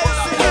styles.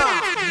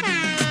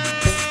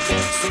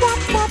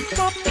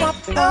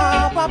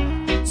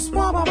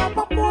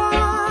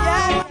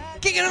 Yeah.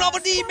 Kicking it over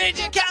D,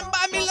 Major can't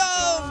buy me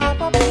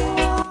love.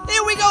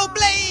 Here we go,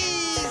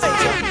 Blaze.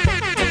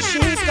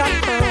 She's got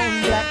her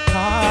own black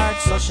card,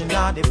 so she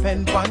not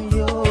depend on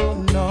you,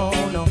 no.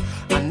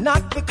 And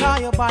not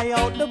because you buy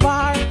out the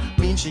bar,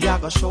 mean she a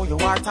go show you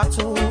her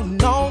tattoo,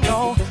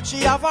 no. She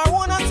have her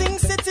own thing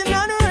sitting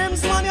on her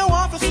rims, man, you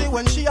want to see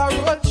when she a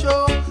road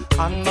show.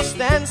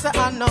 Understand, say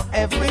I know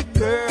every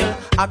girl,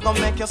 I gon'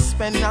 make you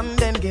spend and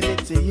then give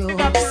it to you.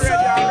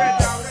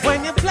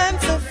 When you plan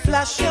to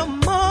flash your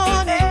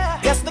money,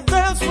 yes, the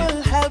girls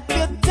will help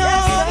you do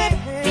it.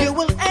 You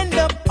will end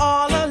up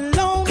all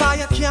alone, cause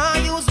you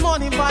can't use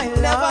money by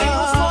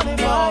love.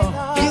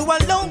 You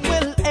alone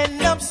will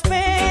end up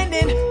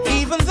spending,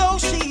 even though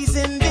she's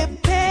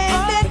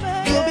independent.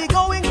 You'll be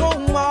going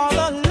home all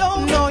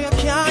alone. No, you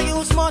can't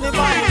use money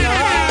by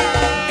love.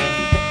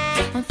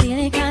 I'm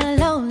feeling kinda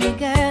lonely,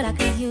 girl, I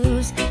could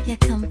use your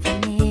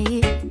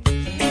company.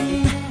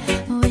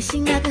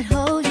 Wishing I could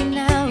hold you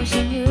now,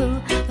 wishing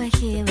you were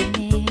here with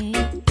me.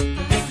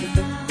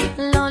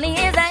 Lonely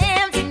as I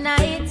am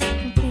tonight,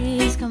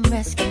 please come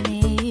rescue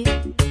me.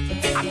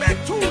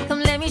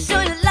 Come let me show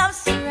you love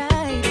so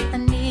right, I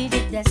need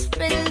you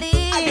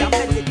desperately.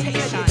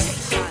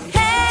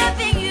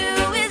 Having you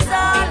is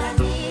all I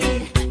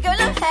need. Girl,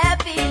 I'm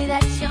happy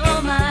that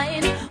you're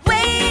mine.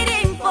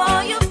 Waiting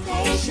for you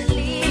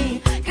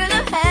patiently. Girl,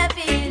 I'm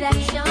happy that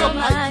you're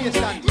mine.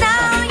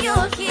 Now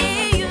you're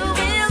here, you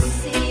will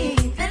see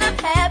that I'm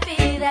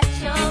happy that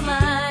you're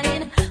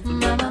mine.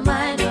 Mama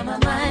mine, mama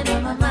mine,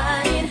 mama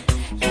mine.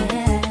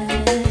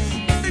 Yes.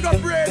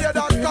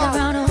 BigUpRadio.com.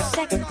 There are no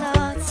second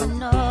thoughts, I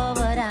know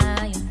what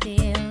I am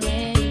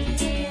feeling.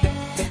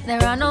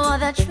 There are no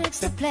other tricks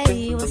to play,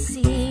 you will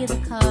see the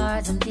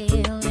cards I'm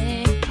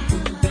dealing.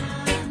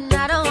 And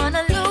I don't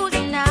wanna lose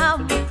it now,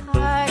 my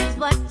heart is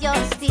what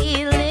you're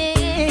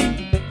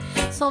stealing.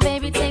 So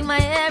baby, take my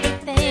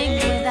everything,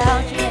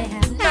 without you I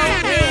have no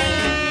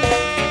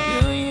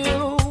feeling. Do you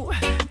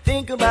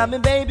think about me,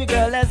 baby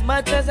girl, as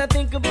much as I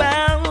think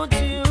about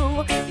you?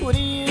 Would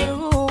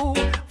you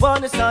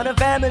wanna start a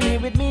family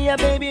with me, a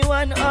baby,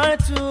 one or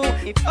two?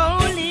 If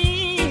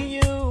only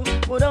you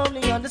would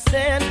only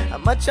understand how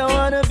much I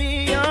wanna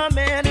be your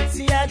man.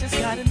 See, I just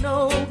gotta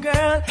know,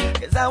 girl,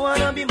 cause I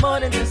wanna be more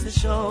than just a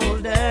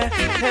shoulder.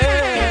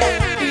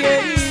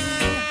 Yeah.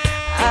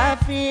 I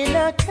feel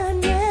a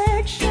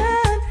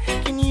connection,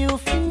 can you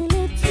feel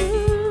it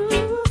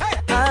too?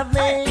 I've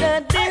made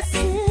a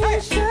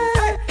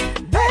decision,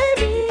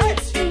 baby,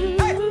 it's you.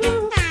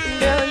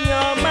 Girl,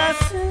 you're my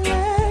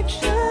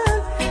selection,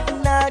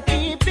 and I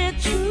keep it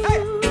true.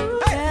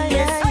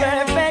 It's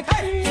perfect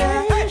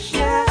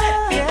creation.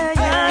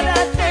 God,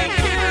 I thank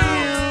you.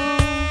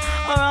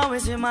 Are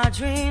always in my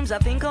dreams, I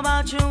think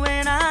about you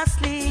when I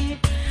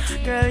sleep.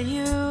 Girl,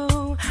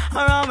 you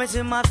are always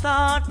in my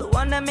thought, the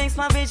one that makes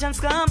my visions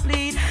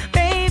complete.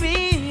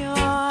 Baby,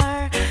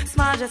 your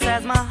smile just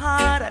has my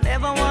heart, I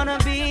never wanna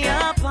be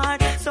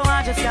apart. So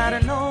I just gotta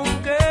know,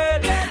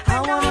 girl,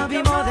 I wanna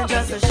be more than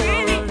just a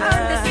shoulder.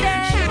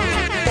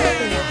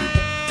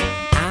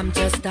 I'm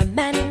just a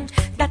man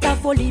that have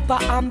full heap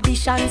of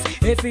ambitions.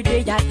 Every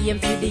day I aim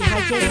for the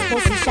highest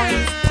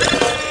positions.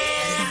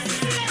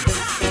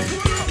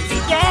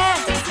 Yeah,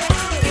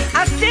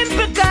 a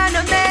simple kind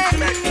of man.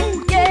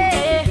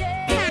 Yeah,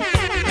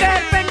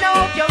 girlfriend,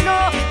 now you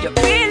know, you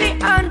really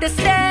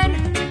understand.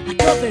 A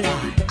double R.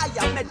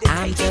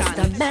 I'm just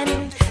a man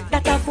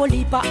that have full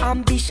heap of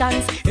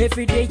ambitions.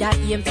 Every day I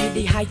aim for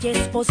the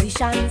highest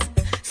positions.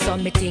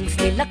 Some me things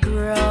still a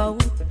grow,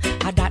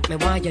 and that me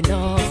want you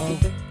know.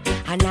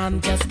 And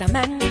I'm just a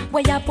man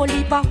where you full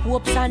heap of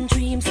hopes and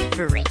dreams.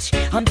 For rich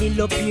and build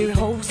up your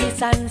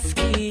houses and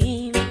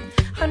scheme.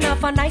 And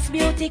have a nice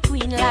beauty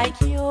queen like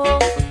you.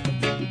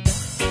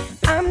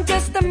 I'm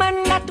just a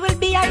man that will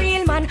be a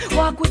real man.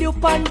 Walk with you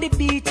on the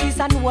beaches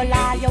and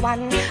all you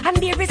want. And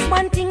there is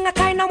one thing I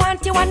kinda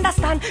want you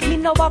understand. Me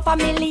know have a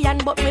million,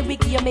 but me will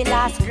give me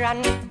last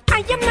grand.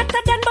 I am not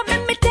a dan, but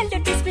let me tell you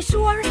this for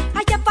sure.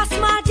 I have a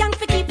smart young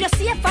to keep you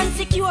safe and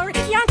secure.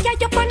 Can't carry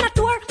you on a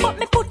tour, but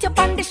me put you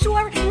on the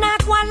shore.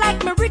 Not one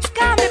like me rich,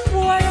 call me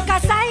poor.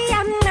 Cause I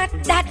am not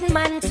that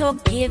man to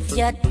give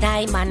you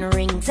diamond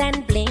rings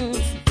and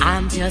blings.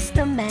 I'm just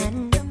a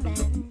man.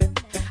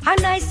 A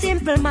nice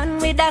simple man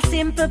with a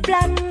simple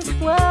plan.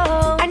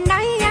 Whoa. And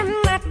I am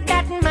not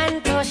that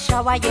man to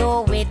shower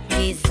you with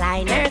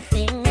designer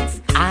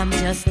things. I'm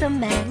just a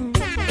man.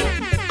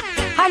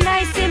 A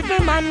nice simple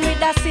man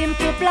with a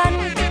simple plan.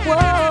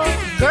 Whoa.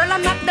 Girl,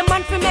 I'm not the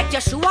man to make you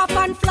show up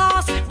and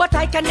floss, but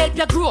I can help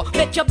you grow,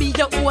 make you be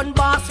your own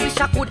boss. Wish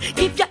I could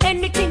give you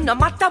anything, no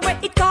matter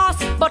what it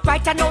costs. But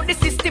right I know the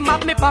system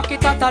of me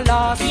pocket at a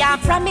loss. Yeah, I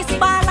promise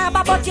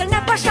Balaba, but you'll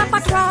never shop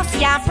at Ross.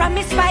 Yeah, I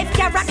promise 5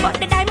 carat, but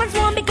the diamonds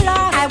won't be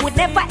gloss. I would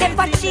never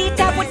ever cheat,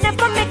 I would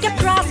never make you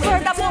cross.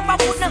 Furthermore, I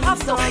wouldn't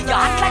have so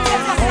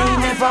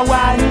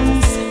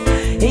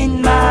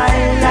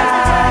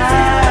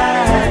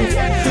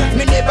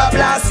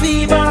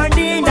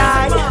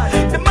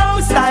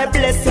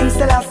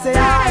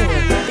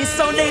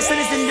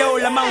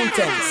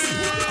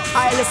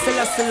I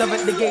still love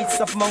at the gates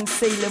of Mount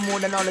Salem, more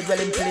than all the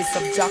dwelling place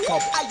of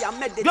Jacob.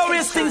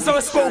 Glorious things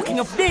are spoken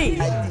of thee.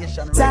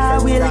 Jah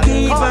will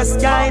give us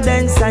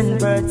guidance and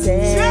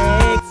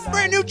protect.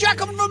 Brand new track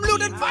coming from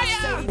Loot and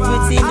Fire.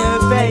 Within her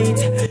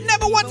fate.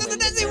 Never wanted the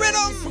Desi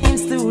rhythm.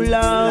 Seems too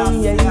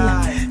long,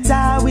 yeah.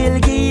 Jah will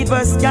give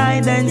us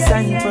guidance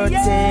and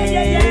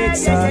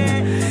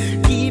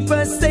protection. Keep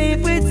us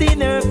safe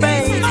within her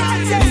fate.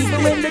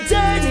 Even when the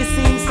journey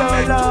seems so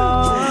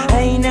long.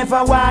 I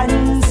never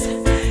once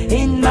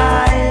in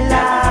my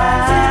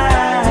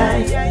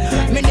life,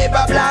 me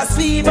never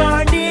blaspheme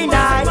or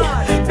deny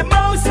the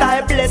most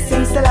high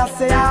blessings till I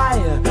say I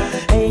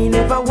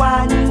never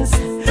once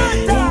in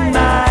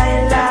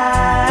my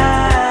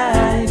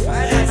life,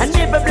 I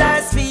never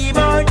blaspheme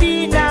or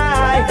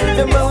deny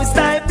the most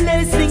high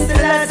blessings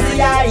till I say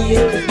I.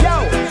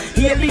 Yo,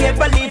 here be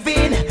ever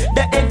living,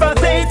 the ever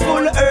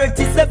faithful. Earth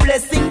is a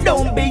blessing,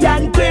 don't be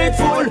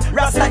ungrateful.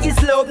 Rasta is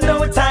love,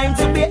 no time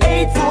to be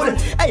hateful.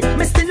 Hey,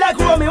 me still like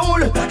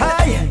Romeo.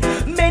 Hey,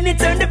 many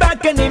turn the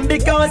back on him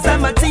because of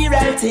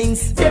material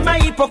things. Them a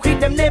hypocrite,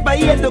 them never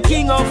hear the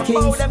King of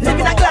Kings. Live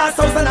in a glass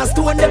house and a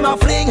stone them a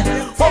fling.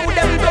 How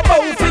them go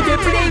bout with the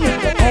fling?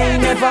 I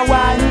never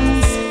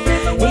once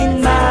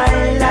in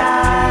my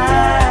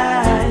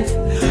life,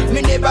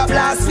 me never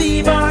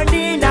blaspheme or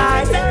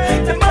deny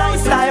the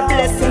most high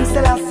blessings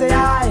till I say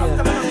I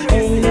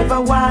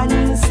never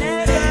once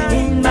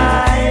in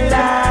my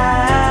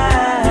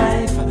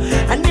life,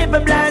 I never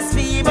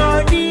blaspheme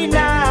or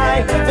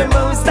deny the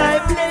most high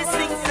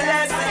blessings till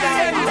I say I.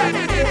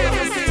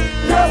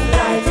 Love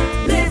life,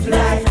 live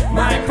life,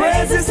 my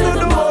praises to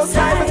the most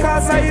high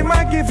because I am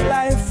a give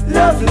life.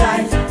 Love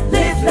life,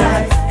 live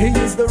life, he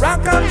is the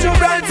rock of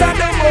Gibraltar,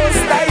 the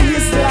most high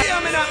is life. I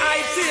am in a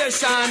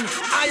itation,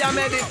 I am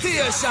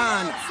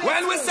meditation.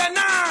 When we say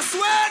nah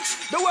switch,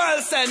 the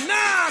world say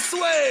nah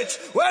switch.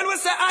 When we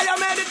say I am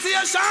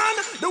meditation,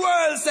 the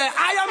world say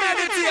I am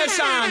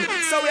meditation.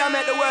 So we are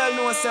make the world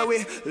know, say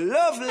we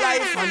love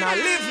life and I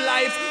live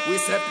life. We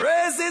say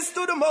praises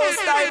to the most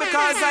high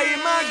because I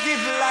am a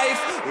give life.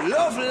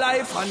 Love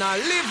life and I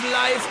live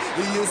life.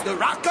 We use the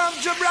rock of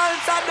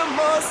Gibraltar, the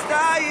most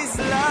high is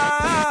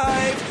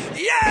life.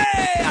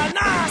 Yeah, and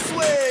I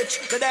switch.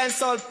 The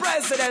dancehall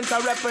president I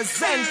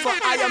represent for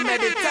I am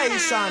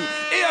meditation.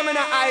 Hear me in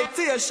a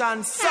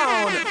Itation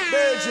Sound.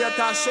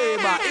 Itation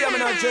Sound. Hear me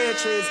in a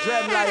J-Trees,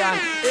 Dread Lion.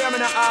 Hear me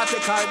in a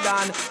Article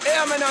Dan.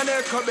 Hear me in a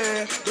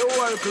Nekobe. The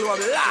whole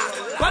club laugh.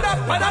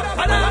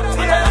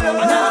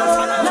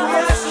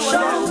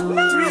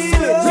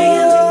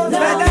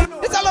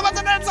 It's all about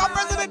the dancehall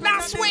president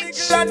now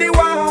switch. The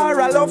war,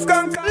 I love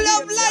conquer.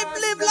 Love life,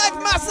 live life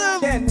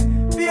massive.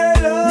 Fear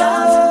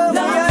love,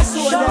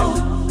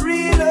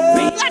 real love.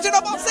 Legend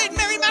of St.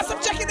 Mary Massive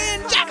checking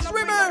in. Jack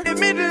Swimmer. The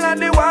middle of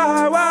the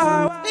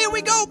war. Here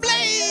we go,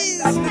 Blaze.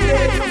 Love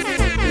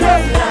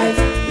life,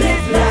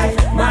 live life,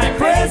 my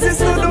praises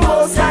to the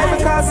most high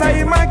because I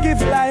am a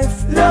give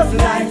life. Love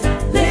life,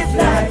 live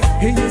life,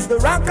 he is the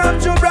rock of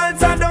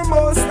Gibraltar, the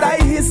most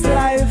high his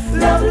life.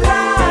 Love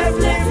life,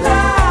 live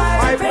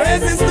life, my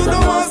praises to the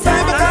most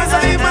high because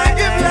I am a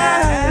give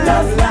life.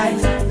 Love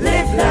life,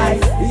 live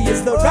life, he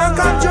is the rock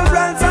of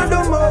Gibraltar,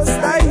 the most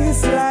high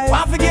his life.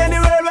 Why forget the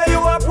world where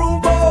you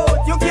approve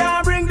out? You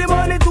can't bring the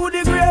money to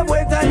the grave,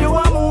 wait till you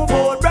a move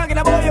out. Bragging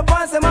about your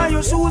pants and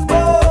your shoes,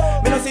 boy.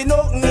 Me no see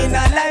nothing in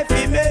a life,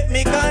 it make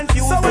me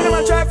confused. So when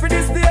I try for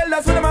this deal,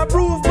 that's when I'm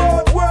approve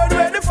bout. Word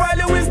where the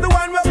file is the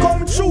one will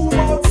come true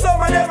bout.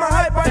 Some of them are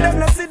hype and them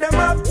not see them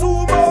have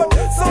two bout.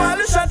 So all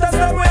the shatters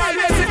them we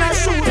always in a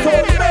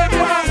shootout.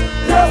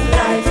 Love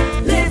life,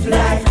 live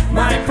life,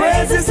 my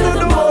praises to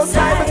the most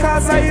high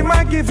because I am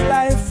a give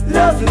life.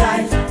 Love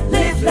life,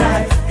 live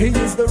life, he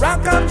is the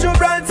rock of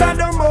Gibraltar,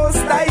 the most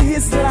high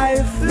his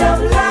life.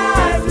 Love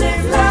life,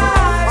 live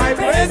life, my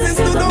praises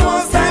to the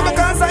most high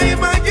because I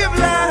am a give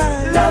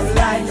life. Love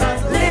life,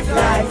 live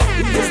life,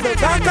 he is the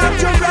rock of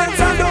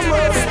Gibraltar, the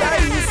most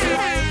high his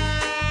life.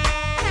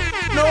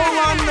 No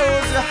one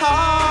knows your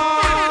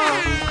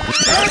heart.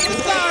 Every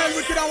time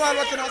we can while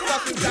watching our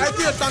stuff in the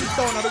Itation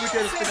Sound of the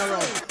wickedest thing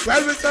around.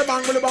 Well, we say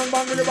bang, willy, bang,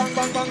 bang, willy, bang,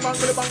 bang, bang, bang,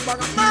 willy, bang, bang,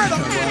 murder.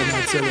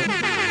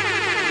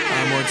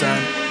 One more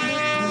time.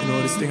 You know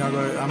this thing I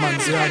got. A man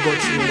say I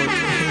got you, but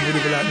you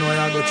really like no, I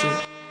got you.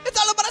 It's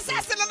all about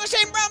Assassin on the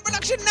Shane Brown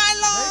production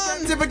nylon.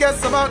 Can't even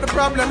guess about the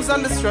problems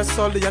and the stress,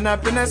 all the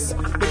unhappiness,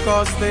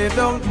 because they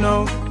don't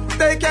know.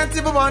 They can't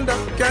even wonder,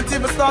 can't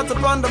even start to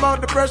ponder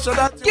about the pressure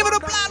that. Give it a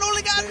plan,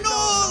 only God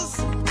knows.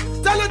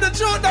 Tell you the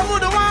truth, I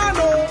wouldn't want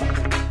to.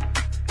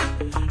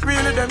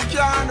 Really, them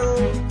can't know.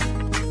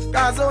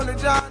 God's only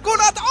job. Good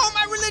out to all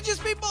my religious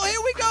people.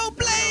 Here we go,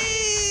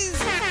 Blaze.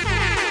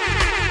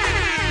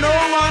 No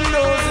one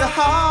knows your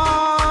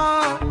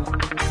heart.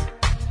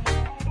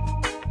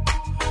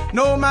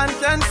 No man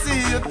can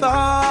see your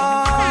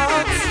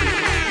thoughts.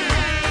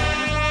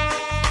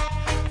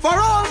 For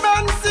all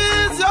men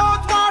sees your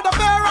outward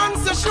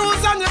appearance, your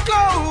shoes and your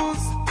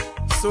clothes.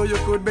 So you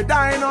could be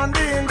dying on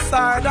the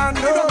inside and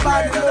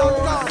nobody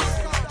knows.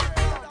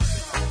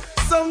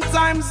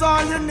 Sometimes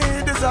all you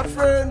need is a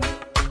friend.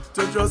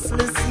 to just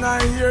listen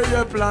and hear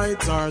your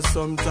plight. Or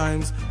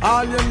sometimes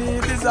all you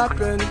need is a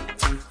pen.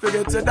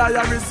 Forget your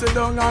diary, sit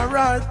down and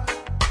write.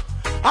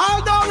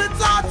 Although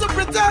it's hard to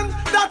pretend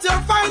that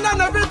you're fine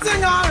and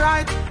everything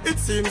alright, it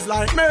seems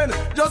like men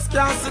just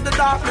can't see the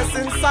darkness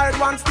inside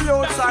once the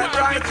outside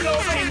bright.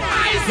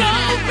 Eyes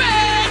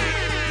open!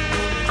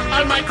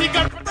 Almighty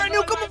God. Brand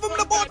new coming from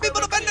the board,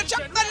 people up in the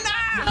chapter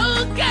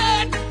now.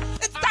 Okay.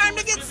 It's time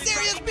to get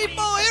serious,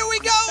 people. Here we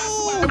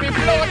go.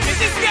 This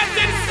is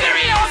getting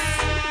serious.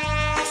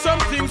 Some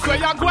things where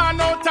you're going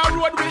out the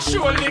road will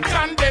surely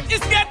condemn.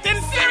 It's getting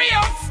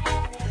serious.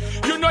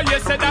 You know you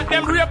said that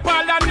them rape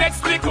all the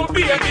next little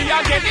baby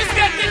again. It's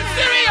getting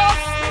serious.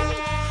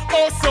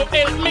 Also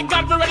help me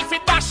God, be ready for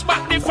dash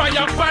back the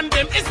fire upon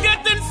them. It's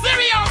getting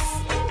serious.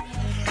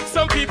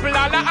 Some people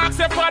all ask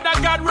their Father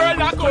God roll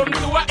a come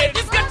to a head.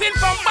 It's getting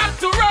from bad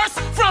to worse,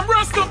 from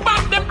worse to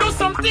bad. Them do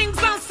some things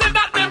and say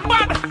that them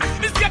bad.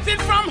 It's getting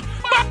from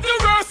bad to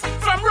worse,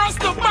 from worse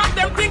to bad.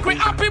 Them think we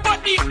happy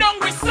but deep down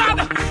we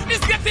sad.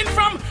 It's getting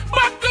from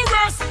bad to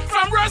worse,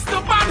 from worse to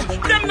bad.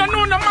 Them no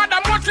know no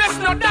mother, much less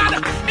no dad.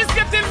 It's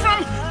getting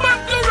from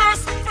bad to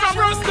worse, from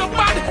worse to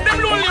bad. Them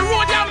lonely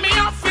road and me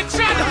off it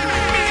tread.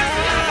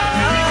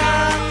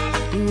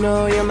 You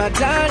know you're my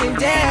darling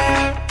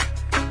there.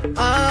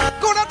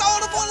 Going out to all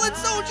the fallen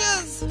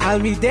soldiers. I'll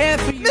be there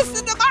for you.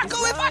 Mr. Tobacco,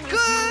 if I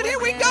could, here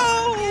we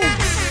go.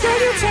 Girl,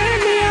 you turn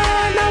me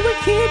on, I will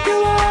keep you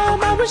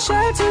warm, I will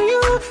shelter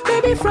you,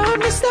 baby, from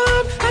the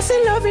storm. I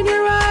see love in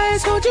your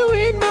eyes, hold you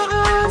in my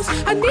arms.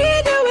 I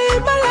need you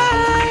in my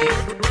life.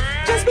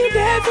 Just be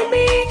there for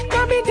me,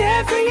 I'll be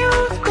there for you.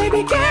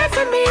 Baby, care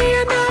for me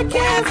and I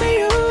care for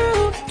you.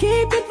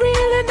 Keep it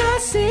real and I'll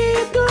see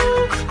it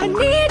through. I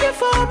need you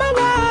for my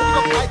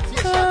wife.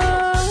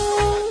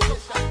 Oh,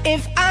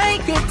 if I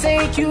could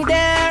take you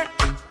there,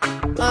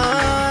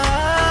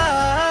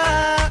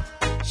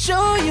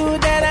 show you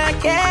that I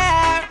care.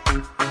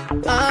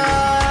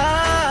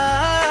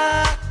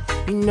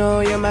 You know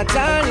you're my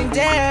darling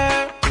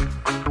there.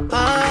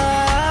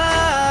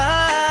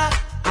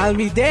 I'll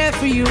be there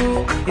for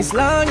you as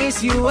long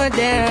as you are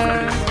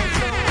there.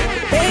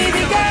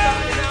 Baby girl,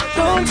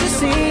 don't you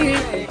see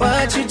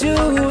what you're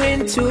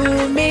doing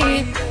to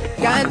me?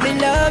 Got me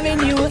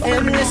loving you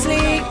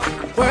endlessly.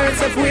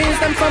 Words of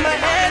wisdom from my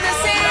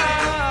Hennessy.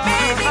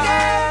 Baby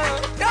girl,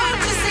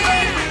 don't you see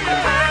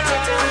what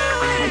you're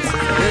doing to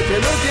me? If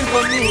you're looking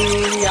for me,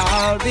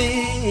 I'll be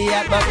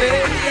at my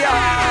baby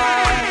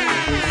yard,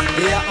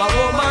 at my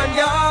woman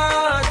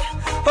yard,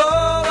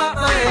 oh, at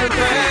my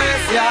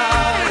empress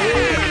yard.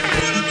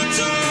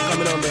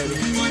 Coming on, baby.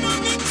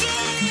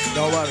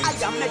 Don't worry. I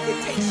am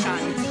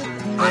meditation.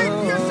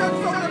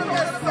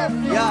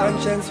 Yeah,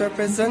 conscience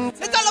represent.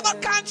 It's all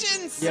about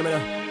conscience. Yeah,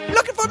 man.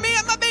 Looking for me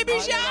at my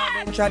baby's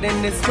yard.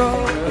 Treading this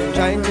road,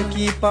 trying to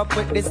keep up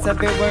with this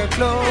heavy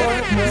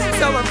workload.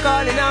 So I'm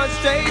calling out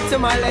straight to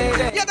my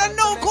lady. You don't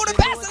know,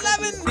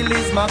 11:15.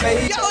 Release my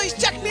baby. You always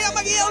check me at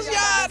my girl's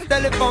yard.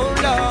 Telephone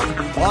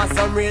love, or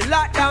some real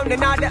lockdown in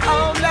the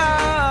home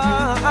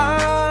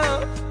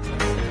love.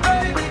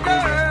 Baby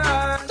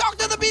girl, talk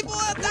to the people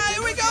out there.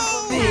 Here we go.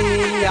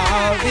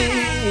 I'll be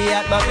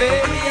at my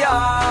baby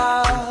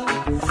yard,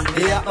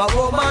 at my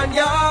woman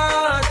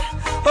yard,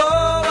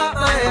 oh, at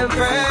my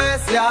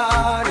empress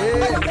yard.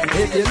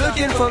 Yeah. If you're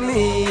looking for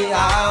me,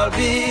 I'll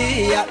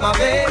be at my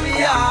baby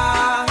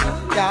yard,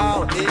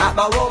 at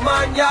my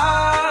woman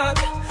yard,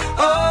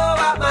 oh,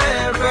 at my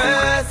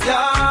empress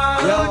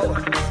yard. Yo.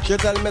 She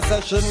tell me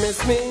say she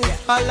miss me.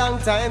 A long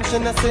time she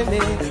not see me.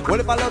 Well,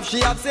 if I love she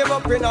have save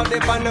up in all the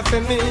banner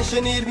for me. She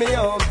need me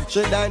home.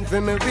 She dying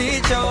for me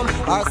reach home.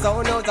 Her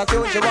sound out a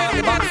tune she want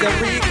me back to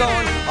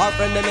recon. Her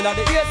friend them inna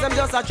the ears them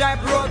just a try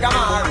program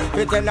her.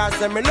 We tell her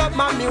say me love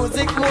my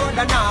music more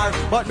than her.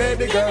 But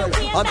baby girl,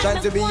 I'm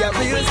trying to be a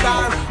real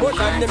star. More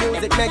time the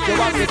music make you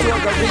want to go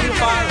real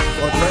far.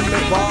 But when me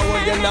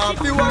forward you not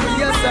feel worry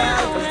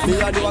yourself. Me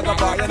and you a go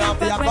far, you not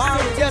feel far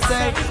with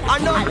yourself. I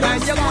know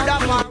time you could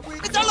have far.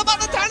 It's all about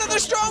the time of the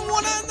strong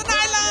one in the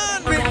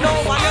island. With no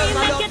one else,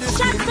 I love Get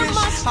shot so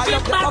much,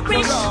 strip back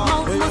rich.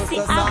 Mouth musty,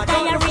 have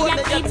diarrhea,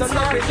 keep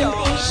serving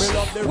ish.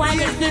 Why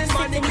you keep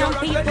sitting on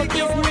people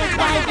business?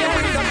 Why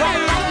yours is well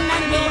lighting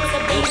and needs a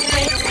big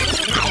fish?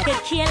 I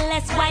could care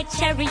less, white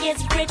cherry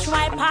is rich.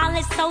 White Paul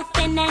is so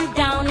thin and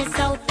down is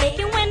so thick.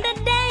 And when the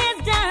day is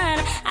done,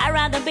 I'd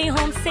rather be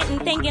home sitting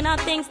thinking of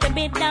things to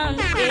be done.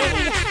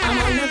 Yeah. I'm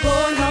on the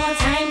go, no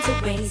time to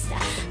waste.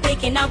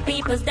 Picking up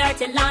people's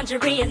dirty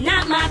lingerie is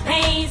not my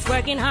pace.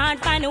 Working hard,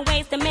 finding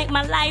ways to make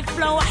my life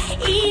flow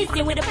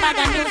easy with a bag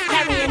of news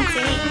carrying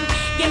team.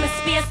 Give me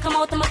space, come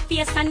out of my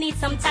face. I need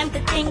some time to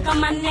think on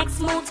my next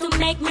move to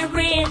make me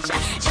rich.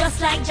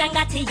 Just like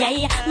Jangati,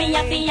 yeah, me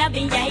happy, yeah.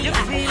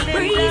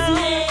 Breathe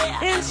me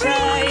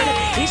inside.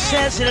 He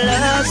says he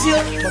loves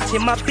you, but he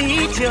might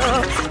beat you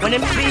when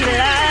him feel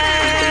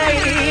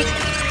like,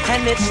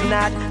 and it's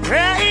not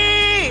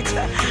right.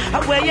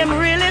 Where you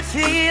really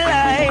feel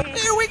like.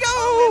 Here we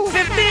go. If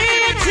it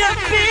beat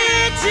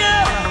you,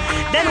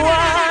 then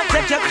what?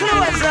 Take your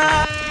clothes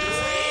off.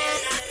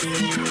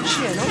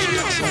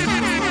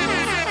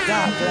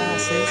 Dark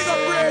glasses.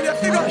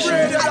 Big up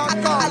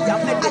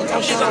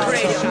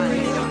radio.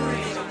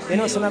 You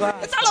know something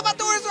about? It's all about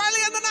the words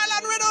Riley and the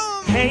Nylon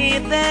Rhythm. Hey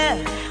there,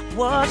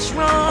 what's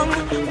wrong,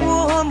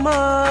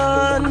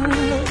 woman?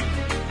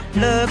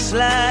 Looks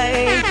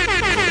like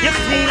you're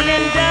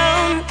feeling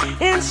down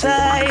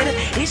inside.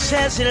 He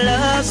says he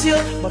loves you,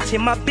 but he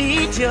might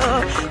beat you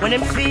when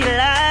him feel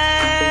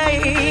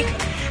like,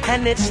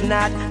 and it's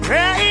not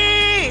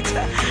right.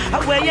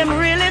 Where him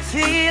really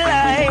feel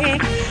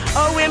like,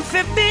 oh, him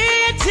fi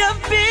beat you,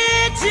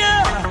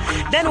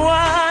 then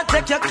what?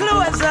 Take your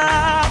clothes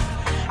off.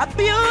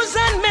 Abuse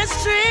and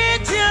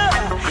mistreat you,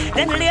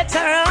 then later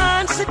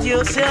on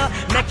seduce you.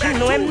 Make you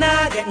know him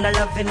not get no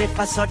loving if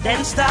I saw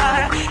them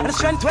star. And the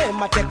strength where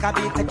him a take a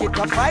beat, take it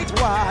to fight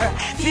war.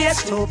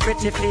 Face too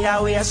pretty for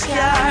your way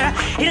scar.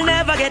 He'll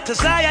never get to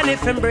Zion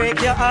if him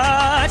break your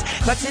heart.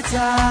 Cut it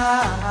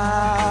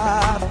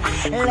off,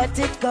 let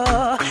it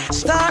go,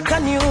 start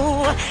anew.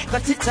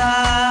 Cut it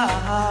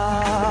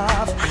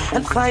off,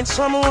 and find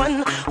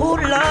someone who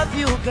love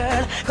you,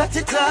 girl. Cut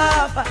it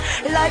off,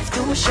 life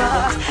too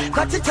short.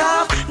 Cut it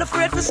off, no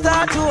afraid to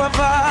start over.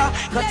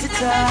 Cut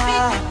it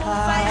off.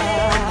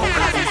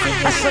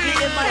 I saw the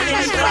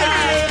images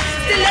right.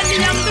 Still let me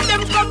young to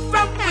them come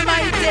from we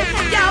might say.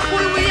 Yeah,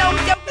 pull we out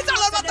them. It's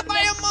all about the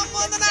fire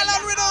mama and the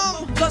Nylon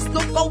Rhythm. Just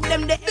look out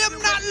them, them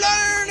not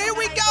learn. Here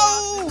we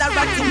go. The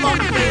ratty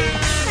monkey.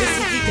 The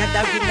city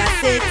gathering a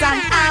Satan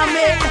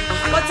army.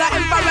 But the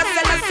emperor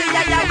Selassie,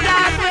 I am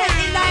glad way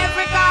in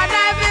every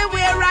corner,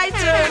 everywhere I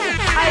turn.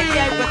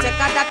 I protect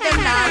that them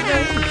not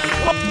learn.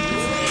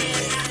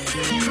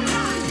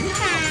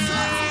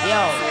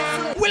 Yo,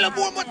 we'll have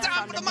one more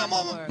time for the mama.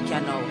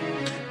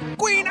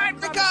 Queen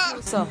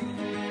Africa. So,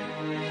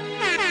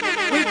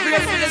 we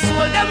pray for the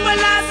soul, them will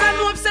last and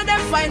hope so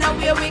them find a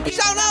way we can.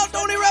 Shout out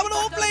Tony Rebel,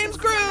 Old Flames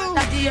crew.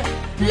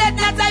 Let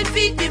not thy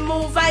feet be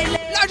moved violent.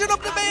 Largen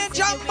up the band,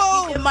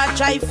 Jumbo. They might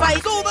try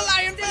fight. Go the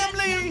Lion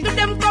family. Do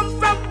them come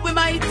from we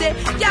might say.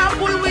 Can't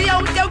pull we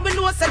out there, we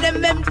know so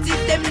them empty.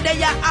 Them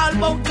they are all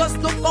about just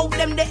look out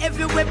them they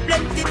everywhere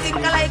plenty. Think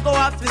I go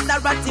off with the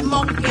ratty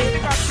monkey.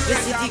 The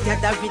city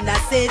gathering a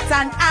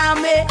Satan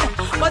army.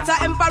 But the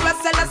emperor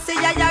Selassie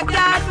I am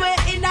glad way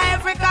in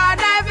every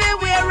corner,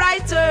 everywhere I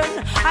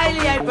turn.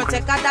 Highly I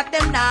protect that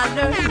them not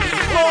learn.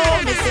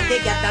 Oh, me say they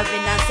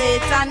gathering a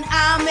Satan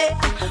army.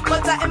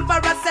 But the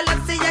emperor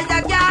Selassie I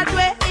am glad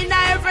way in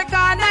every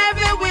corner,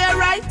 everywhere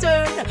I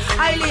turn.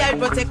 Highly I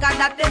protect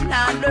that them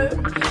not learn.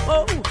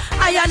 Oh,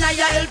 I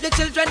help the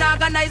children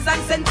organize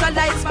and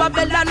centralize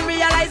Babylon,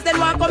 realize they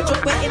want come to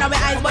put in our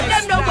eyes, but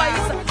them no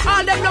wise.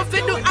 All them no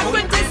fit do and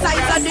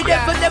criticize, and the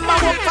devil them a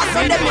work for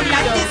so them in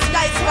like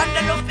disguise. But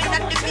them no fit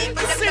that the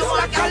people them no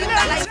want to live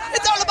the life.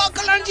 It's all about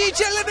Kalanji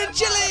chilling in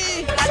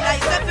Chile. The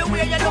life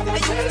everywhere you look,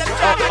 they use them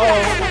trouble.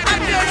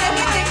 I'm here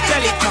everything.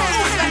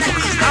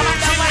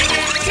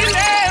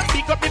 Chile,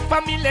 big up the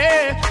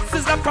family.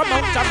 Sister from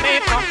out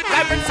Jamaica,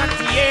 live in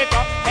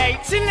Santiago. Hey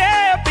Chile,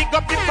 big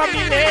up the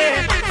family.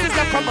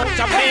 Sister from out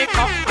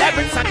Jamaica, live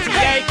in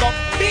Santiago.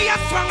 Be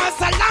as strong as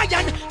a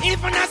lion,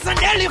 even as an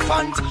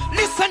elephant.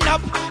 Listen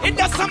up, it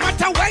doesn't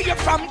matter where you're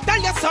from.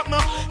 Tell you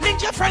something,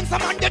 link your friends,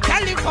 I'm on the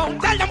telephone.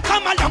 Tell them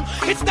come along,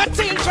 it's the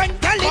children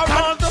telecom.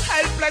 For all the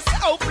helpless,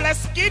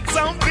 hopeless kids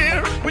out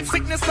there, with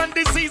sickness and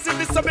disease and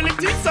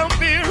disabilities out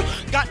there.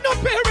 Got no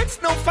parents,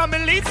 no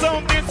families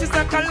out there.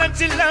 Sister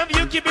Kalanji love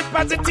you, keep it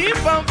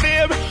positive out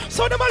there.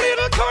 So them a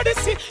little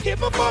courtesy,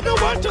 even for the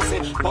world to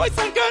see. Boys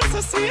and girls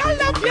to see, I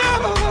love you.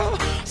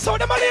 So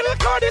them a little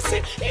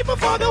courtesy, even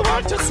for the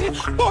world to see.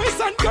 Boys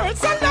and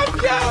girls, I love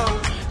you.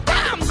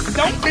 Damn,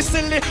 don't be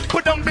silly,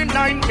 put down the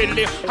 9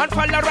 milli and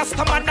follow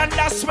Rastaman, and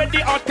that's where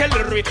the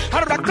artillery.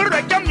 I rock the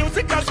reggae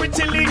music as we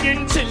chilling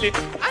in Chile.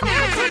 And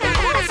answer the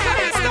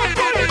question, stop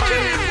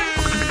politics.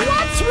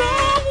 What's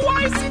wrong?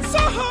 Why is it so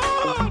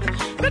hard?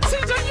 The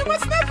children you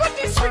must never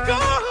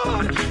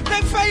disregard.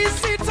 They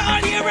face it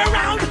all year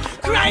around,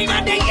 crying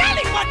and they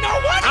yelling, but no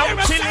one hears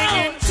a sound. I'm chilling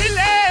in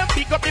Chile,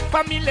 big up the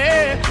family.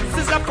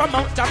 Sister from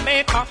out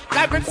Jamaica,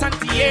 live in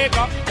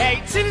Santiago.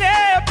 Hey Chile,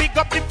 big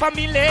up the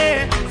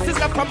family.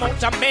 Sister from out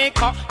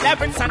Jamaica,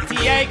 live in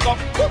Santiago.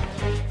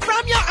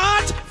 From your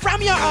heart,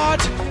 from your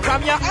heart,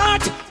 from your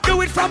heart.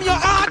 Do it from your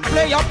heart,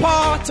 play your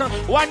part.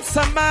 Once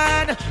a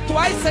man,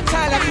 twice a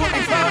child. I put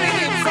me found in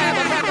inside,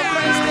 but I'm the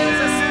Christ is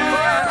a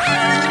smile.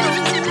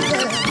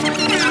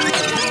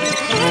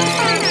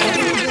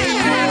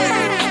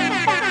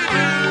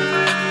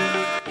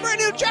 Brand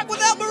new track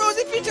with Elba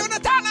Rosie featuring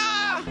Natana.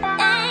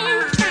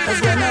 Cause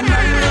when a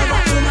man love a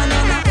woman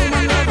and a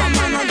woman love a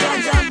man, a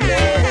judge and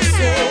bless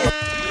it.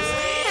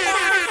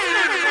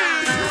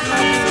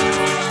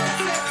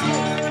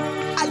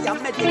 I am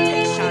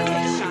meditation.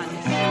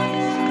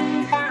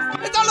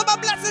 It's all about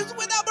blessings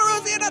with Elba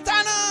Rosie and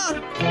Natana.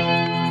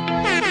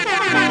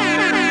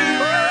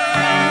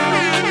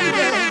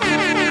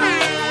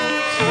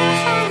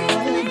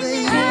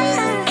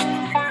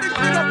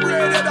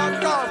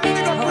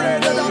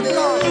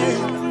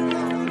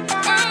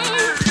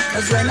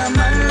 Cause when a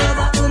man love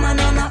a woman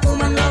and a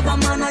woman love a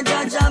man, a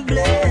judge and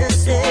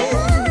bless it.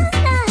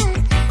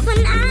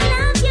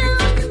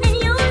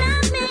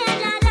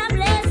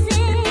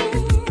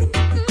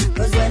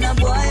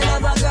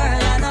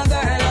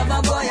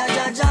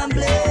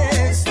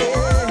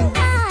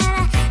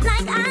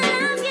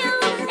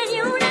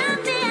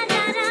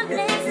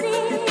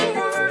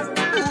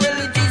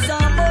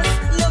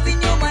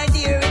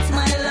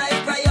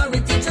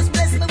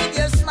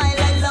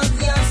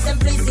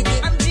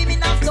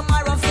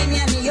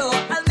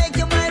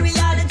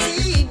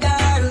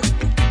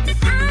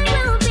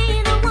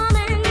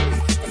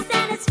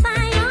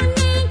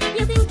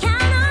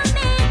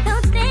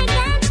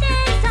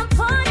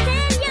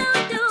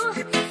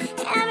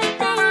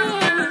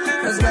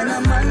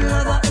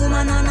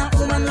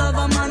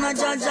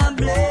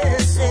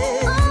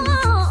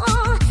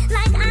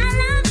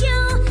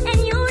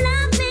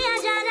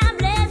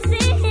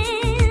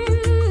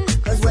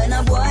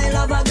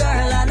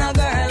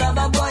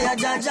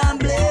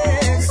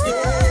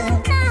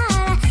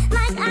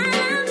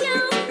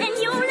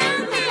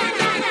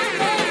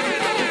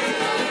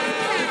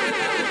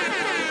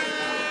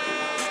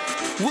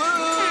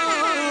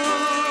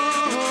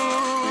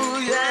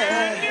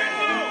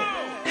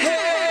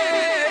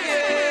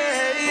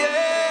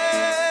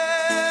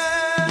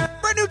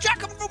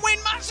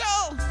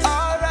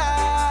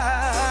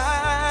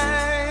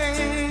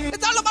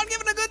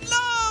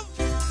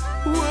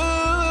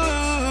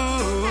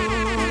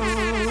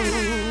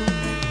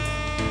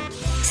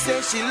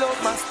 She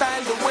loved my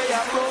style, the way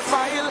I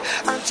profile,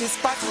 and she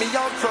spot me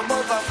out from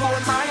over 4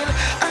 miles.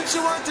 And she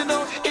want to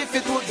know if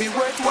it would be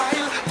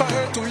worthwhile for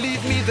her to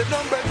leave me the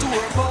number to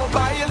her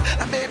mobile.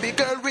 And baby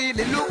girl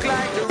really look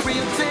like the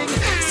real thing,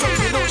 so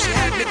you know she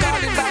had me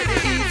calling by the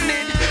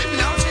evening.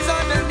 Now she's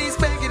on her knees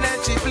begging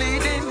and she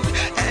pleading,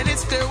 and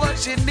it's still what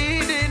she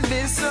needing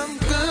is some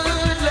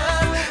good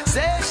love.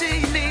 Say she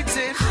needs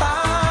it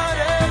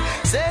harder,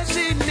 say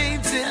she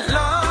needs it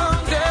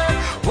longer.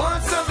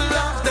 Want some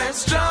love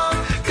that's strong.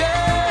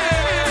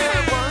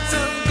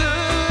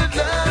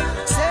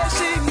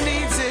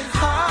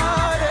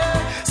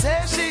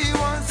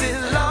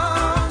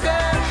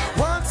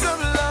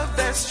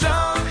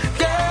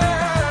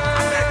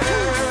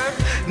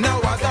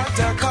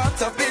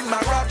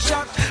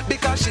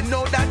 Because she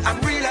know that I'm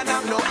real and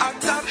I'm no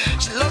actor.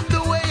 She love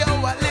the way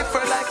how I live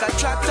her like a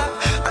tractor.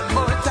 And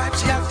more time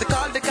she has to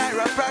call the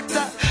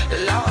chiropractor.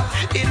 Lord,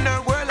 in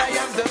her world I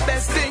am the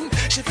best thing.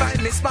 She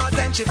find me smart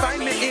and she find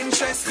me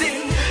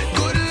interesting.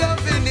 Good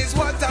loving is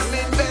what I'm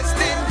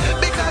investing,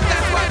 because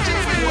that's what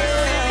she's been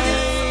waiting.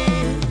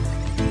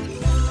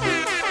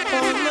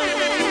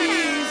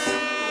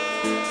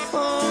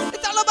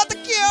 It's all about the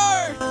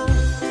cure.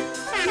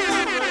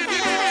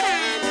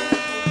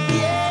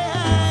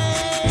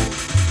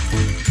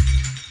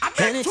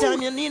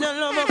 Anytime you need a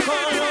lover, call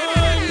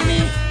on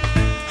me.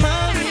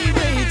 I'll be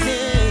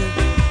waiting.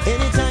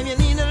 Anytime you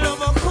need a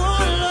lover,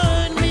 call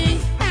on me.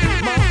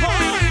 My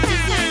heart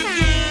is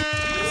aching.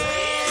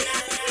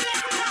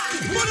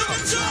 Put up the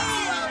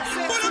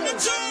tune, put up the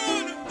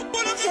tune,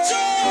 put up the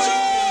tune.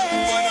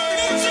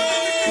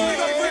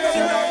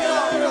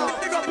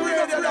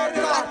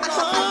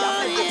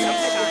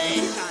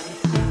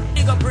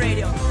 Big up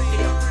radio.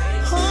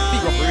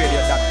 Big up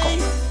radio.com.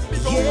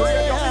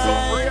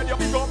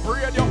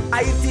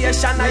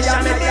 Itation,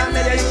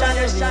 Itation.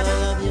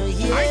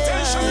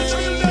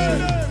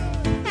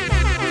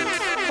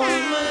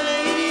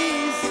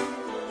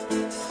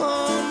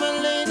 All my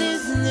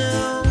ladies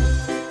now,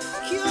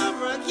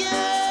 you're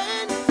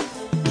again,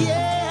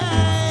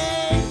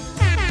 yeah.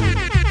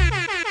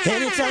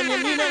 Anytime you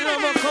need a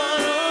lover,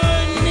 call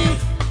on me.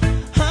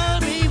 I'll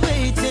be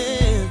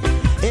waiting.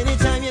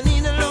 Anytime you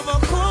need a lover,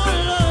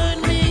 call on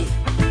me.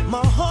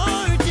 My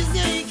heart is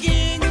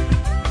aching.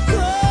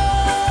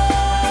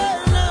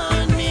 Call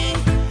on me.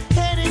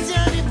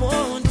 Anytime you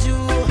want to.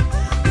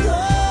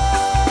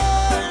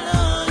 Call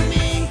on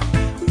me.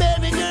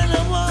 Baby girl,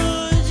 I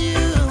want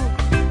you.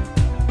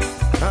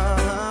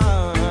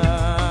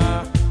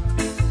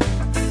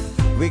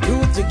 We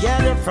grew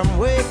together from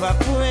way back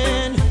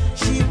when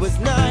she was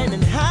 9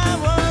 and I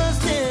was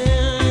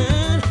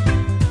 10.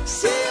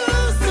 She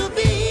used to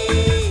be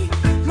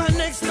my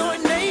next door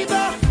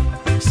neighbor.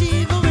 She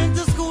even went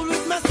to school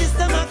with my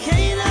sister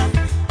Makayla.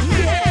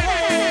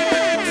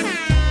 Yeah.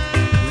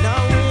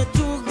 Now we're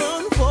 2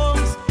 grown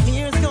folks.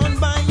 Years gone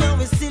by and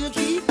we still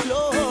keep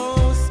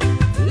close.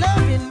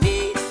 Loving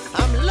me,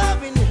 I'm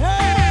loving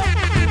her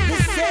the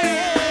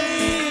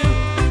same.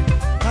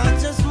 I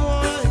just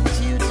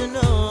want you to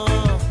know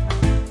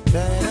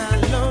that I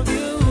love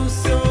you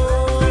so.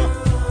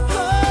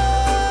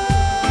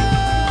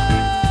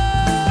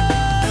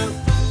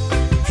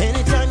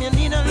 Anytime you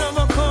need a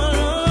lover, call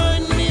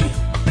on me.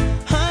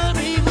 I'll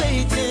be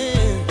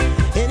waiting.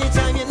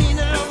 Anytime you need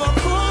a lover,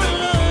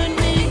 call on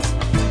me.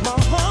 My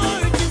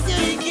heart is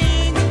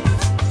aching.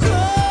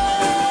 Call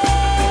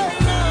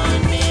on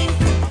me.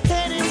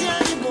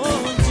 Anytime you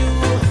want to.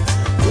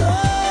 Call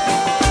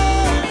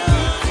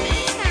on me.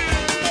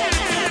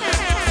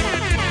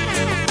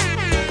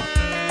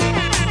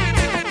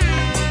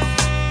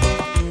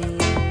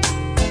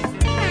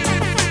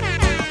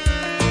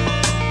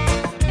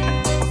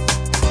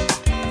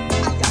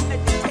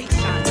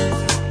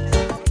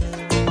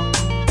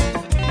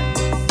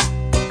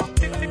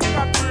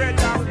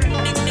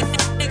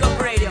 Big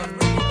up radio.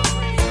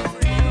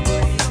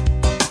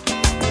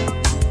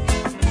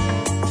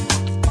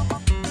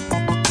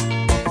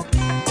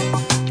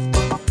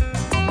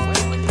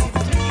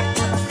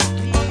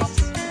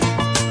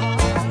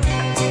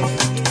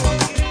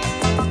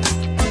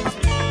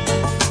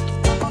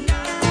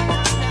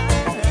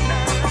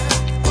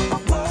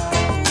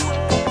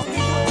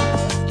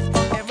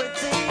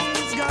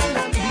 Everything's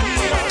gonna be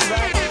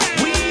alright.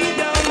 We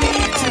don't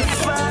need to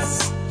fuss.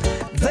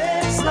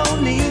 There's no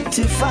need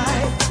to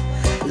fight.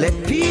 Let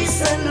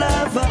peace and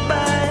love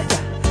abide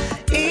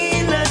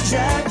in a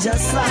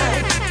Jaja's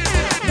life.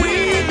 We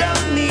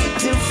don't need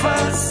to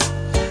fuss.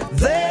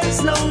 There's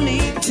no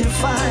need to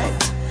fight.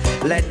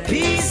 Let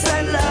peace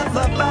and love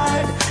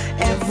abide.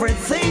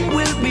 Everything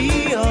will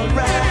be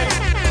alright.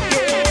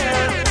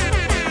 Yeah.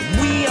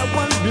 We are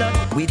one blood,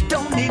 we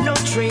don't need no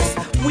trace.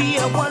 We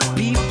are one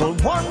people,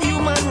 one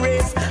human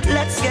race.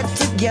 Let's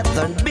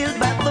together and build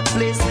back the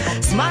place.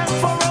 Smile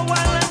for a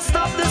while and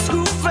stop the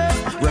screw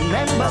face.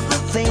 Remember the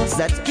things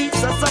that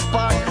keeps us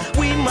apart.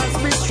 We must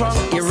be strong,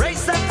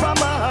 erase that from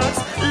our hearts.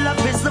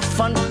 Love is the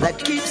fun that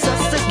keeps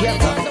us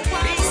together.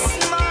 Be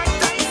smart,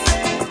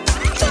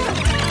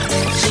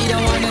 She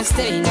don't wanna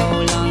stay no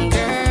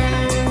longer.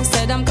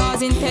 Said I'm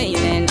causing pain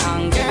and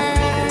hunger.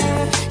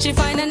 She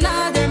find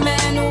another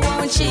man who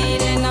won't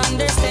cheat and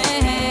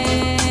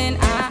understand.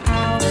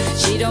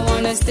 She don't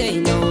wanna stay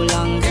no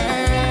longer.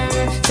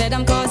 Said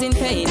I'm causing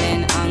pain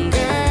and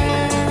hunger.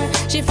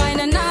 She find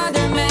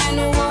another man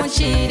who won't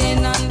cheat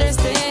and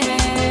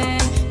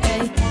understand.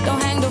 Hey,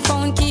 don't hang the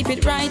phone, keep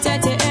it right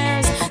at your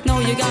ears. No,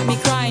 you got me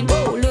crying.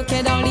 Woo, look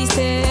at all these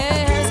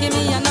tears. Give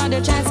me another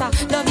chance, I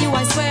love you,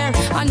 I swear.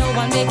 I know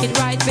I'll make it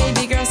right,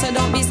 baby girl, so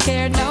don't be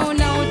scared. No,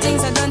 no,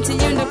 things I done to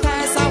you in the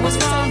past, I was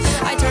wrong.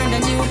 I turned a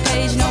new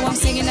page, now I'm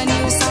singing a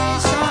new song.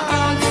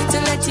 To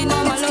let you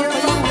know my love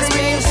for you is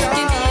real.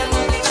 Give me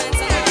another chance.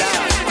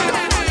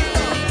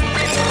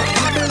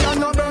 Babylon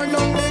no burn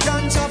down the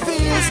ganja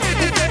fields.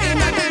 It in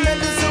the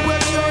medicine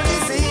will cure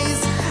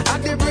disease. At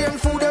the brain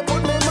food they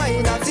put my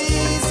mind at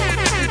ease.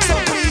 So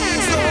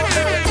please don't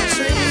hurt the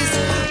trees.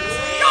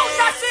 No,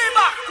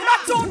 Tashiba,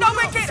 not too the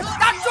wicked,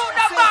 not too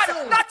the bad,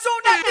 not too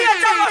the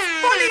dangerous.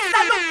 Police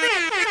that look thick,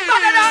 it's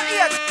better than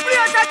ears. Play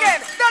it again,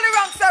 Dolly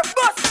Rank said,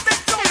 bust this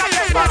tune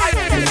again.